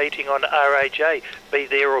on-air meeting on RAJ, Be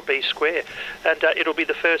There or Be Square, and it'll be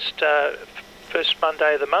the first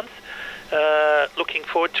Monday of the month. Looking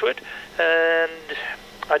forward to it, and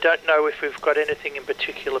I don't know if we've got anything in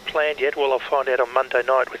particular planned yet. Well, I'll find out on Monday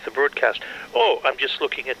night with the broadcast. Oh, I'm just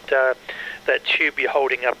looking at that tube you're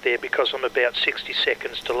holding up there because I'm about 60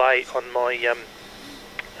 seconds delay on my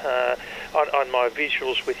on my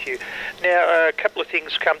visuals with you. Now, a couple of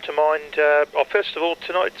things come to mind. First of all,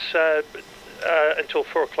 tonight's until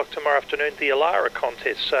 4 o'clock tomorrow afternoon, the Alara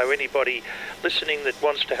contest. So anybody listening that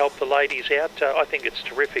wants to help the ladies out, I think it's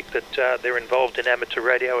terrific that they're involved in amateur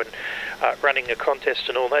radio and running a contest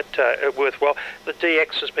and all that, worthwhile. The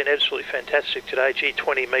DX has been absolutely fantastic today. Gee,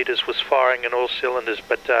 20 metres was firing in all cylinders,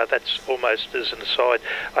 but that's almost as an aside.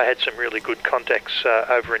 I had some really good contacts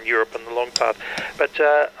over in Europe on the long path. But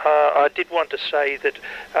I did want to say that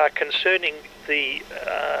concerning the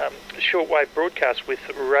shortwave broadcast with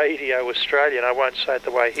Radio Australia, and I won't say it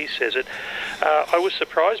the way he says it, I was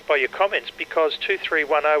surprised by your comments because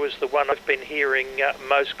 2310 is the one I've been hearing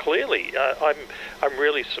most clearly. I'm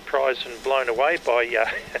really surprised and blown away by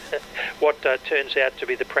what turns out to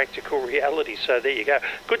be the practical reality. So there you go.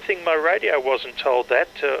 Good thing my radio wasn't told that,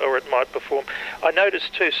 or it might perform. I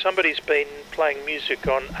noticed too somebody's been playing music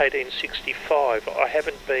on 1865. I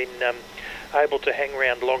haven't been able to hang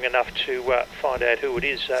around long enough to find out who it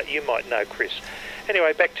is. You might know, Chris.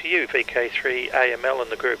 Anyway, back to you, VK3AML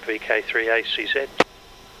and the group VK3ACZ.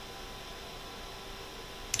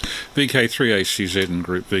 VK3ACZ and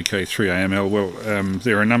group VK3AML. Well,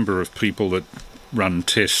 there are a number of people that run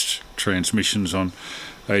test transmissions on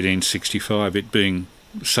 1865, it being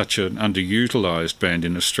such an underutilised band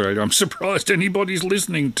in Australia. I'm surprised anybody's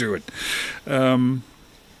listening to it.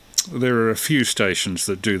 There are a few stations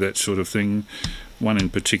that do that sort of thing. One in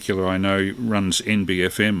particular I know runs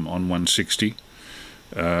NBFM on 160,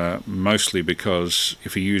 mostly because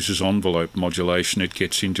if he uses envelope modulation it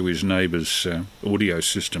gets into his neighbour's audio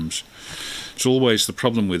systems. It's always the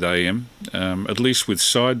problem with AM, at least with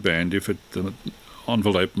sideband. If the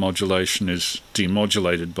envelope modulation is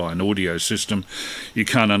demodulated by an audio system, you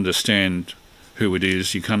can't understand who it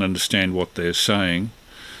is, you can't understand what they're saying.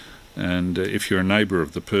 And if you're a neighbour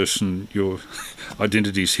of the person, your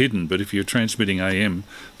identity is hidden. But if you're transmitting AM,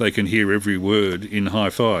 they can hear every word in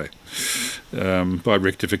hi-fi by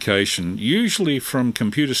rectification, usually from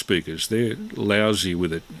computer speakers. They're lousy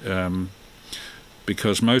with it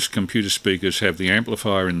because most computer speakers have the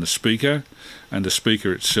amplifier in the speaker, and the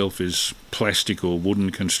speaker itself is plastic or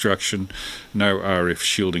wooden construction, no RF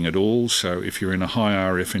shielding at all. So if you're in a high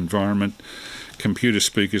RF environment, computer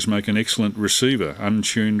speakers make an excellent receiver,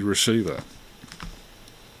 untuned receiver.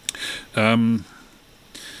 So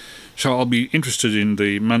I'll be interested in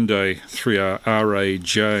the Monday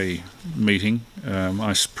 3RAJ meeting.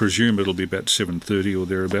 I presume it'll be about 7:30 or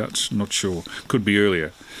thereabouts, not sure. Could be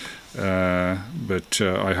earlier. But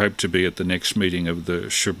I hope to be at the next meeting of the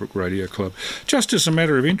Sherbrooke Radio Club. Just as a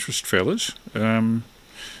matter of interest, fellas,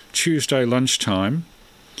 Tuesday lunchtime,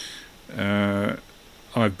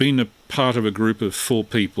 I've been a part of a group of 4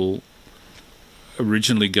 people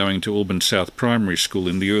originally going to Auburn South Primary School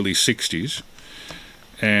in the early 60s,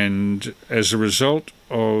 and as a result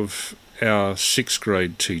of our 6th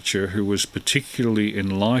grade teacher, who was particularly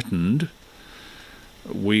enlightened,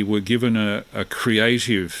 we were given a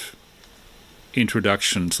creative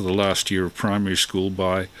introduction to the last year of primary school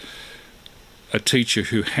by a teacher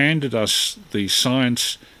who handed us the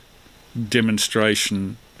science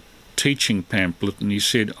demonstration teaching pamphlet, and he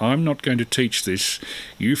said, "I'm not going to teach this.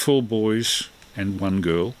 You 4 boys and 1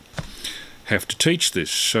 girl have to teach this."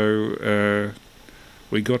 So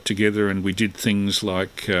we got together and we did things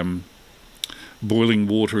like boiling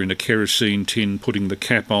water in a kerosene tin, putting the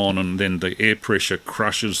cap on, and then the air pressure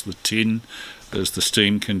crushes the tin as the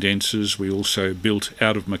steam condenses. We also built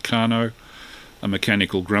out of Meccano a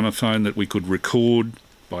mechanical gramophone that we could record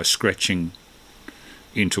by scratching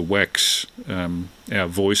into wax our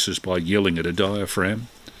voices by yelling at a diaphragm.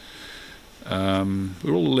 We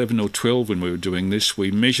were all 11 or 12 when we were doing this. We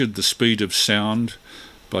measured the speed of sound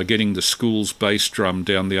by getting the school's bass drum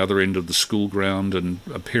down the other end of the school ground and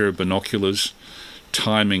a pair of binoculars,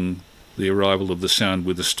 timing the arrival of the sound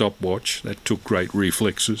with a stopwatch. That took great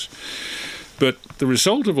reflexes. But the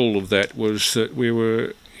result of all of that was that we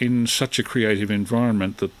were in such a creative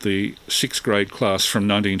environment that the 6th grade class from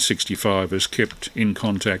 1965 has kept in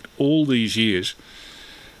contact all these years.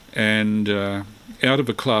 And out of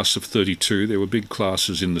a class of 32, there were big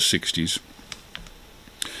classes in the 60s,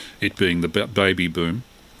 it being the baby boom,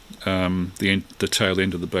 the tail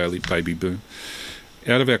end of the baby boom.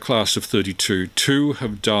 Out of our class of 32, 2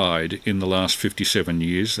 have died in the last 57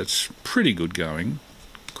 years. That's pretty good going.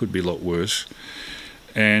 Could be a lot worse.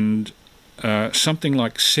 And something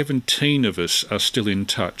like 17 of us are still in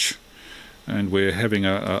touch. And we're having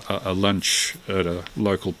a lunch at a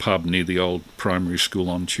local pub near the old primary school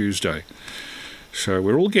on Tuesday. So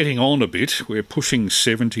we're all getting on a bit. We're pushing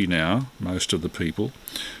 70 now, most of the people.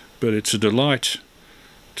 But it's a delight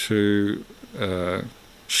to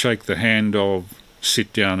shake the hand of,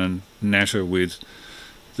 sit down and natter with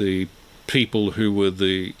the people who were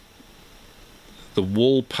the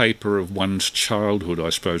wallpaper of one's childhood,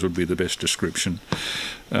 I suppose would be the best description.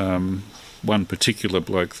 One particular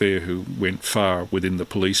bloke there who went far within the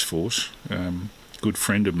police force, good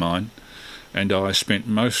friend of mine, and I spent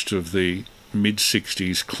most of the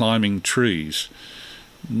mid-60s climbing trees,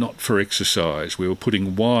 not for exercise. We were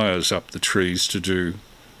putting wires up the trees to do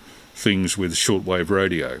things with shortwave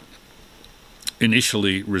radio.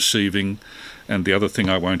 Initially receiving, and the other thing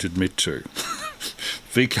I won't admit to,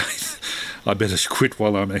 I better quit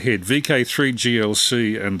while I'm ahead,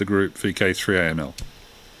 VK3GLC and the group VK3AML.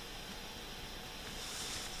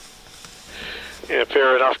 Yeah,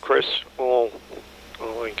 fair enough, Chris. Well, I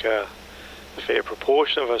think a fair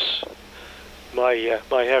proportion of us may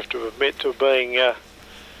have to admit to being in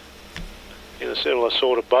a similar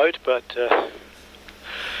sort of boat, but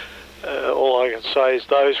all I can say is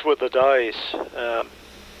those were the days.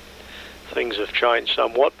 Things have changed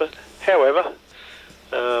somewhat, but however,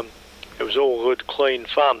 it was all good, clean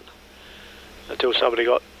fun until somebody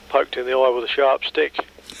got poked in the eye with a sharp stick.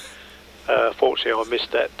 Fortunately, I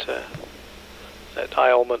missed that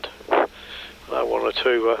ailment. One or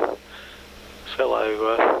 2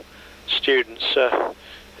 fellow students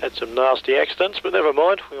had some nasty accidents, but never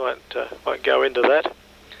mind. We won't go into that.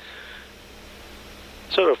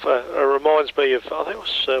 Sort of reminds me of, I think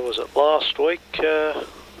was it last week?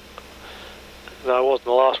 No, it wasn't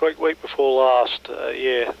last week. Week before last.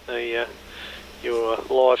 Yeah, your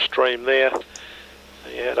live stream there.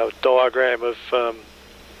 You had a diagram of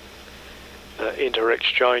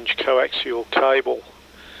inter-exchange coaxial cable,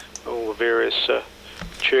 all the various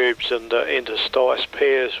tubes and interstice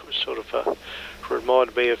pairs, which sort of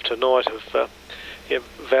reminded me of tonight of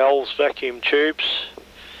valves, vacuum tubes.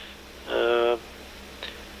 There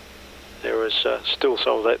was still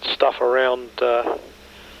some of that stuff around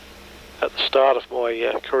at the start of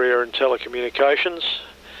my career in telecommunications.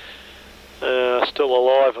 Still still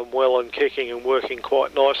alive and well and kicking and working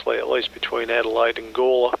quite nicely, at least between Adelaide and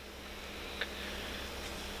Gawler.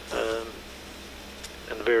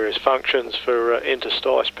 And various functions for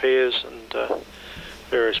interstice pairs and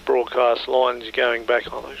various broadcast lines going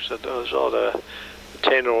back on. So it was either a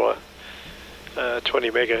 10 or a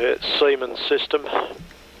 20 megahertz Siemens system,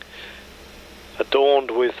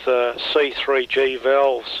 adorned with C3G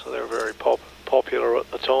valves. They were very popular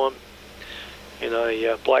at the time, in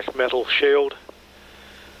a black metal shield,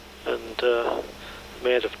 and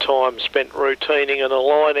amount of time spent routining and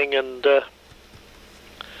aligning and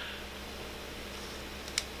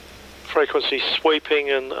frequency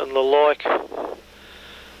sweeping and the like.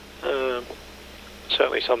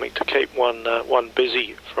 Certainly something to keep one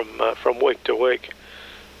busy from week to week.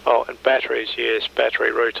 Oh, and batteries, yes,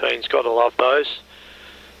 battery routines, got to love those.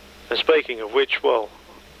 And speaking of which, well,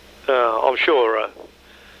 I'm sure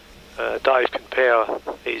Dave can power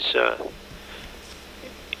his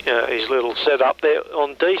little setup there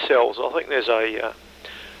on D cells. I think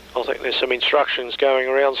there's some instructions going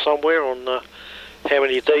around somewhere on how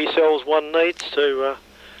many D cells one needs to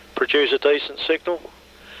produce a decent signal.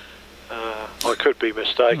 I could be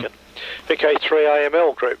mistaken.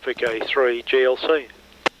 VK3AML group, VK3 GLC.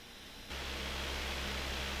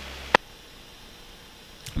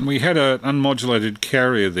 We had an unmodulated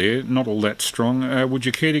carrier there, not all that strong. Would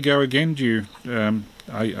you care to go again? Do you,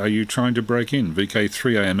 are you trying to break in?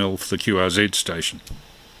 VK3AML for the QRZ station.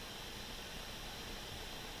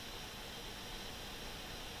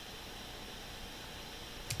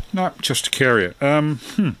 No, just a carrier.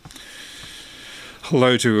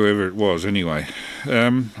 Hello to whoever it was, anyway.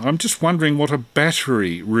 I'm just wondering what a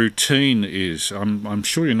battery routine is. I'm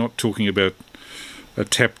sure you're not talking about a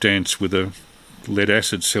tap dance with a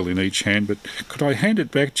lead-acid cell in each hand, but could I hand it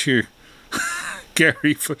back to you,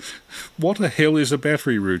 Gary, for what the hell is a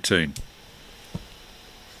battery routine?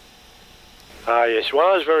 Yes, one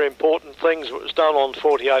of those very important things that was done on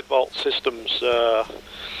 48-volt systems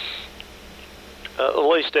at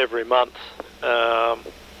least every month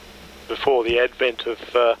before the advent of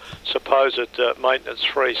supposed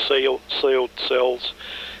maintenance-free sealed cells.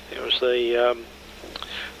 It was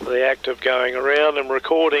the act of going around and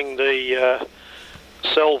recording the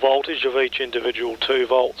cell voltage of each individual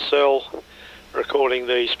 2-volt cell, recording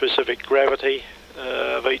the specific gravity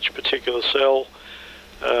of each particular cell,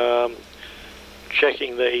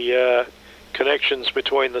 checking the connections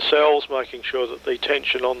between the cells, making sure that the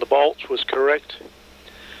tension on the bolts was correct.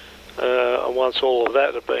 And once all of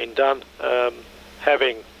that had been done,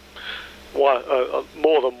 having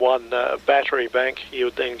more than one battery bank, you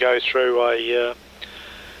would then go through a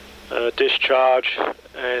discharge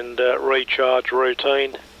and recharge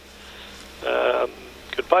routine.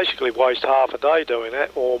 Could basically waste half a day doing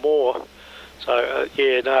that or more. So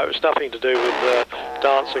yeah, no, it was nothing to do with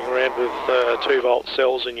dancing around with 2-volt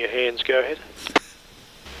cells in your hands. Go ahead.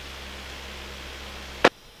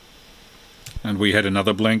 And we had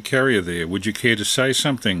another blank carrier there. Would you care to say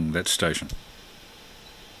something, that station?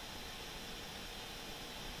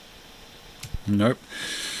 Nope.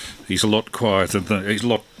 He's a lot quieter than, he's a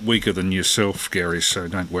lot weaker than yourself, Gary, so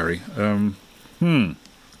don't worry.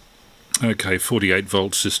 Okay,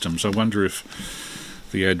 48-volt systems. I wonder if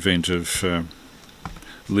the advent of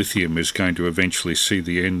lithium is going to eventually see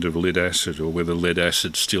the end of lead-acid, or whether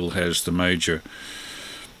lead-acid still has the major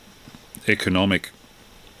economic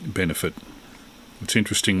benefit. It's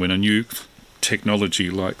interesting when a new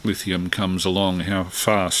technology like lithium comes along, how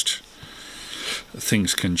fast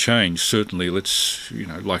things can change. Certainly,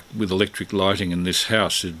 like with electric lighting in this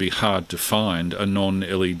house, it'd be hard to find a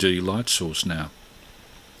non-LED light source now.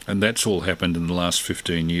 And that's all happened in the last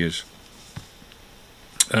 15 years.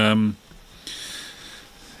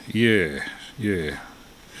 Yeah.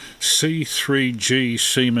 C3G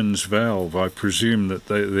Siemens valve. I presume that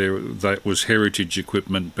that was heritage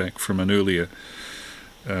equipment back from an earlier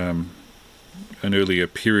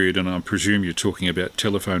period, and I presume you're talking about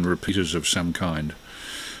telephone repeaters of some kind,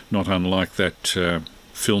 not unlike that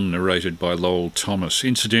film narrated by Lowell Thomas.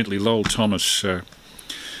 Incidentally, Lowell Thomas,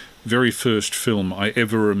 very first film I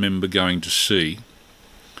ever remember going to see,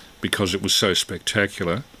 because it was so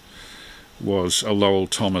spectacular, was a Lowell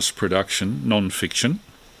Thomas production, non-fiction.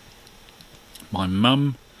 My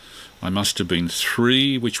mum, I must have been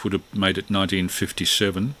 3, which would have made it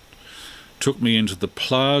 1957, took me into the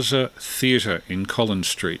Plaza Theatre in Collins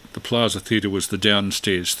Street. The Plaza Theatre was the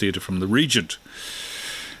downstairs theatre from the Regent.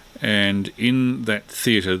 And in that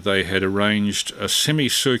theatre they had arranged a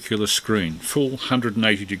semicircular screen, full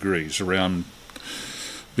 180 degrees around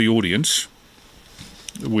the audience,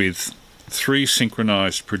 with 3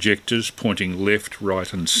 synchronised projectors pointing left,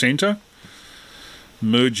 right and centre,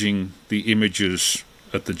 merging the images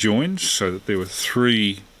at the joins so that there were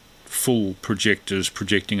 3 full projectors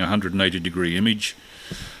projecting a 180-degree image.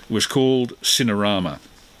 It was called Cinerama.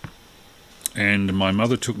 And my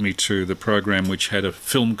mother took me to the program which had a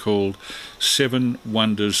film called 7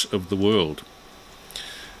 Wonders of the World,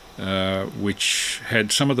 which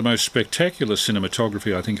had some of the most spectacular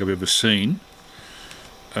cinematography I think I've ever seen.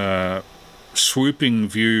 Swooping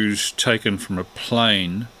views taken from a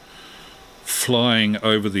plane flying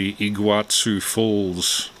over the Iguazu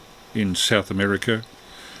Falls in South America.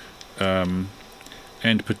 And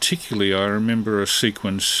particularly I remember a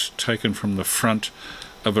sequence taken from the front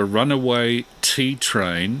of a runaway tea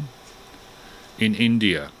train in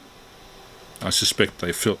India. I suspect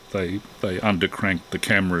they undercranked the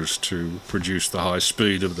cameras to produce the high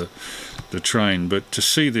speed of the train, but to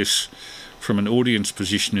see this from an audience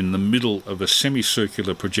position in the middle of a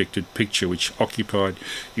semicircular projected picture which occupied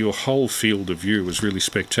your whole field of view was really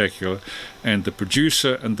spectacular. And the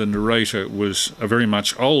producer and the narrator was a very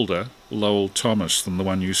much older Lowell Thomas than the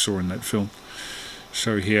one you saw in that film.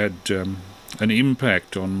 So he had an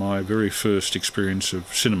impact on my very first experience of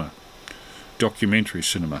cinema, documentary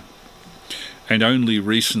cinema. And only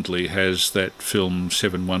recently has that film,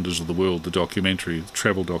 7 Wonders of the World, the documentary, the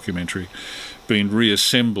travel documentary, been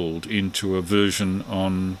reassembled into a version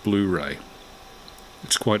on Blu-ray.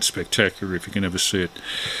 It's quite spectacular if you can ever see it.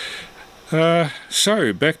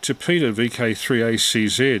 So, back to Peter,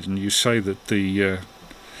 VK3ACZ, and you say that the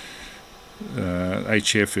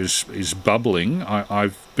HF is bubbling.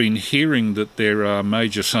 I've been hearing that there are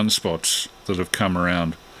major sunspots that have come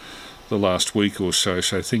around the last week or so,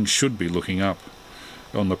 so things should be looking up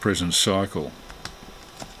on the present cycle.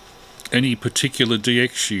 Any particular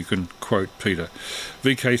DX you can quote, Peter?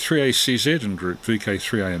 VK3ACZ and group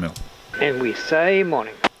VK3AML. And we say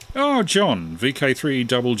morning. Oh, John,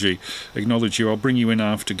 VK3GG. Acknowledge you. I'll bring you in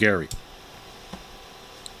after Gary.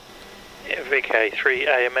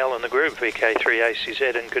 VK3AML and the group,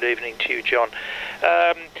 VK3ACZ, and good evening to you, John.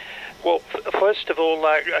 Well, first of all,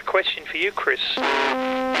 a question for you, Chris.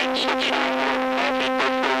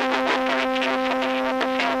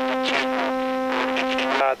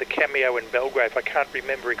 The cameo in Belgrave, I can't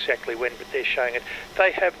remember exactly when, but they're showing it.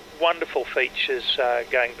 They have wonderful features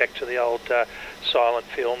going back to the old silent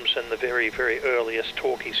films and the very, very earliest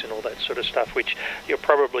talkies and all that sort of stuff, which you're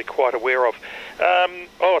probably quite aware of.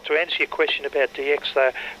 To answer your question about DX,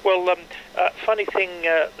 though, well, funny thing,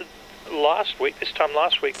 this time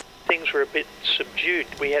last week, things were a bit subdued.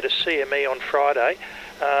 We had a CME on Friday,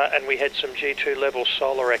 and we had some G2 level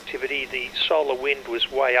solar activity. The solar wind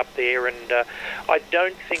was way up there, and I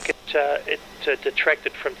don't think it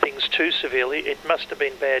detracted from things too severely. It must have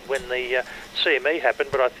been bad when the CME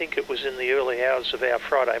happened, but I think it was in the early hours of our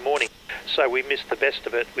Friday morning, so we missed the best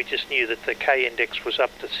of it. We just knew that the K index was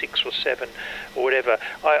up to 6 or 7 or whatever.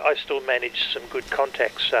 I still managed some good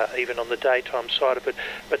contacts even on the daytime side of it,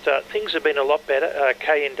 but things have been a lot better.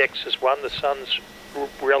 K index is 1, the sun's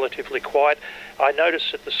relatively quiet. I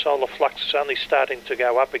noticed that the solar flux is only starting to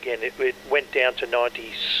go up again. It went down to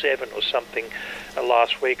 97 or something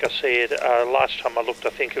last week. I see it last time I looked, I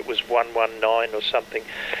think it was 119 or something.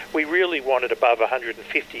 We really want it above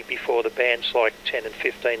 150 before the bands like 10 and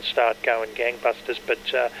 15 start going gangbusters, but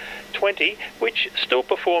 20, which still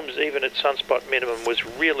performs even at sunspot minimum, was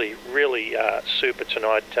really, really super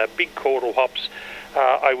tonight. Big caudal hops.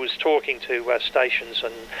 I was talking to stations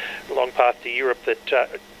and long path to Europe that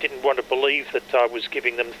didn't want to believe that I was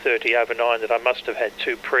giving them 30 over 9, that I must have had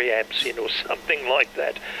 2 preamps in or something like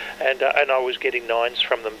that, and I was getting 9s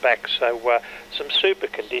from them back, so some super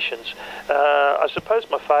conditions. I suppose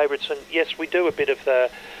my favourites, and yes, we do a bit of the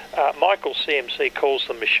Michael CMC calls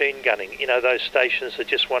them machine gunning, you know, those stations that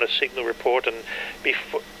just want a signal report, and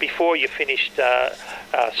before you finished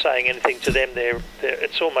saying anything to them,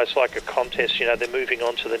 it's almost like a contest, you know, they're moving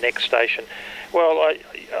on to the next station. Well,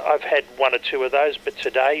 I've had 1 or 2 of those, but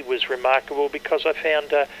today was remarkable because I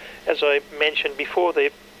found, as I mentioned before,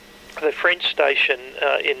 the French station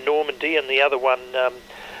in Normandy and the other one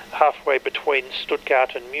halfway between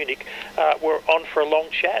Stuttgart and Munich were on for a long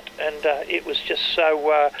chat, and it was just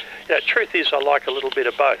so... truth is, I like a little bit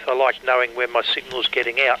of both. I like knowing where my signal's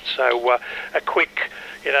getting out, so a quick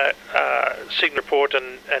signal report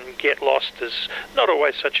and get lost is not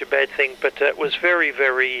always such a bad thing, but it was very,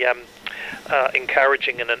 very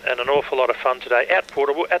encouraging and an awful lot of fun today. Out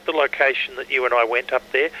portable, at the location that you and I went up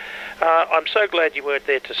there. I'm so glad you weren't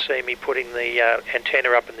there to see me putting the antenna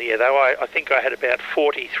up in the air, though. I think I had about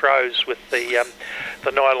 40 throws with the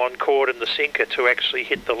nylon cord and the sinker to actually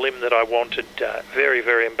hit the limb that I wanted. Very,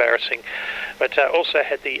 very embarrassing. But also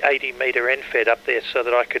had the 80-metre end fed up there so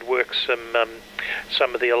that I could work some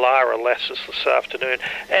of the Alara lasses this afternoon.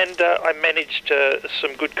 And I managed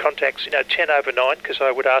some good contacts, 10 over 9, because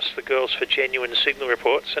I would ask the girls for genuine signal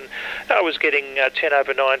reports, and I was getting 10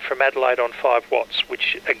 over 9 from Adelaide on 5 watts,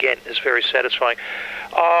 which again is very satisfying.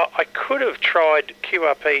 I could have tried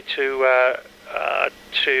QRP to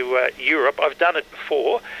Europe. I've done it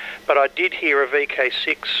before, but I did hear a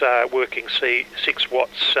VK6 working 6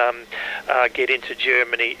 watts get into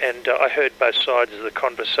Germany, and I heard both sides of the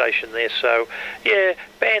conversation there. So, yeah,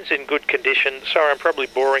 band's in good condition. Sorry, I'm probably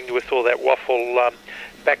boring you with all that waffle.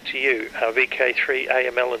 Back to you,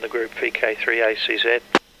 VK3AML in the group VK3ACZ.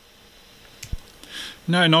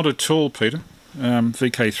 No, not at all, Peter.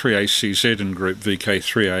 VK3ACZ in group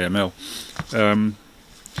VK3AML.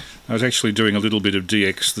 I was actually doing a little bit of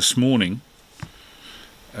DX this morning.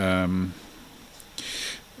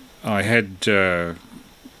 I had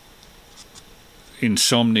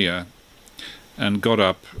insomnia and got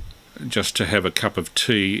up just to have a cup of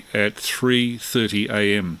tea at 3:30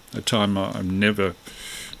 a.m, a time I'm never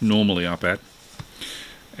normally up at,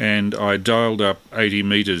 and I dialed up 80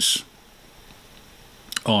 metres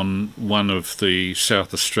on one of the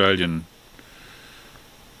South Australian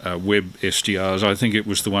web SDRs. I think it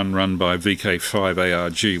was the one run by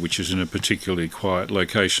VK5ARG, which is in a particularly quiet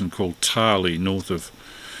location called Tarlee, north of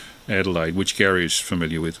Adelaide, which Gary is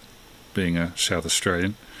familiar with, being a South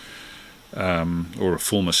Australian, or a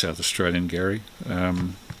former South Australian, Gary.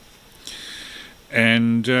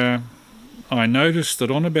 And I noticed that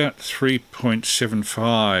on about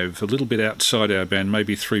 3.75, a little bit outside our band,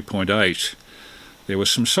 maybe 3.8, there was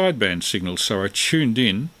some sideband signals, so I tuned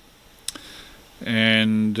in,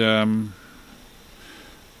 and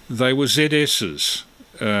they were ZS's.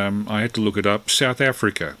 I had to look it up. South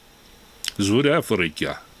Africa,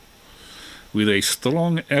 Zuid-Afrika, with a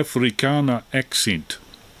strong Afrikaner accent,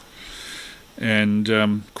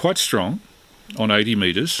 and quite strong on 80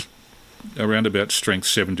 metres, around about strength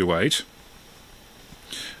 7 to 8.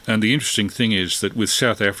 And the interesting thing is that with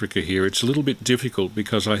South Africa here, it's a little bit difficult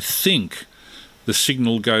because I think the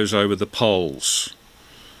signal goes over the poles.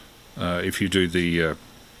 If you do the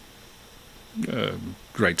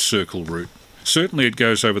Great Circle route. Certainly it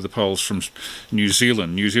goes over the poles from New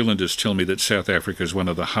Zealand. New Zealanders tell me that South Africa is one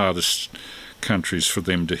of the hardest countries for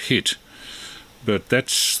them to hit. But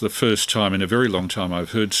that's the first time in a very long time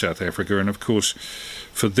I've heard South Africa, and of course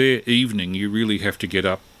for their evening you really have to get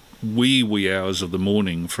up wee hours of the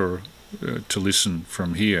morning for to listen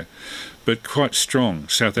from here. But quite strong,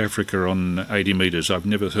 South Africa on 80 metres. I've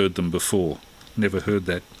never heard them before. Never heard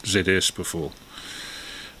that ZS before.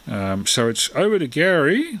 So it's over to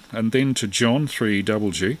Gary and then to John,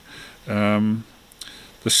 3GG.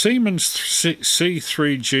 The Siemens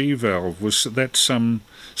C3G valve, was that some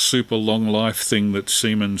super long life thing that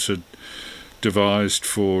Siemens had devised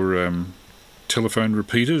for telephone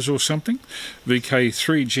repeaters or something?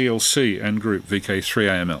 VK3GLC and group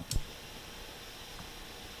VK3AML.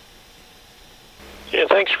 Yeah,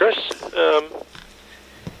 thanks, Chris.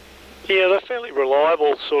 Yeah, they're fairly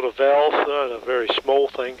reliable sort of valve, a very small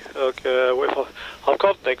thing. I've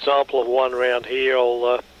got an example of one around here.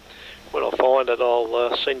 When I find it,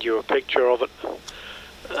 I'll send you a picture of it.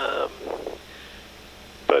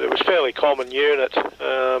 But it was a fairly common unit,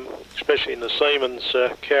 especially in the Siemens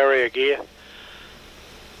carrier gear.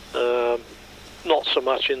 Not so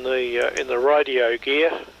much in the radio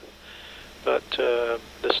gear, but the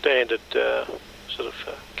standard sort of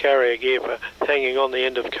carrier gear for hanging on the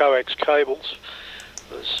end of coax cables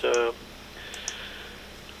was the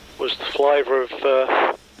flavour of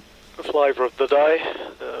the day.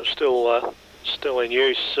 Still in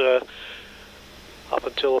use up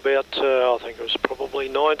until about I think it was probably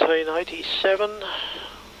 1987,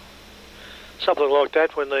 something like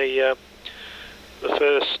that, when the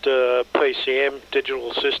first PCM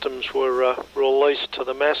digital systems were released to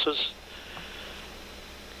the masses.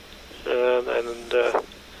 And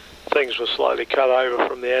things were slowly cut over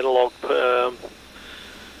from the analogue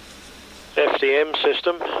FDM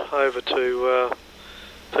system over to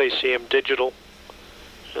PCM digital.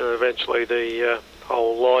 Eventually the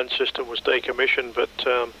whole line system was decommissioned, but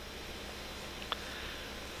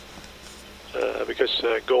because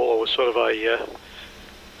Gawler was sort of a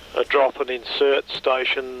drop and insert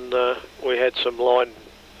station, we had some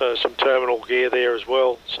terminal gear there as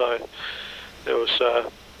well. So there was a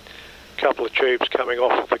couple of tubes coming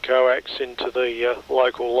off of the coax into the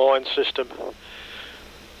local line system,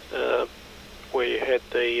 where you had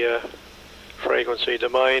the frequency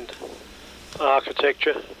domain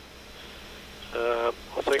architecture. I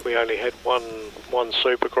think we only had one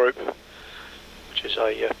supergroup, which which is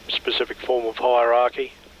a specific form of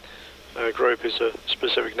hierarchy. A group is a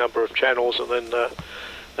specific number of channels, and then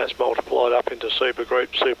that's multiplied up into super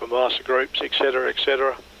groups, supermaster groups, etc.,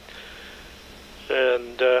 etc.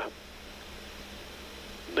 And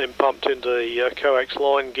then pumped into the coax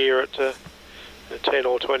line gear at 10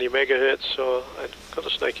 or 20 megahertz. So I've got a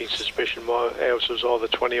sneaking suspicion ours was either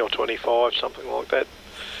 20 or 25, something like that.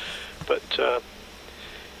 But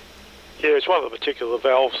yeah, it's one of the particular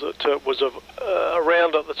valves that was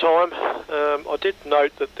around at the time. I did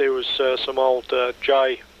note that there was some old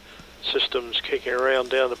J systems kicking around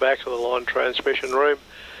down the back of the line transmission room.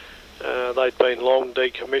 They'd been long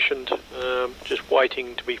decommissioned, just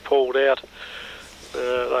waiting to be pulled out.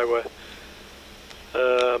 They were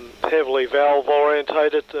heavily valve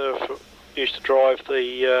orientated. Used to drive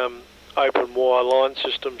the open wire line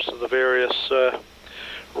systems to the various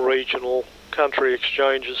regional country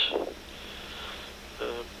exchanges.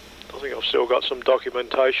 I think I've still got some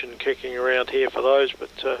documentation kicking around here for those, but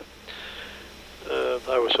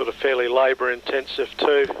they were sort of fairly labour intensive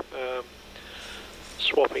too.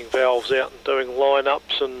 Swapping valves out and doing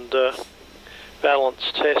line-ups and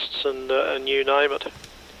balance tests and you name it.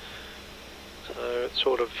 So it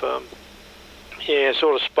sort of, yeah,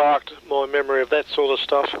 sort of sparked my memory of that sort of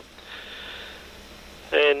stuff.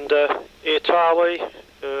 And Tarlee,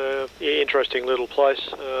 yeah, interesting little place.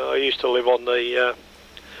 I used to live on the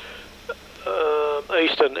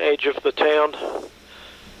eastern edge of the town.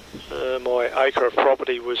 My acre of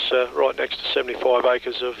property was right next to 75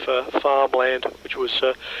 acres of farmland, which was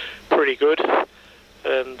pretty good.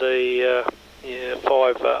 And the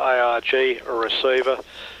 5 ARG receiver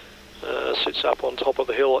sits up on top of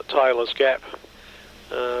the hill at Taylor's Gap.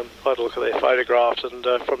 I had a look at their photographs, and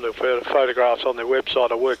from the photographs on their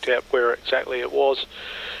website I worked out where exactly it was.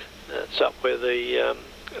 It's up where the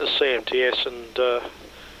CMTS and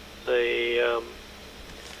the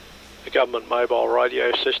government mobile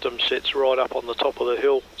radio system sits, right up on the top of the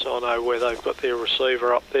hill, so I know where they've got their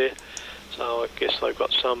receiver up there. So I guess they've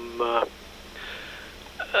got some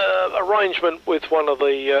arrangement with one of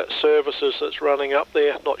the services that's running up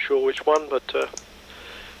there. Not sure which one, but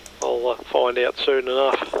I'll find out soon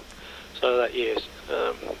enough. So that, yes,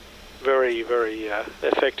 very, very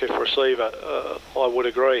effective receiver, I would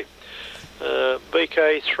agree.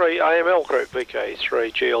 VK3AML group,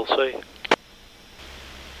 VK3GLC.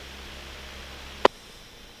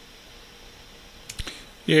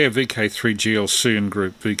 Yeah, VK3GLC and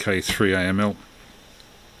group VK3AML.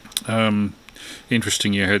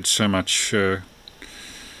 Interesting you had so much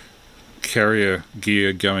carrier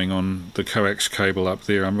gear going on the coax cable up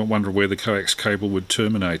there. I wonder where the coax cable would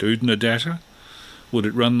terminate. Oodnadatta? Would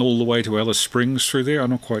it run all the way to Alice Springs through there?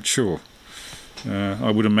 I'm not quite sure.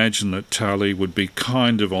 I would imagine that Tarlee would be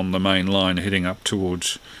kind of on the main line heading up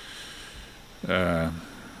towards,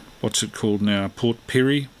 what's it called now, Port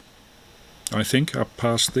Pirie, I think, up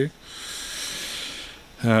past there.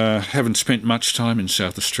 Haven't spent much time in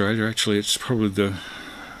South Australia. Actually, it's probably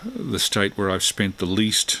the state where I've spent the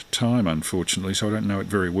least time, unfortunately, so I don't know it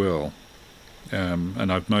very well.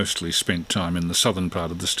 And I've mostly spent time in the southern part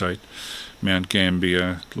of the state, Mount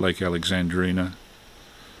Gambier, Lake Alexandrina,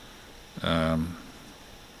 and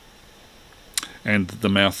the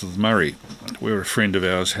mouth of the Murray, where a friend of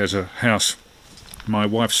ours has a house. My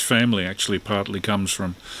wife's family actually partly comes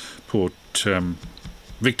from Port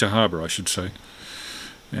Victor Harbour, I should say,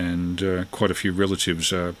 and quite a few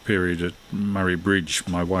relatives are buried at Murray Bridge,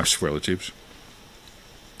 my wife's relatives.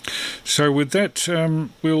 So with that,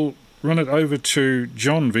 we'll run it over to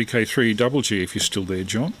John, VK3GG, if you're still there,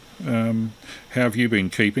 John. How have you been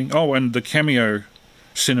keeping? Oh, and the Cameo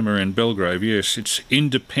cinema in Belgrave, yes, it's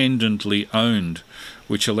independently owned,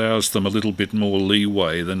 which allows them a little bit more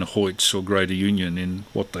leeway than Hoyts or Greater Union in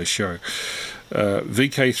what they show.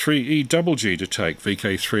 VK3EGG to take,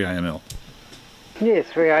 VK3AML. Yeah,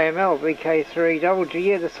 3AML, VK3GG.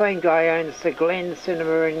 Yeah, the same guy owns the Glen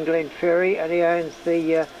Cinema in Glenferrie, and he owns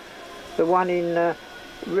the one in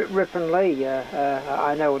Ripon Lee.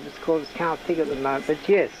 I know what it's called, I can't think at the moment, but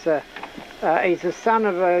yes, he's the son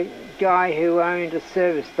of a guy who owned a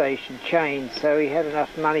service station chain, so he had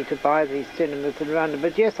enough money to buy these cinemas and run them.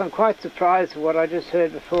 But yes, I'm quite surprised at what I just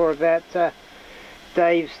heard before about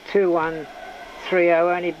Dave's 2130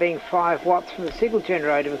 only being 5 watts from the signal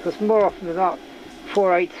generator, because more often than not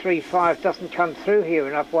 4835 doesn't come through here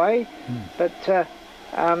in Upway, but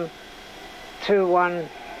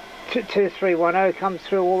 2310 comes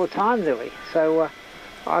through all the time nearly, so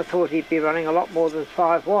I thought he'd be running a lot more than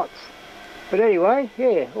 5 watts. But anyway,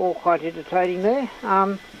 yeah, all quite entertaining there.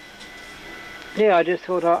 Yeah, I just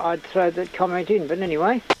thought I'd throw that comment in, but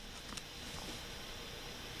anyway.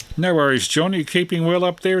 No worries, John. Are you keeping well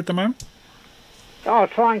up there at the moment? Oh,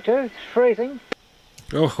 trying to. It's freezing.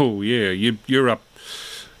 Oh, yeah. You're up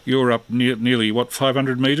nearly, what,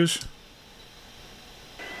 500 metres?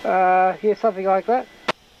 Yeah, something like that.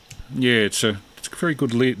 Yeah, it's a very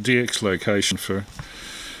good DX location for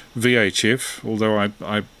VHF, although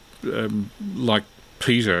I like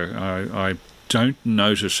Peter, I don't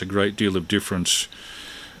notice a great deal of difference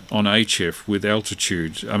on HF with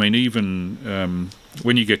altitude. I mean, even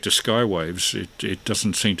when you get to skywaves, it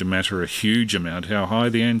doesn't seem to matter a huge amount how high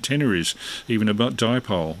the antenna is, even about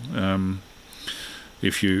dipole.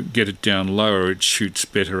 If you get it down lower, it shoots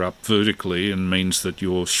better up vertically and means that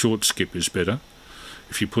your short skip is better.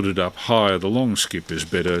 If you put it up higher, the long skip is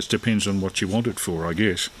better. It depends on what you want it for, I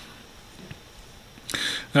guess.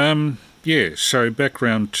 Yeah, so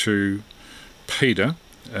background to Peter,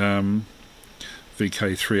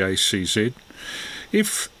 VK3ACZ.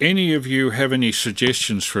 If any of you have any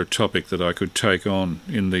suggestions for a topic that I could take on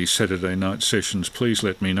in the Saturday night sessions, please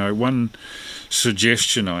let me know. One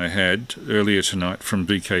suggestion I had earlier tonight from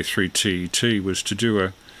VK3TET was to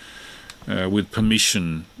do with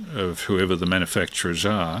permission of whoever the manufacturers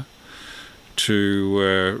are,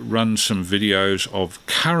 to run some videos of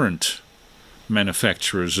current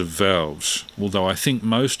manufacturers of valves, although I think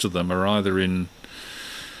most of them are either in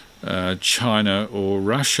China or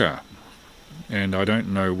Russia, and I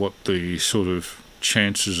don't know what the sort of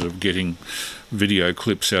chances of getting video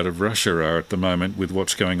clips out of Russia are at the moment with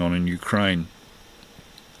what's going on in Ukraine.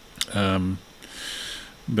 But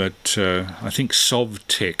I think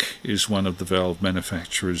Sovtech is one of the valve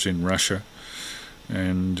manufacturers in Russia,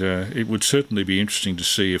 and it would certainly be interesting to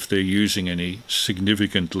see if they're using any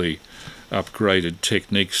significantly upgraded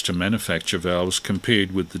techniques to manufacture valves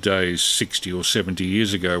compared with the days 60 or 70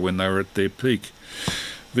 years ago when they were at their peak.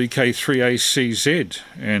 VK3ACZ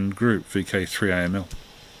and group VK3AML.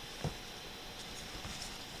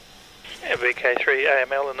 Yeah,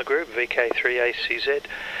 VK3AML and the group VK3ACZ.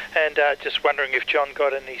 And just wondering if John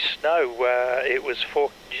got any snow.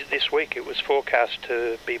 This week it was forecast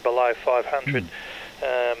to be below 500.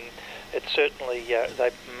 It certainly,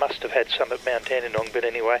 they must have had some at Mount Dandenong, but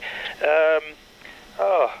anyway.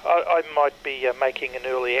 I might be making an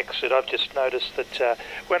early exit. I've just noticed that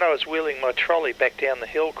when I was wheeling my trolley back down the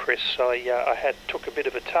hill, Chris, I took a bit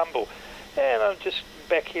of a tumble. And I'm just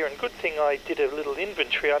back here, and good thing I did a little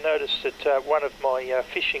inventory. I noticed that one of my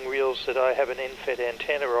fishing reels that I have an end-fed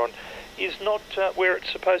antenna on is not where it's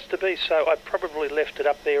supposed to be, so I probably left it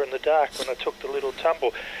up there in the dark when I took the little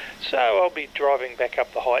tumble. So I'll be driving back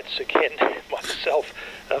up the heights again myself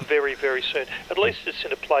very, very soon. At least it's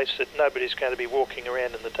in a place that nobody's going to be walking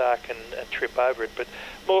around in the dark and trip over it, but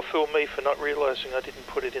more fool me for not realising I didn't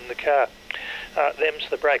put it in the car. Them's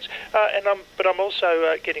the brakes. But I'm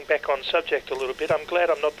also getting back on subject a little bit. I'm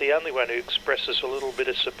glad I'm not the only one who expresses a little bit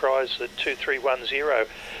of surprise that 2310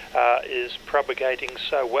 is propagating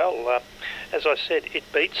so well. As I said, it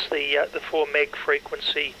beats the 4 meg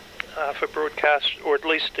frequency for broadcast, or at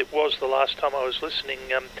least it was the last time I was listening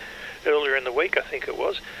earlier in the week, I think it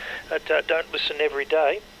was. Don't listen every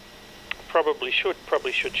day. Probably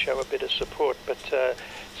should show a bit of support, but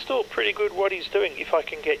still pretty good what he's doing if I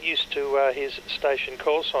can get used to his station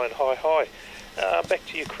call sign, hi. Back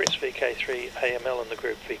to you, Chris, VK3AML and the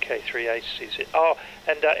group VK3ACZ. Oh,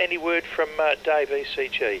 and any word from Dave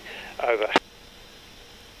ECG? Over.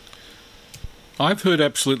 I've heard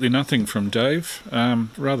absolutely nothing from Dave,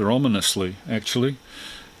 rather ominously, actually.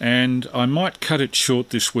 And I might cut it short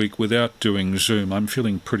this week without doing Zoom. I'm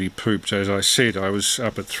feeling pretty pooped. As I said, I was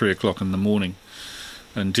up at 3 o'clock in the morning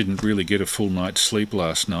and didn't really get a full night's sleep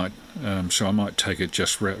last night. So I might take it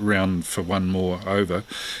just round for one more over.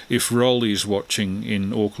 If Rolly's watching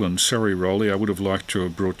in Auckland, sorry Rolly, I would have liked to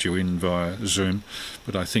have brought you in via Zoom,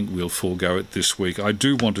 but I think we'll forego it this week. I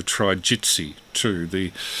do want to try Jitsi too,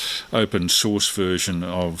 the open source version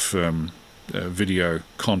of video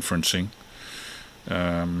conferencing.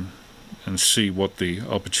 And see what the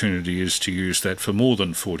opportunity is to use that for more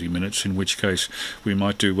than 40 minutes, in which case we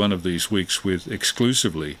might do one of these weeks with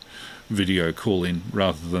exclusively video call-in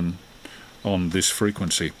rather than on this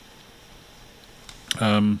frequency.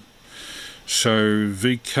 So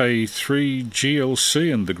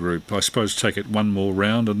VK3GLC and the group, I suppose take it one more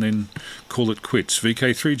round and then call it quits.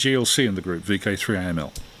 VK3GLC and the group,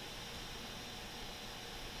 VK3AML.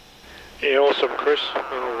 Yeah, awesome, Chris.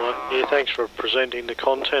 Well, thanks for presenting the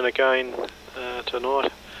content again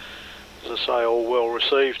tonight. As I say, all well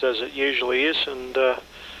received as it usually is, and a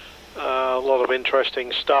lot of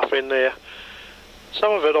interesting stuff in there.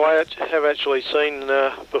 Some of it I have actually seen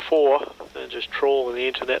before, just trawling the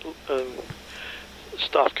internet,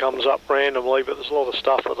 stuff comes up randomly, but there's a lot of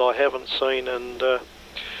stuff that I haven't seen and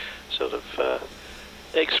sort of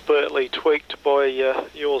expertly tweaked by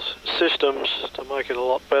your systems to make it a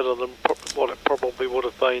lot better than what it probably would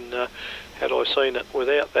have been had I seen it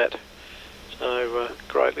without that. So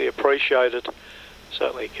greatly appreciated.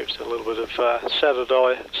 Certainly gives it a little bit of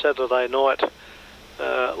Saturday night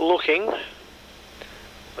looking.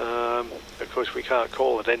 Of course, we can't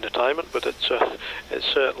call it entertainment, but it's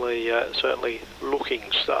certainly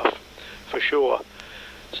looking stuff for sure.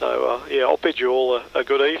 So yeah, I'll bid you all a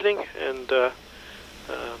good evening, and we'll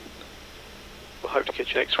hope to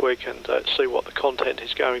catch you next week and see what the content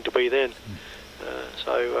is going to be then.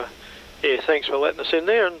 So yeah, thanks for letting us in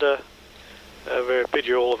there, and bid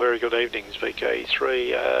you all a very good evening. It's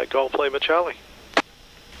VK3 Golf Lima Charlie.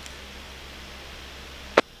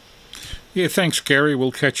 Yeah, thanks, Gary.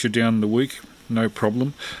 We'll catch you down the week. No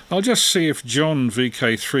problem. I'll just see if John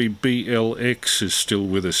VK3BLX is still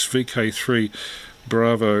with us. VK3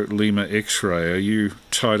 Bravo Lima X-ray. Are you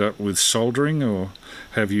tied up with soldering, or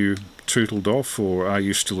have you tootled off, or are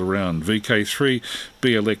you still around?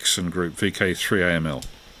 VK3BLX and group VK3AML.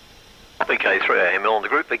 VK3AML and the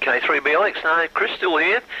group VK3BLX. No, Chris still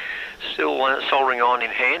here. Still soldering iron in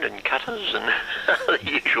hand and cutters and the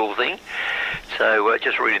usual thing. So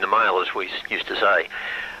just reading the mail, as we used to say.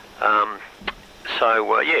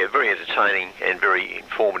 Yeah, very entertaining and very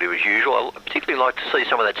informative as usual. I particularly like to see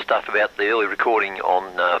some of that stuff about the early recording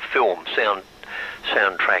on film,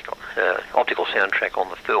 soundtrack, optical soundtrack on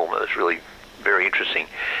the film. It was really very interesting.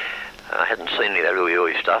 I hadn't seen any of that really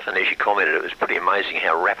early stuff, and as you commented, it was pretty amazing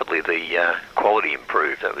how rapidly the quality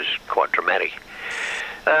improved. That was quite dramatic.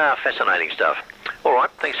 Fascinating stuff. All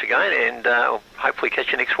right, thanks again, and I'll hopefully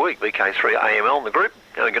catch you next week. VK3AML in the group.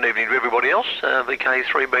 Good evening to everybody else.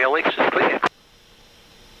 VK3BLX is clear.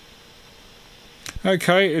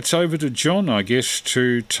 Okay, it's over to John, I guess,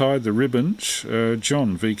 to tie the ribbons.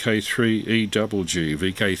 John, VK3EGG,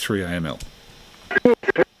 VK3AML.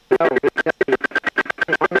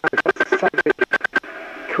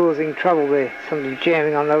 Causing trouble there, something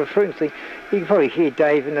jamming on lower frequency. You can probably hear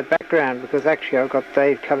Dave in the background, because actually I've got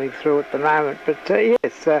Dave coming through at the moment. But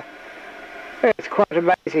yes, it's quite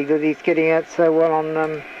amazing that he's getting out so well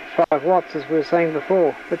on 5 watts, as we were saying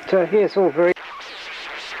before. But yes, all very...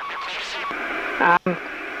 I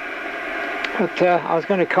was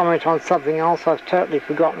going to comment on something else. I've totally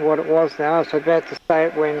forgotten what it was now. I was about to say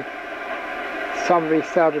it when somebody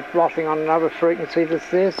started blotting on another frequency that's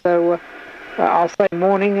there. So I'll say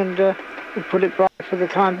morning and we'll put it right for the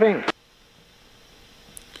time being.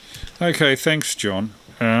 Okay, thanks, John.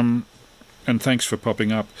 And thanks for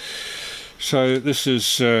popping up. So this is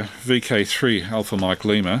VK3 Alpha Mike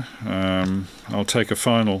Lima. I'll take a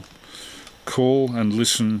final call and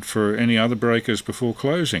listen for any other breakers before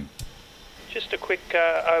closing. Just a quick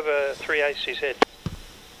over 3ACZ.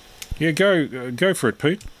 Yeah, go for it,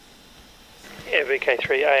 Pete. Yeah,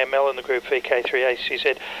 VK3AML in the group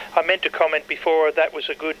VK3ACZ. I meant to comment before, that was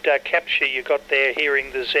a good capture you got there,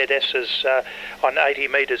 hearing the ZS's on 80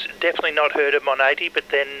 metres. Definitely not heard them on 80, but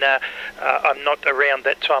then I'm not around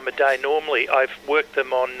that time of day normally. I've worked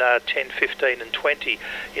them on 10, 15 and 20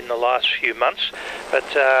 in the last few months, but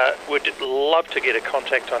would love to get a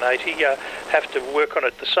contact on 80. Have to work on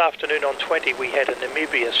it. This afternoon on 20 we had a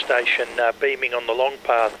Namibia station beaming on the long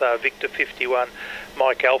path, Victor 51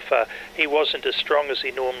 Mike Alpha. He wasn't as strong as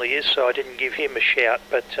he normally is, so I didn't give him a shout.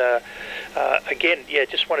 But again, yeah,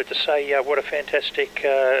 just wanted to say what a fantastic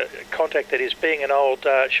contact that is. Being an old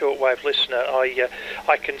shortwave listener,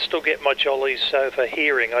 I can still get my jollies over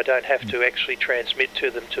hearing. I don't have to actually transmit to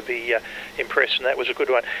them to be impressed, and that was a good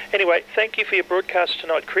one. Anyway, thank you for your broadcast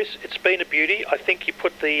tonight, Chris. It's been a beauty. I think you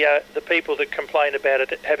put the people that complain about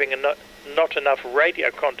it having not enough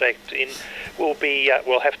radio contact in will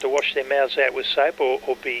have to wash their mouths out with soap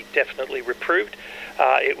or be definitely reproved.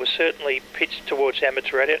 It was certainly pitched towards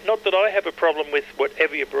amateur radio. Not that I have a problem with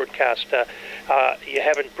whatever you broadcast. You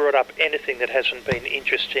haven't brought up anything that hasn't been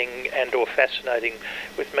interesting and or fascinating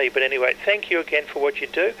with me. But anyway, thank you again for what you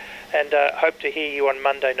do, and hope to hear you on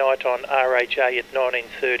Monday night on RHA at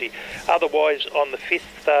 19:30. Otherwise, on the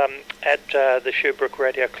 5th at the Sherbrooke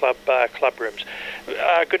Radio Club club rooms.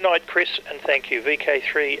 Good night, Chris, and thank you.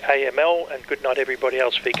 VK3AML, and good night, everybody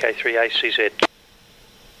else. VK3ACZ.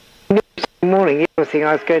 Good morning. The other thing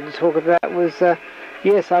I was going to talk about was,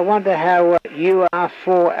 yes, I wonder how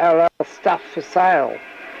UR4LL stuff for sale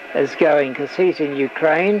is going, because he's in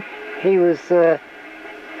Ukraine. He was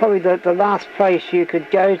probably the last place you could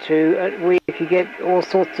go to where you could get all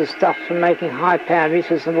sorts of stuff for making high-power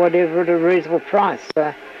emitters and whatever at a reasonable price.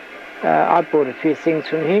 I bought a few things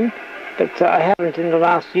from him. but I haven't in the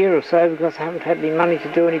last year or so because I haven't had any money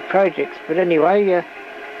to do any projects. But anyway,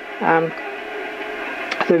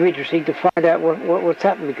 they're interesting to find out what's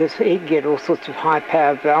happened, because he can get all sorts of high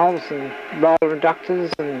power valves and roller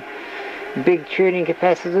inductors and big tuning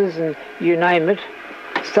capacitors and you name it,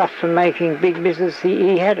 stuff for making big business.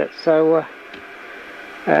 He had it. So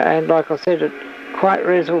and like I said, at quite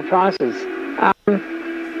reasonable prices.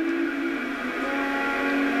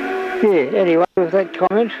 Yeah, anyway, with that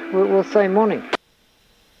comment, we'll say morning.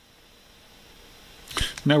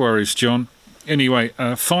 No worries, John. Anyway,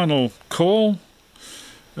 final call.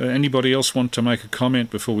 Anybody else want to make a comment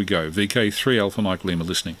before we go? VK3 Alpha Mike Lima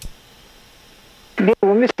listening. Yeah,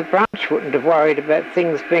 well, Mr. Branch wouldn't have worried about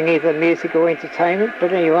things being either music or entertainment,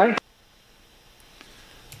 but anyway.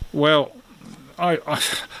 Well, I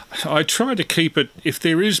try to keep it, if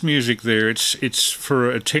there is music there, it's for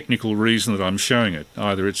a technical reason that I'm showing it.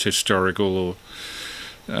 Either it's historical or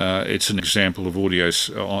it's an example of audio,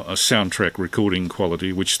 a soundtrack recording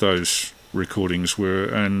quality, which those recordings were,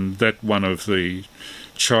 and that one of the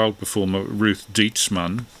child performer, Ruth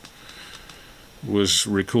Dietzmann, was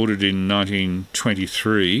recorded in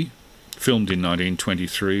 1923, filmed in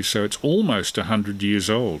 1923, so it's almost 100 years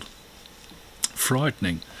old.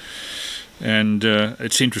 Frightening. And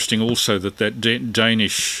it's interesting also that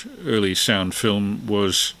Danish early sound film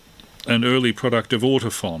was an early product of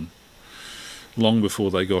Autophon, long before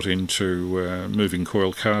they got into moving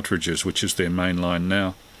coil cartridges, which is their main line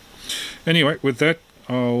now. Anyway, with that,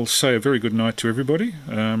 I'll say a very good night to everybody.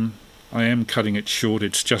 I am cutting it short.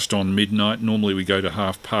 It's just on midnight. Normally we go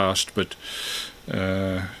to past, but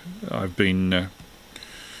I've been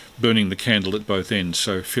burning the candle at both ends,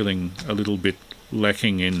 so feeling a little bit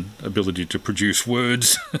lacking in ability to produce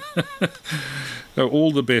words.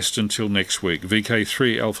 All the best until next week.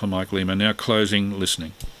 VK3 Alpha Mike Lima now closing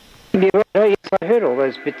listening. Yeah, well, yes, I heard all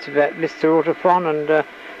those bits about Mr. Autophon and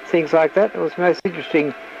things like that. It was most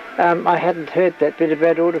interesting. I hadn't heard that bit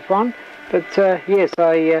about Autophon, but yes,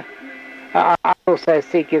 I also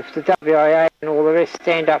think if the WIA and all the rest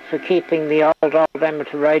stand up for keeping the old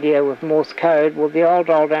amateur radio with Morse code, well, the old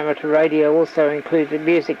amateur radio also included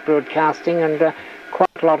music broadcasting, and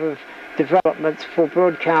quite a lot of developments for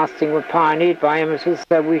broadcasting were pioneered by amateurs,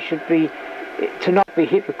 so we should be, to not be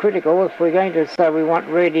hypocritical, if we're going to say we want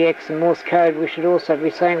Radio X and Morse code, we should also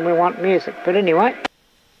be saying we want music. But anyway...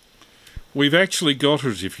 We've actually got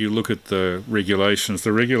it, if you look at the regulations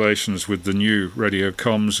with the new Radio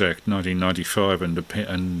Comms Act 1995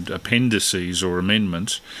 and appendices or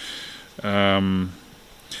amendments, now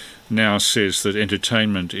says that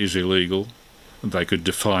entertainment is illegal. They could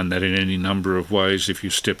define that in any number of ways. If you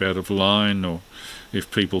step out of line or if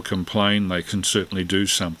people complain, they can certainly do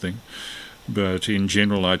something. But in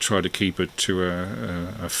general, I try to keep it to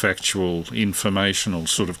a factual, informational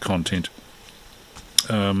sort of content.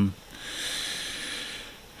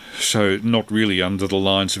 So not really under the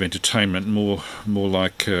lines of entertainment, more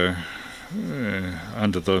like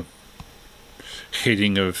under the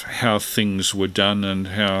heading of how things were done and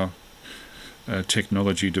how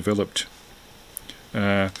technology developed.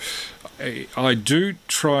 I do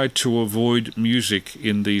try to avoid music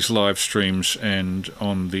in these live streams and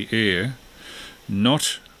on the air,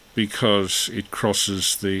 not because it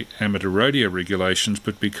crosses the amateur radio regulations,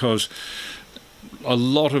 but because a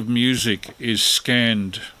lot of music is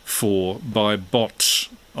scanned for by bots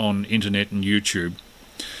on internet and YouTube,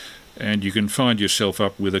 and you can find yourself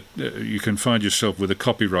with a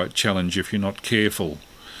copyright challenge if you're not careful.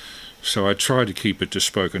 So I try to keep it to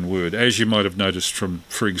spoken word. As you might have noticed from,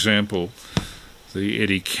 for example, the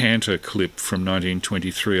Eddie Cantor clip from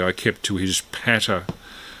 1923, I kept to his patter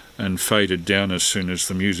and faded down as soon as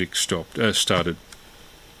the music started.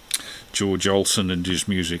 George Olsen and his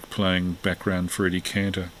music playing background for Eddie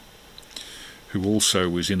Cantor, who also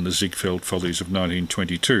was in the Ziegfeld Follies of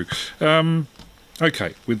 1922.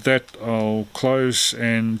 Okay, with that I'll close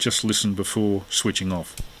and just listen before switching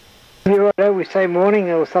off. Yeah, right, we say morning.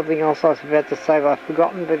 There was something else I was about to say, but I've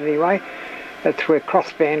forgotten, but anyway, that's where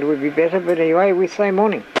crossband would be better, but anyway, we say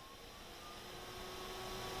morning.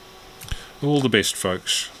 All the best,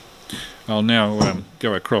 folks. I'll now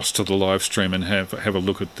go across to the live stream and have a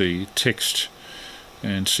look at the text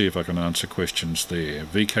and see if I can answer questions there.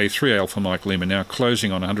 VK3 Alpha Mike Lima now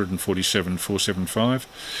closing on 147,475.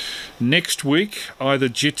 Next week, either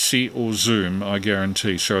Jitsi or Zoom, I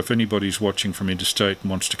guarantee. So if anybody's watching from interstate and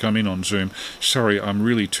wants to come in on Zoom, sorry, I'm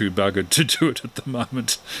really too buggered to do it at the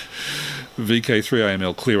moment.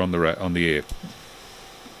 VK3AML clear on the air.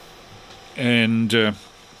 And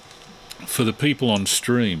for the people on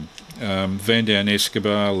stream, Van Down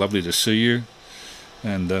Escobar, lovely to see you.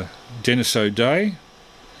 And Dennis O'Day,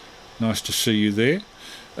 Nice to see you there.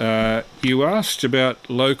 You asked about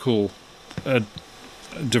local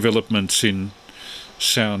developments in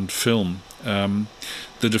sound film. The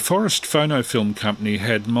DeForest Phonofilm Company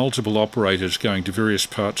had multiple operators going to various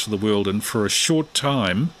parts of the world, and for a short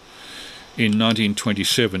time in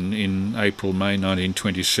 1927, in April-May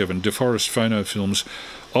 1927, DeForest Phonofilms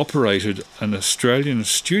operated an Australian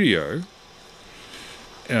studio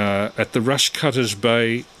at the Rushcutters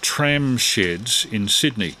Bay tram sheds in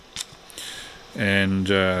Sydney, and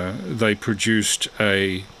they produced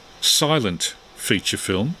a silent feature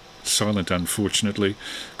film, silent unfortunately,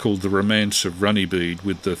 called The Romance of Runnymede,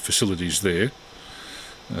 with the facilities there,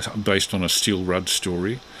 based on a Steel Rudd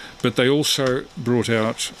story. But they also brought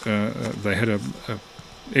out, they had a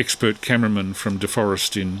expert cameraman from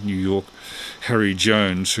DeForest in New York, Harry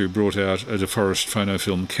Jones, who brought out a DeForest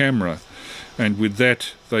phonofilm camera, and with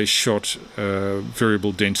that they shot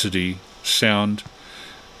variable density sound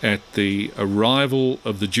at the arrival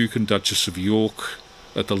of the Duke and Duchess of York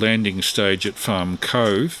at the landing stage at Farm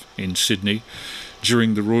Cove in Sydney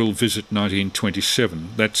during the royal visit 1927.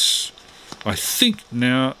 That's, I think,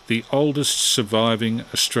 now the oldest surviving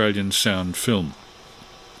Australian sound film.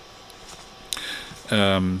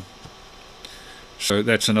 So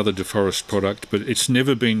that's another DeForest product, but it's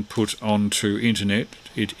never been put onto internet.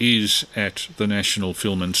 It is at the National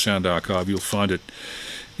Film and Sound Archive. You'll find it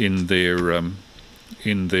in their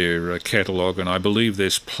catalogue, and I believe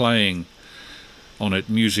there's playing on it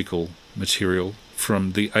musical material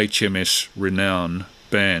from the HMS Renown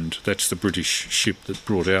band. That's the British ship that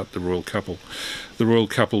brought out the royal couple. The royal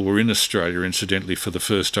couple were in Australia, incidentally, for the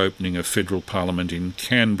first opening of Federal Parliament in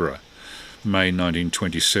Canberra, May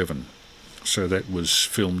 1927. So that was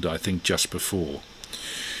filmed, I think, just before.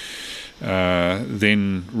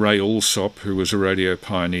 Then Ray Alsop, who was a radio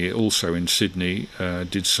pioneer also in Sydney,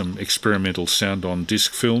 did some experimental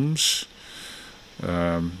sound-on-disc films,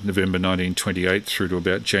 November 1928 through to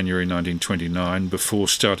about January 1929, before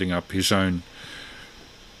starting up his own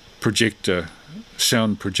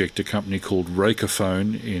sound projector company called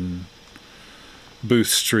Rakeophone in Booth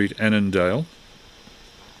Street, Annandale.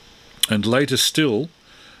 And later still,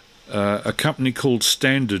 a company called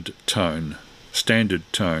Standard Tone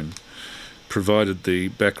provided the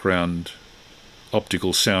background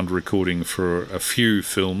optical sound recording for a few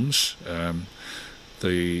films.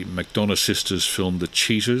 The McDonough sisters' film The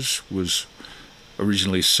Cheaters was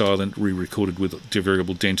originally silent, re-recorded with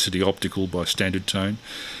variable density optical by Standard Tone,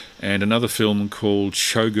 and another film called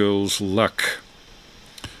Showgirl's Luck,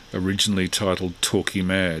 originally titled Talkie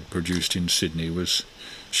Mad, produced in Sydney, was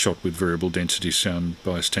shot with variable density sound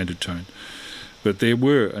by Standard Tone. But there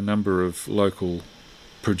were a number of local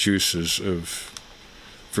producers of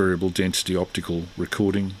variable density optical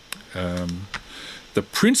recording. The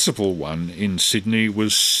principal one in Sydney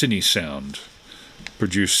was CineSound,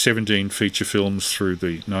 produced 17 feature films through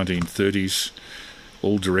the 1930s,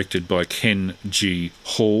 all directed by Ken G.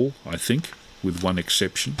 Hall, I think, with one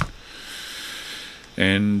exception.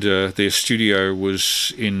 And their studio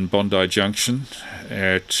was in Bondi Junction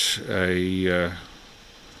at a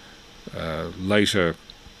later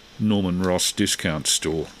Norman Ross discount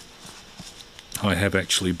store. I have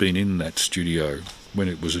actually been in that studio when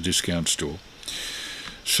it was a discount store.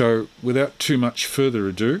 So, without too much further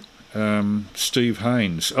ado, Steve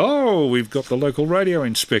Haynes. Oh, we've got the local radio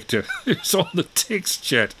inspector who's on the text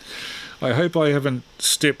chat. I hope I haven't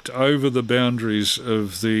stepped over the boundaries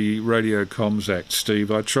of the Radio Comms Act,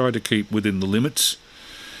 Steve. I try to keep within the limits,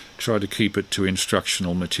 try to keep it to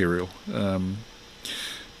instructional material.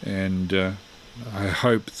 I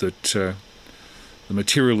hope that the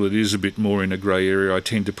material that is a bit more in a grey area I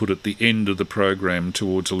tend to put at the end of the program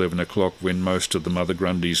towards 11 o'clock, when most of the Mother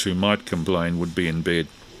Grundies who might complain would be in bed.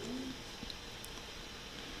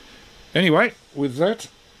 Anyway, with that,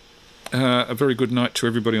 a very good night to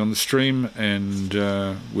everybody on the stream, and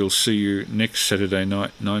we'll see you next Saturday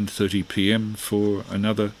night, 9:30 p.m, for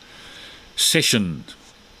another session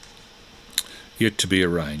yet to be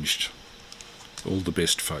arranged. All the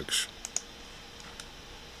best, folks.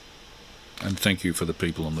 And thank you for the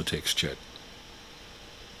people on the text chat.